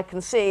positives I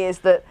can see is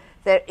that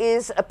there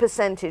is a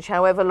percentage,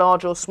 however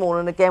large or small,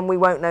 and again we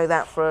won't know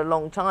that for a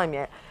long time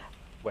yet,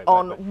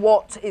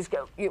 what is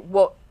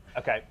what.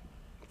 Okay.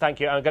 Thank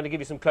you. I'm going to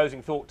give you some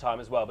closing thought time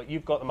as well, but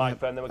you've got the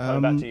microphone, then we're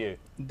coming back to you.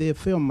 The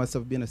film must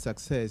have been a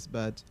success,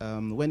 but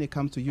when it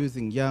comes to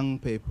using young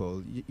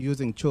people,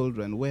 using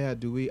children, where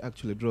do we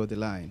actually draw the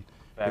line?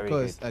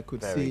 Because I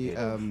could see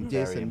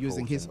Jason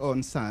using his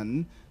own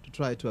son to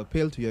try to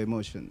appeal to your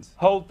emotions.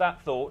 Hold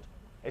that thought.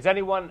 Is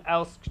anyone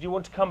else, do you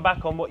want to come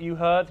back on what you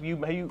heard? You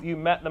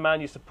met the man,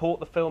 you support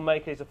the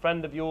filmmaker, he's a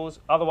friend of yours.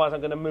 Otherwise, I'm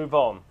going to move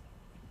on.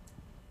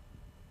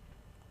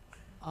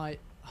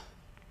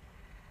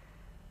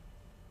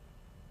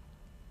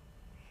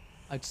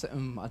 I'd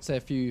say a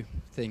few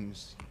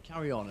things.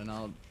 Carry on, and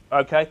I'll.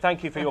 Okay,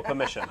 thank you for your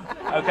permission.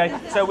 Okay,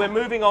 so we're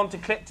moving on to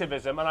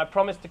clicktivism, and I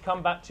promised to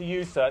come back to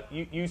you, sir.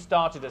 You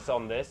started us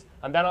on this,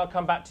 and then I'll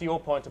come back to your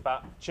point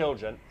about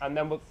children, and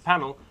then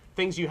panel,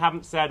 things you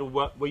haven't said or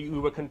where you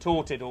were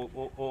contorted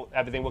or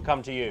everything will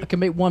come to you. I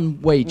can make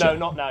one wager. No,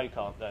 not now. You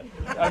can't. No.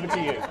 Over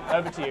to you.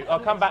 Over to you. I'll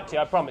come back to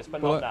you. I promise,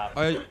 but not now.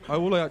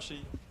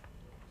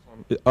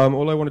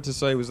 All I wanted to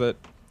say was that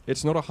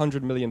it's not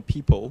 100 million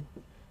people.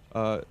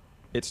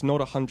 It's not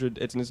 100.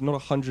 It's not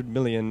 100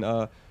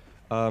 million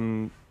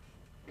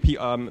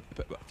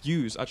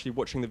views actually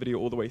watching the video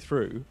all the way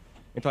through.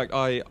 In fact,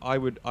 I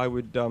would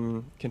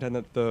contend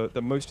that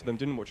the most of them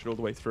didn't watch it all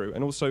the way through.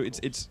 And also,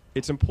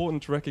 it's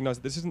important to recognise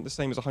that this isn't the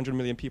same as 100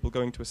 million people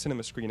going to a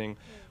cinema screening,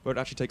 where it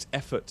actually takes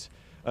effort.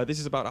 This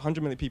is about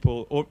 100 million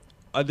people, or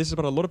this is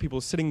about a lot of people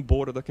sitting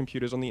bored at their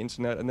computers on the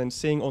internet and then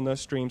seeing on their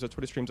streams, or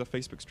Twitter streams, or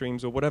Facebook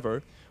streams, or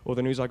whatever, or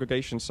the news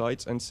aggregation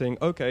sites, and saying,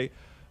 okay.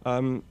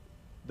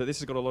 That this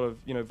has got a lot of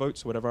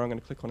votes or whatever, I'm going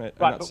to click on it.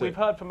 Right, but we've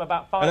heard from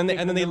about 5 people and then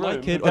they in the room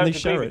like it who and they don't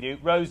share agree with you.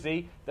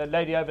 Rosie, the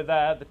lady over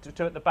there, the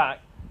two at the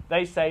back,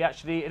 they say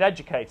actually it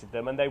educated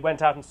them and they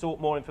went out and sought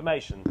more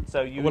information.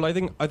 So you. Well, I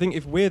think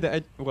if we're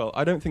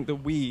I don't think that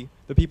we,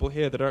 the people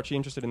here that are actually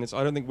interested in this,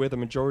 I don't think we're the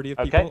majority of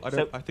people.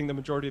 I think the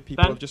majority of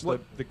people are just the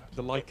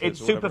likers.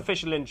 It's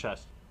superficial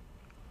interest.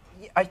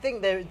 I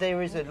think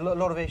there is a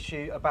lot of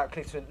issue about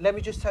click-through. Let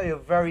me just tell you a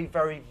very,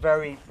 very,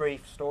 very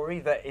brief story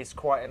that is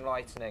quite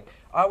enlightening.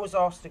 I was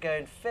asked to go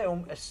and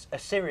film a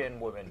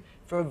Syrian woman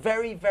for a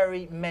very,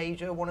 very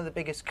major, one of the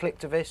biggest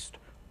collectivist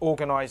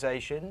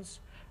organisations,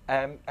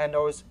 and I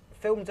was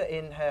filmed it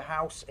in her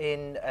house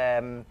in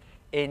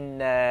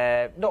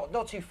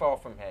not too far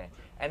from here.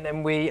 And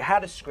then we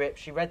had a script.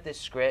 She read this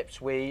script.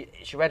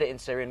 She read it in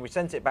Syrian. We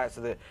sent it back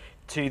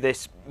to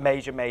this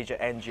major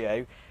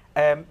NGO.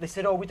 They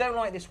said, oh, we don't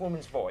like this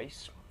woman's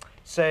voice,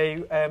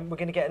 so we're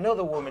going to get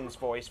another woman's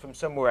voice from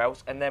somewhere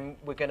else, and then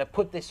we're going to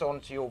put this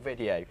onto your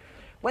video.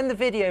 When the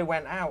video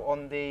went out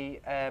on the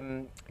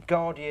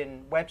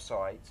Guardian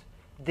website,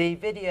 the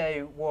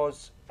video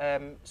was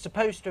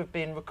supposed to have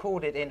been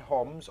recorded in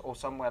Homs or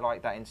somewhere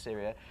like that in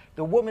Syria.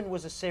 The woman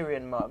was a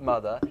Syrian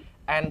mother,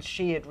 and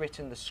she had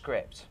written the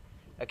script.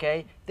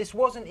 Okay, this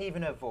wasn't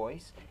even her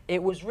voice.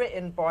 It was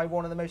written by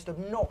one of the most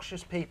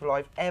obnoxious people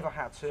I've ever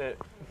had the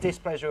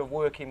displeasure of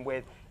working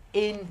with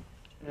in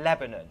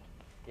Lebanon.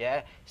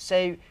 Yeah.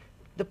 So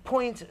the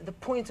point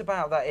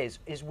about that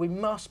is we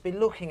must be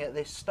looking at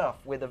this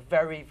stuff with a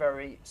very,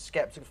 very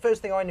skeptical.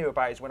 First thing I knew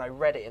about is when I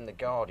read it in the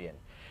Guardian.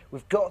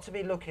 We've got to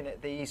be looking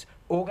at these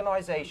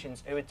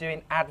organisations who are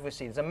doing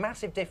advocacy. There's a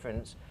massive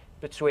difference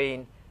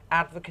between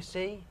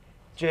advocacy,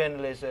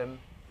 journalism,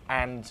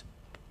 and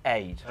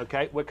aid.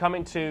 Okay, we're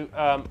coming to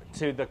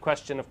the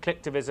question of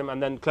clicktivism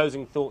and then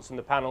closing thoughts from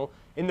the panel.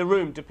 In the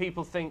room, do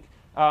people think,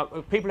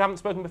 people who haven't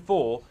spoken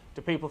before,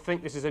 do people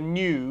think this is a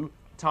new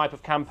type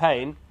of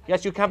campaign?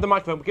 Yes, you can have the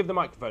microphone, but give the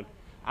microphone.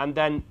 And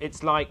then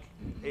it's like,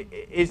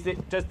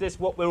 does this,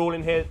 what we're all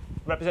in here,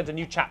 represent a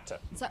new chapter?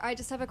 So I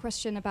just have a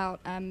question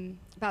about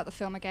the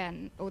film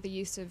again, or the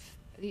use of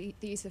the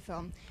use of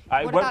film.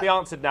 It won't be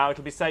answered now,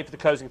 it'll be saved for the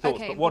closing thoughts,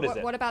 okay, but what is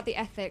it? What about the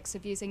ethics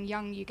of using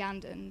young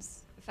Ugandans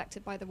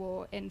affected by the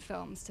war in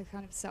films to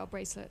kind of sell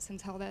bracelets and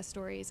tell their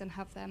stories and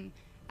have them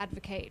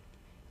advocate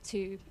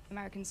to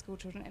American school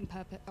children in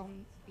person?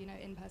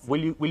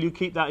 Will you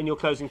keep that in your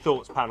closing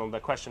thoughts, panel? The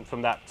question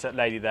from that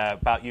lady there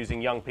about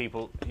using young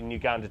people in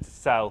Uganda to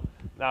sell.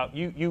 Now,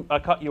 I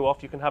cut you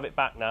off. You can have it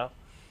back now.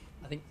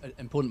 I think an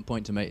important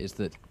point to make is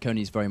that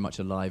Kony is very much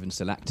alive and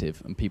still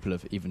active, and people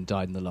have even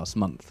died in the last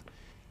month.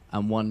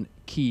 And one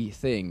key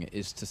thing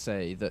is to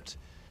say that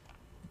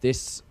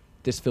this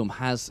this film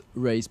has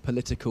raised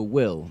political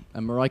will.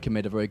 And Marika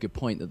made a very good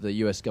point that the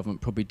US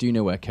government probably do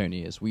know where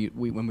Kony is.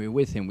 When we were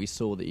with him, we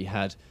saw that he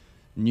had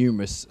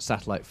numerous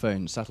satellite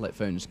phones. Satellite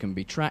phones can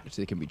be tracked,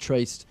 they can be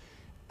traced,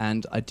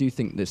 and I do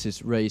think this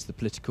has raised the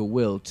political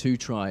will to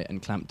try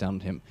and clamp down on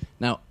him.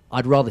 Now,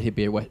 I'd rather he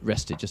be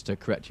arrested, just to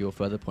correct your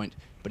further point,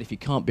 but if he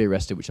can't be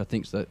arrested,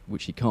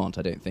 which he can't,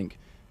 I don't think,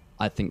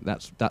 I think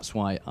that's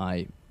why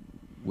I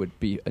would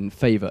be in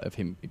favour of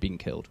him being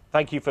killed.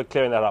 Thank you for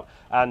clearing that up.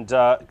 And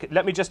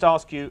let me just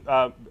ask you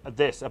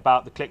this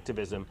about the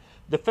clicktivism.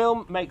 The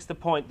film makes the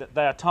point that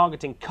they are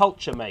targeting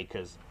culture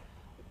makers.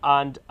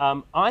 And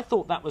I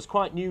thought that was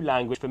quite new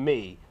language for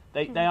me.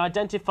 They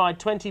identified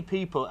 20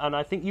 people, and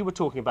I think you were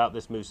talking about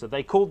this, Musa.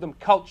 They called them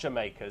culture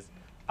makers.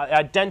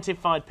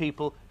 Identified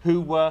people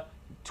who were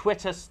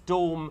Twitter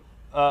storm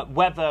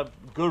weather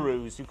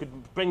gurus who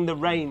could bring the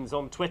rains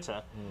on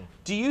Twitter.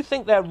 Do you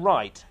think they're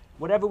right?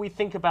 Whatever we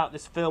think about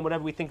this film,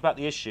 whatever we think about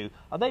the issue,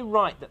 are they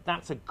right that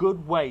that's a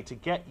good way to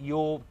get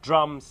your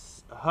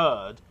drums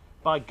heard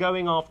by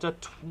going after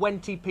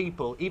 20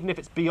 people, even if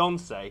it's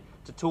Beyonce,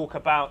 to talk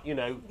about, you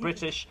know,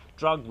 British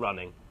drug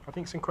running? I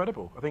think it's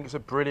incredible. I think it's a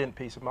brilliant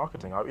piece of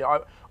marketing.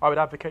 I would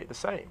advocate the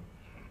same.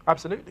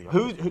 Absolutely.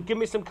 Who give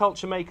me some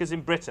culture makers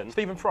in Britain?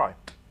 Stephen Fry.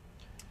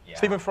 Yeah.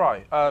 Stephen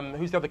Fry.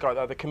 Who's the other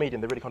guy? The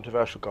comedian, the really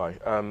controversial guy.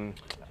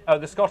 Oh,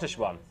 the Scottish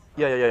one.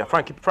 Yeah.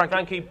 Frankie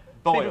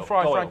Boyle. Stephen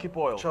Fry, Boyle. Frankie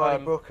Boyle.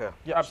 Charlie Brooker.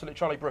 Yeah, absolutely,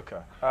 Charlie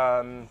Brooker.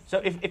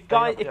 So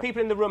if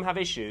people in the room have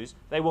issues,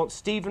 they want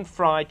Stephen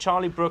Fry,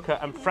 Charlie Brooker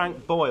and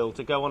Frank Boyle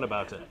to go on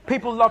about it.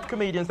 People love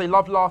comedians, they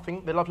love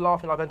laughing, they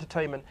love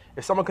entertainment.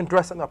 If someone can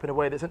dress them up in a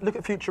way that's... Look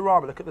at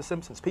Futurama, look at The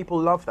Simpsons. People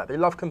love that. They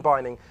love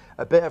combining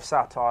a bit of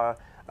satire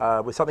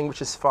with something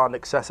which is fun,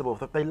 accessible.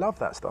 They love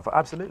that stuff.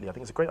 Absolutely, I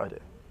think it's a great idea.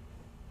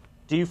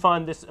 Do you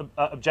find this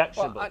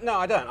objectionable? Well, no,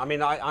 I don't. I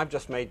mean, I've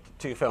just made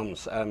 2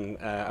 films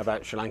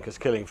about Sri Lanka's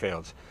killing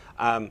fields,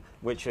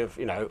 which have,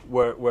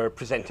 were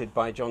presented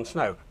by Jon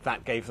Snow.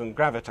 That gave them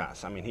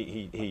gravitas. I mean,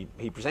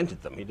 he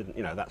presented them. He didn't,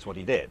 that's what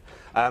he did.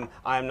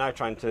 I am now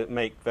trying to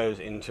make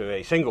those into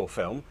a single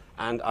film,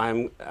 and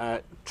I'm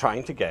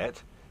trying to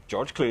get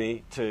George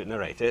Clooney to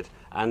narrate it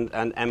and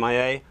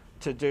MIA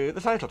to do the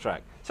title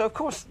track. So of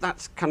course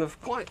that's kind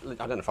of quite. I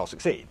don't know if I'll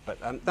succeed, but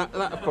that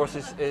of course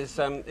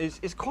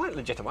is quite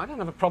legitimate. I don't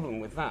have a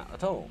problem with that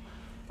at all.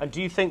 And do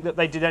you think that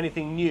they did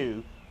anything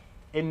new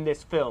in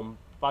this film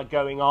by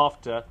going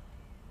after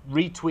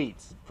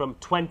retweets from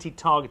 20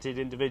 targeted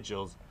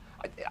individuals?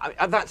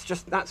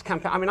 That's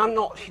campaign. I mean, I'm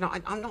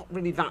not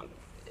really that.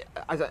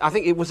 I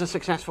think it was a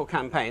successful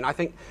campaign. I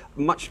think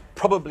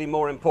probably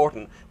more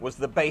important was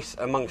the base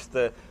amongst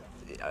the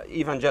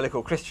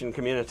evangelical Christian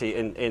community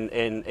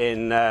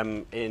in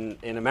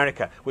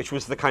America, which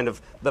was the kind of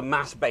the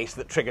mass base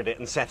that triggered it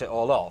and set it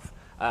all off.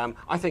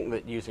 I think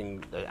that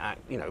using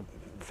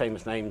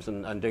famous names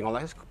and doing all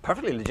that is a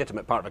perfectly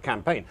legitimate part of a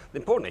campaign. The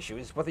important issue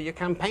is whether your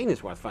campaign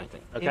is worth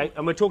fighting. Okay,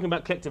 and we're talking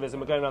about clicktivism.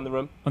 We're going around the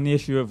room. On the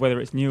issue of whether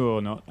it's new or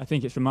not, I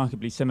think it's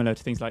remarkably similar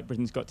to things like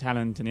Britain's Got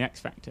Talent and the X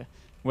Factor,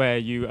 where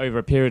you, over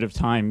a period of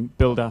time,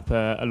 build up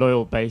a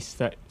loyal base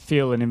that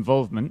feel an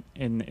involvement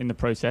in the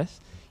process.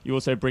 You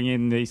also bring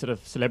in the sort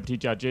of celebrity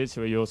judges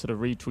who are your sort of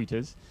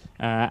retweeters.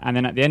 And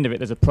then at the end of it,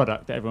 there's a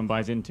product that everyone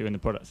buys into, and the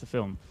product's the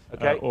film.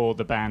 Okay. Or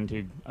the band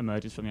who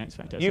emerges from the X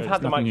Factor. You've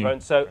had the microphone,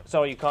 so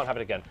sorry, you can't have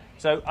it again.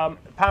 So,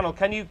 panel,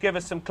 can you give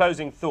us some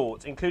closing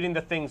thoughts, including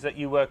the things that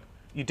you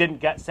didn't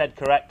get said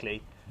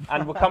correctly?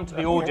 And we'll come to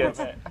the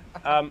audience.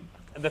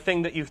 The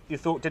thing that you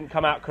thought didn't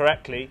come out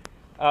correctly.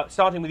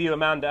 Starting with you,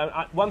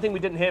 Amanda. One thing we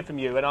didn't hear from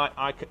you, and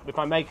if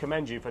I may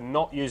commend you for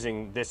not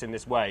using this in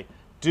this way,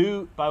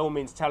 do, by all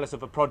means, tell us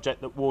of a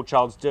project that War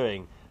Child's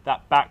doing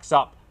that backs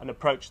up an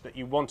approach that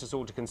you want us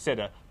all to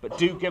consider. But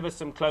do give us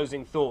some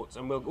closing thoughts,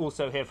 and we'll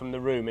also hear from the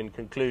room in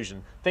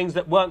conclusion. Things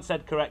that weren't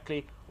said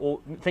correctly,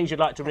 or things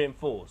you'd like to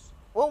reinforce.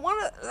 Well,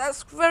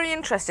 that's very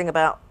interesting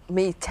about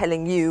me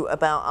telling you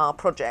about our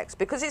projects,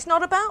 because it's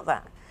not about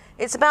that.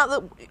 It's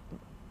about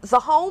the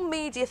whole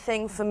media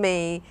thing for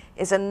me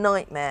is a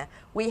nightmare.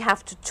 We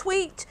have to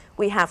tweet,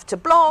 we have to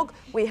blog,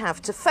 we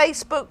have to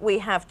Facebook, we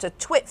have to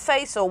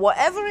Twitface or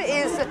whatever it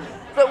is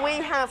that we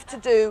have to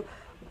do.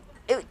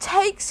 It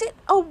takes it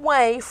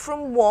away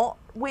from what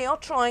we are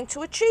trying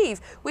to achieve,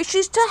 which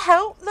is to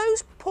help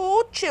those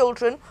poor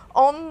children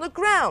on the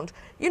ground.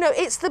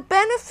 It's the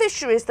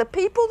beneficiaries, the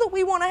people that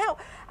we want to help.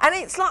 And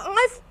it's like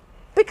I've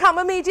become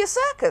a media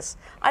circus.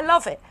 I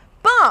love it.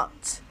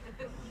 But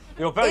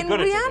you're very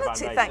good at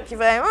reality, thank you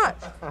very much.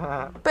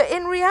 But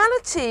in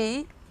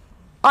reality,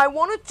 I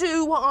want to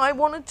do what I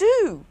want to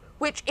do,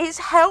 which is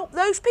help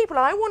those people.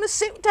 I want to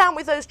sit down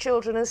with those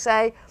children and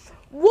say,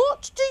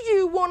 what do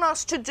you want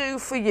us to do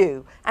for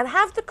you? And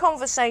have the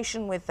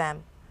conversation with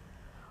them.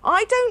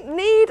 I don't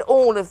need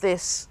all of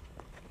this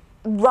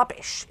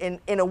rubbish in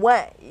a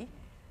way.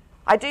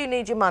 I do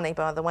need your money,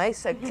 by the way,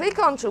 so click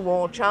onto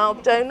War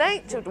Child,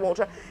 donate to War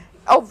Child,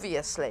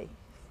 obviously.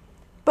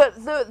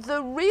 But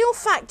the real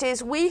fact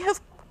is we have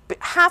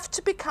have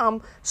to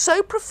become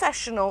so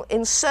professional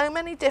in so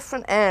many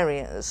different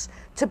areas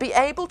to be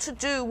able to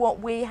do what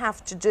we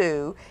have to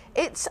do.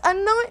 It's a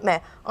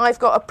nightmare. I've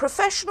got a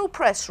professional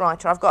press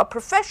writer, I've got a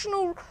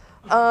professional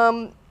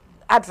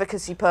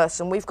advocacy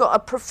person, we've got a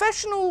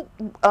professional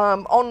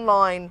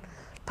online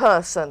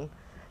person.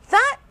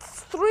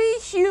 That's 3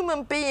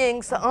 human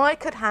beings that I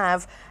could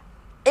have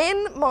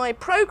in my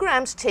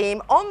programs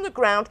team on the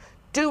ground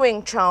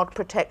doing child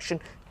protection,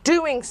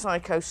 doing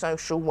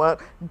psychosocial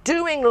work,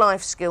 doing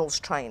life skills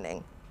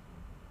training.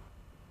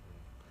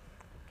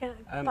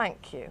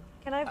 Thank you.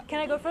 Can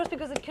I go first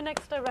because it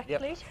connects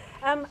directly?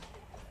 Yep.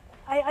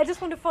 I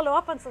just want to follow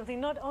up on something.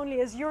 Not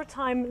only is your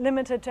time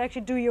limited to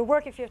actually do your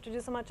work if you have to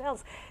do so much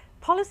else,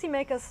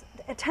 policymakers'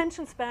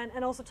 attention span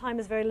and also time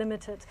is very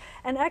limited.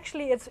 And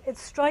actually it's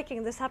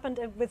striking. This happened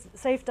with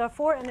Save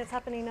Darfur and it's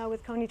happening now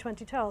with Kony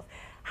 2012.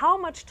 How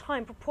much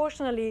time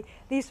proportionally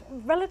these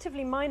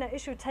relatively minor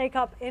issues take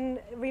up in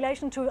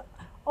relation to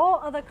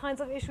all other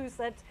kinds of issues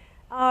that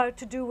are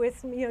to do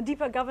with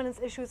deeper governance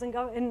issues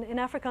in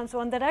Africa and so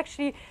on, that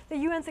actually the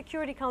UN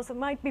Security Council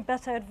might be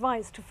better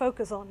advised to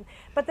focus on.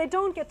 But they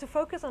don't get to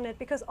focus on it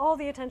because all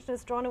the attention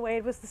is drawn away.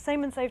 It was the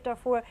same in Save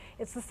Darfur,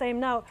 it's the same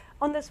now.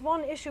 On this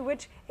one issue,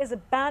 which is a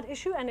bad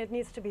issue and it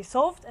needs to be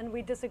solved, and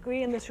we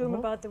disagree in this room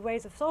about the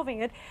ways of solving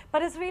it,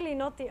 but it's really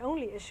not the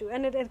only issue.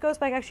 And it goes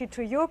back actually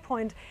to your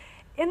point.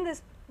 In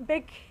this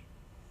big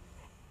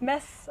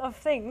mess of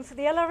things,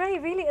 the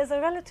LRA really is a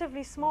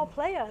relatively small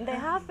player, and they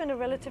have been a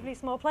relatively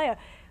small player,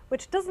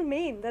 which doesn't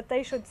mean that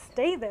they should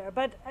stay there.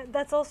 But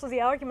that's also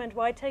the argument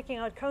why taking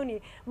out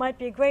Kony might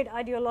be a great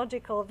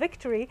ideological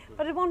victory,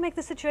 but it won't make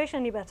the situation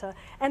any better.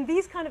 And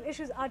these kind of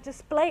issues are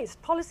displaced.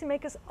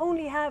 Policymakers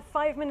only have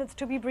 5 minutes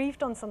to be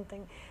briefed on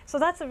something. So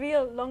that's a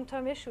real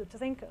long-term issue to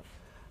think of.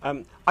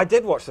 I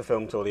did watch the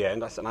film till the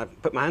end, and I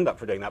put my hand up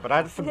for doing that, but I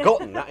had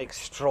forgotten that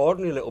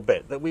extraordinary little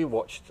bit that we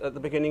watched at the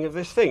beginning of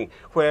this thing,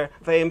 where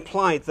they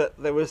implied that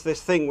there was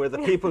this thing where the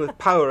people with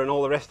power and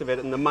all the rest of it,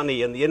 and the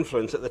money and the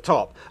influence at the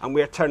top, and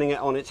we're turning it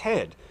on its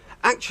head.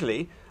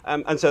 Actually,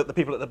 and so that the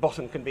people at the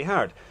bottom can be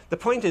heard. The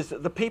point is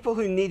that the people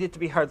who needed to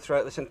be heard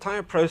throughout this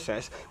entire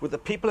process were the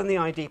people in the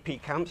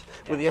IDP camps,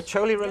 with the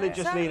Acholi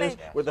religious leaders,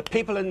 with the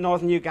people in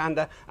northern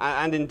Uganda,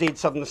 and indeed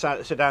southern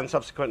Sudan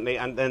subsequently,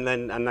 and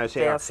now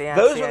Sierra.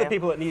 Those were the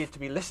people that needed to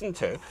be listened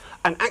to,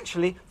 and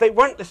actually they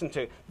weren't listened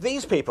to.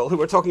 These people who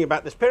were talking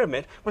about this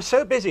pyramid were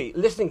so busy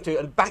listening to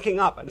and backing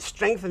up and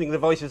strengthening the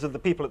voices of the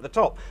people at the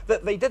top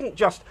that they didn't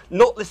just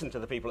not listen to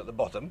the people at the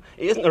bottom.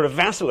 It isn't a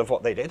reversal of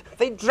what they did.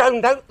 They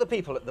drowned out the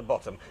people at the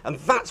bottom. And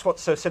that's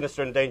what's so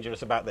sinister and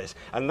dangerous about this.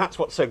 And that's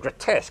what's so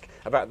grotesque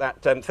about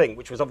that thing,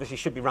 which was obviously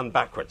should be run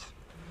backwards.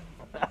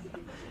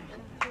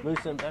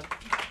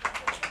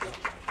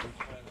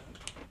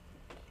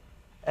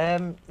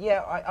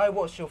 Yeah, I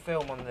watched your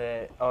film on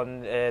the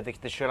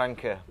Sri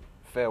Lanka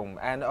film,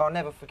 and I'll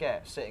never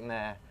forget sitting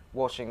there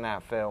watching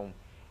that film.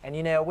 And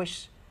I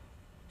wish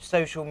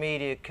social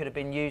media could have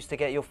been used to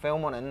get your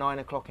film on at 9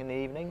 o'clock in the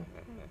evening,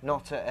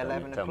 not at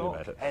 11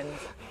 o'clock. And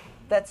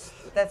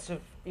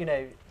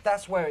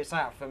that's where it's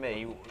at for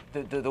me,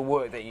 the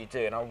work that you do,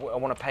 and I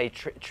want to pay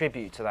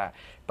tribute to that.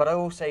 But I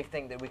also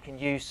think that we can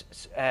use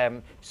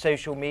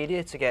social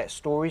media to get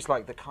stories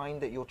like the kind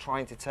that you're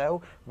trying to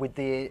tell with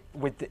the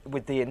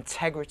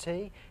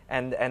integrity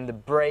and the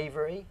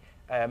bravery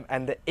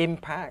and the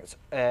impact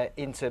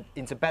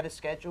into better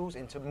schedules,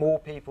 into more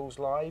people's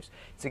lives,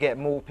 to get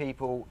more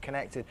people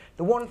connected.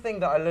 The one thing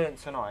that I learned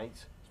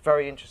tonight,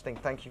 very interesting.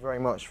 Thank you very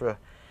much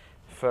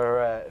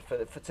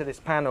to this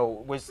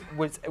panel, was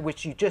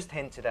which you just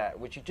hinted at,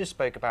 which you just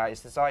spoke about,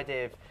 is this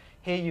idea of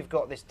here you've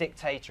got this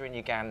dictator in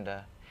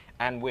Uganda,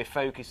 and we're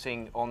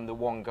focusing on the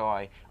one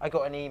guy. I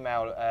got an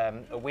email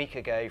a week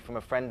ago from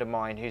a friend of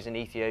mine who's an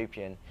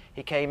Ethiopian.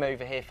 He came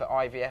over here for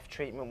IVF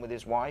treatment with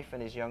his wife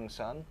and his young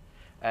son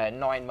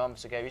 9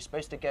 months ago. He's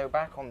supposed to go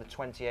back on the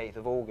 28th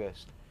of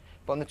August.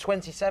 But on the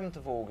 27th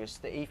of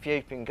August, the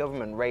Ethiopian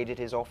government raided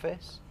his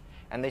office,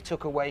 and they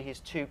took away his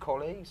 2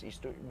 colleagues,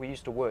 we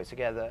used to work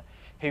together,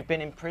 who've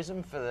been in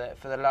prison for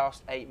the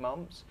last 8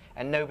 months,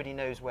 and nobody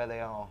knows where they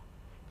are.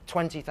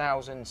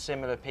 20,000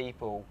 similar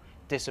people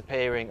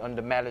disappearing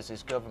under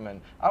Mellers'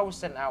 government. I was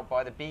sent out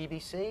by the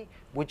BBC,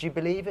 would you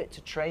believe it,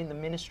 to train the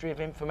Ministry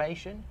of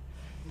Information,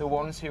 the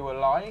ones who were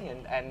lying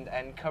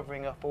and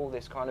covering up all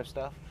this kind of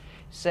stuff.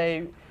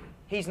 So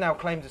he's now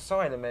claimed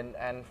asylum,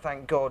 and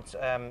thank God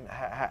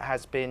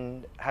has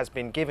been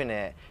given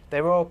it.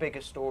 There are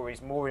bigger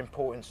stories, more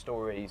important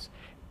stories,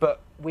 but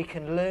we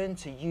can learn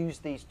to use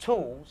these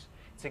tools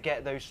to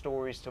get those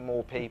stories to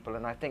more people,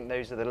 and I think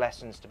those are the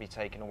lessons to be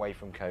taken away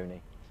from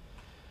Kony.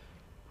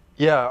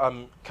 Yeah,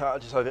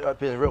 it's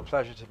been a real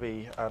pleasure to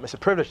be, it's a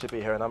privilege to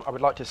be here, and I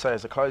would like to say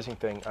as a closing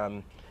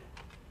thing,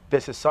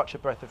 this is such a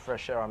breath of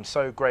fresh air. I'm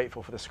so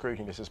grateful for the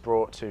scrutiny this has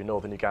brought to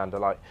northern Uganda.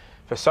 Like,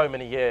 for so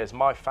many years,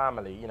 my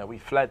family, we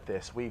fled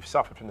this, we've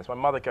suffered from this. My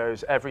mother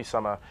goes every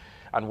summer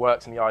and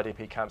works in the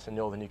IDP camps in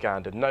northern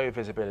Uganda, no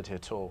visibility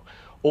at all.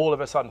 All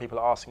of a sudden, people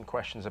are asking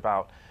questions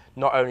about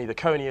not only the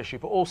Kony issue,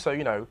 but also,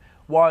 you know,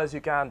 why is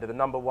Uganda the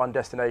 #1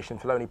 destination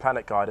for Lonely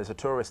Planet Guide as a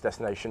tourist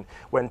destination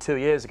when 2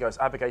 years ago it's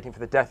advocating for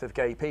the death of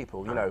gay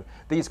people? You know,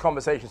 these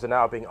conversations are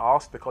now being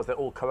asked because they're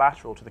all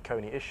collateral to the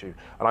Kony issue.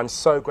 And I'm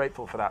so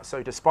grateful for that.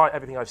 So despite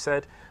everything I've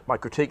said, my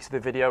critiques of the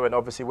video and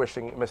obviously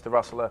wishing Mr.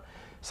 Russell a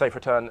safe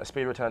return, a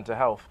speedy return to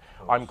health,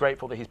 I'm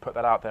grateful that he's put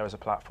that out there as a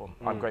platform.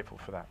 I'm grateful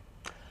for that.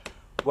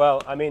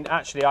 Well, I mean,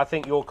 actually, I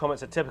think your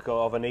comments are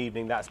typical of an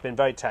evening that's been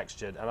very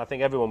textured, and I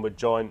think everyone would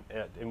join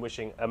in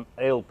wishing an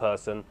ill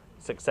person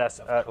success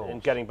in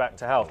getting back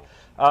to health.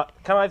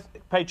 Can I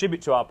pay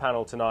tribute to our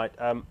panel tonight?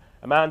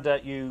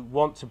 Amanda, you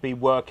want to be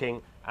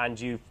working, and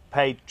you've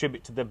paid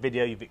tribute to the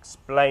video, you've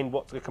explained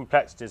what the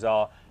complexities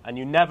are, and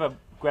you never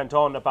went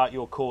on about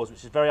your cause,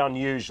 which is very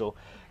unusual.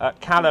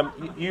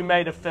 Callum, you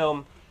made a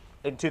film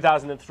in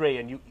 2003,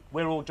 and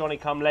we're all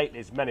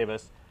Johnny-come-latelys, many of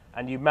us,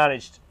 and you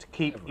managed to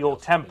keep your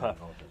temper.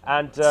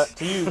 And to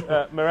you,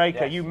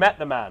 Mareka, you met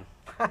the man,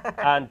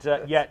 and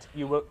yet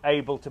you were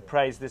able to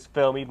praise this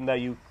film, even though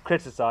you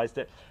criticised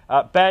it.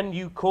 Ben,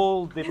 you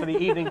called for the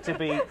evening to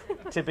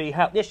be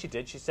held. Yes, she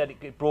did. She said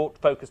it brought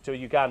focus to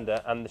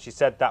Uganda, and she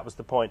said that was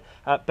the point.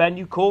 Ben,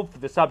 you called for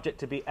the subject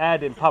to be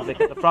aired in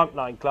public at the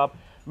Frontline Club.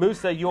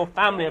 Musa, your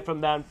family are from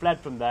there and fled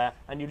from there,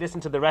 and you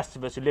listened to the rest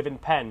of us who live in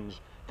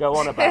Penge go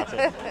on about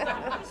it.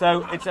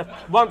 So it's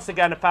once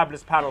again a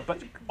fabulous panel,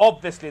 but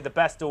obviously the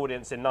best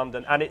audience in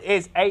London, and it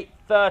is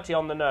 8:30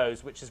 on the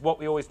nose, which is what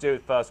we always do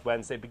First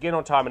Wednesday, begin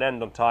on time and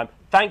end on time.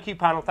 Thank you,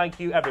 panel. Thank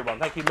you, everyone.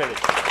 Thank you,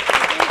 Millie.